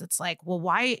things. It's like, well,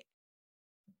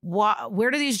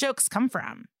 where do these jokes come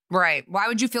from? Right. Why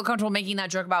would you feel comfortable making that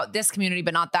joke about this community,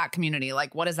 but not that community?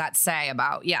 Like, what does that say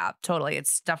about? Yeah, totally.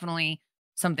 It's definitely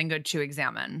something good to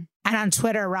examine. And on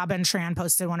Twitter, Robin Tran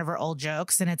posted one of her old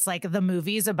jokes. And it's like the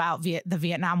movies about the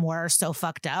Vietnam War are so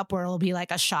fucked up, where it'll be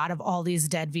like a shot of all these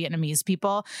dead Vietnamese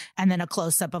people and then a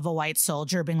close up of a white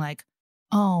soldier being like,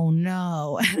 oh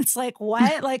no. And it's like,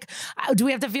 what? Like, do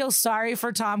we have to feel sorry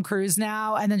for Tom Cruise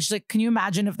now? And then she's like, can you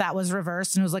imagine if that was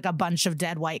reversed and it was like a bunch of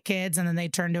dead white kids and then they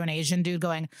turned to an Asian dude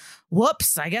going,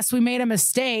 whoops, I guess we made a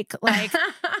mistake. Like,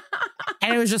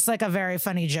 and it was just like a very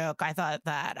funny joke. I thought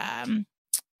that,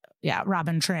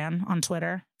 Robin Tran on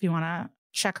Twitter, if you want to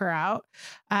check her out.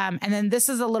 And then this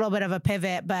is a little bit of a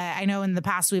pivot, but I know in the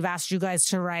past we've asked you guys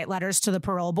to write letters to the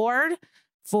parole board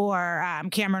for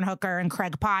Cameron Hooker and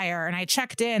Craig Pyre. And I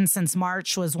checked in since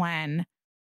March was when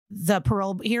the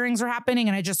parole hearings were happening.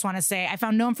 And I just want to say I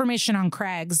found no information on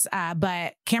Craig's,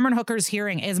 but Cameron Hooker's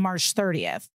hearing is March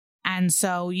 30th. And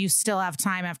so you still have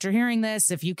time after hearing this,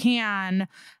 if you can,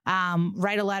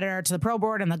 write a letter to the parole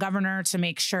board and the governor to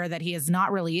make sure that he is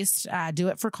not released. Do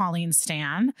it for Colleen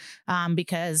Stan,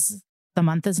 because the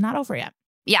month is not over yet.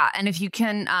 Yeah. And if you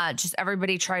can, just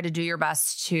everybody try to do your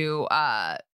best to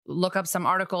look up some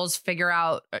articles, figure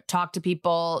out, talk to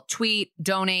people, tweet,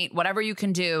 donate, whatever you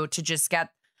can do to just get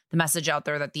the message out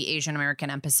there that the Asian American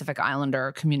and Pacific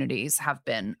Islander communities have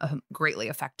been greatly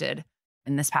affected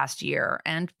in this past year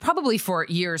and probably for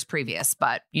years previous.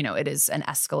 But, you know, it is an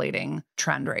escalating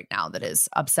trend right now that is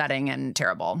upsetting and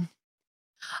terrible.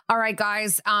 All right,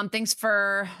 guys. Thanks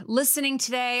for listening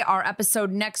today. Our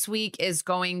episode next week is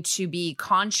going to be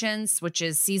Conscience, which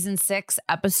is season 6,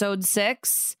 episode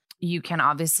 6. You can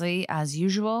obviously, as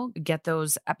usual, get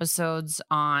those episodes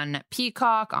on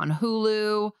Peacock, on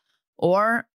Hulu,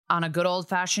 or on a good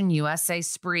old-fashioned USA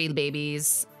spree,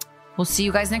 babies. We'll see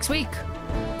you guys next week.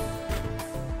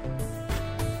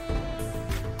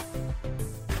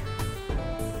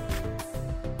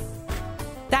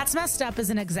 That's Messed Up is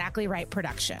an Exactly Right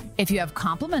production. If you have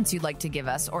compliments you'd like to give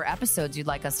us or episodes you'd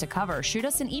like us to cover, shoot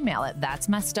us an email at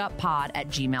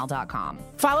that'smesseduppod@gmail.com.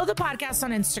 Follow the podcast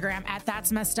on Instagram at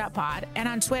That's Messed Up Pod and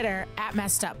on Twitter at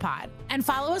Messed Up Pod. And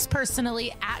follow us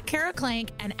personally at Kara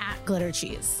Clank and at Glitter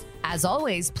Cheese. As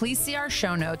always, please see our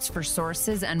show notes for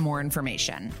sources and more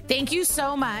information. Thank you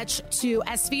so much to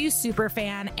SVU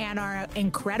Superfan and our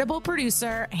incredible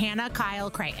producer, Hannah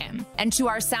Kyle Creighton. And to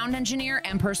our sound engineer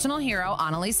and personal hero,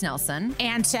 Annalise Nelson.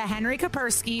 And to Henry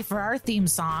Kapersky for our theme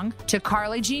song. To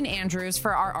Carly Jean Andrews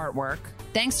for our artwork.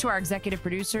 Thanks to our executive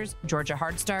producers, Georgia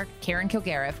Hardstark, Karen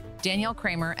Kilgariff, Danielle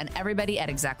Kramer, and everybody at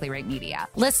Exactly Right Media.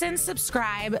 Listen,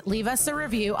 subscribe, leave us a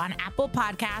review on Apple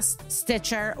Podcasts,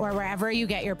 Stitcher, or wherever you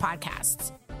get your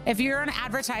podcasts. If you're an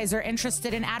advertiser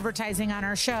interested in advertising on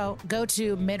our show, go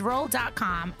to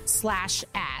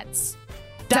midroll.com/ads.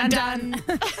 Dun dun.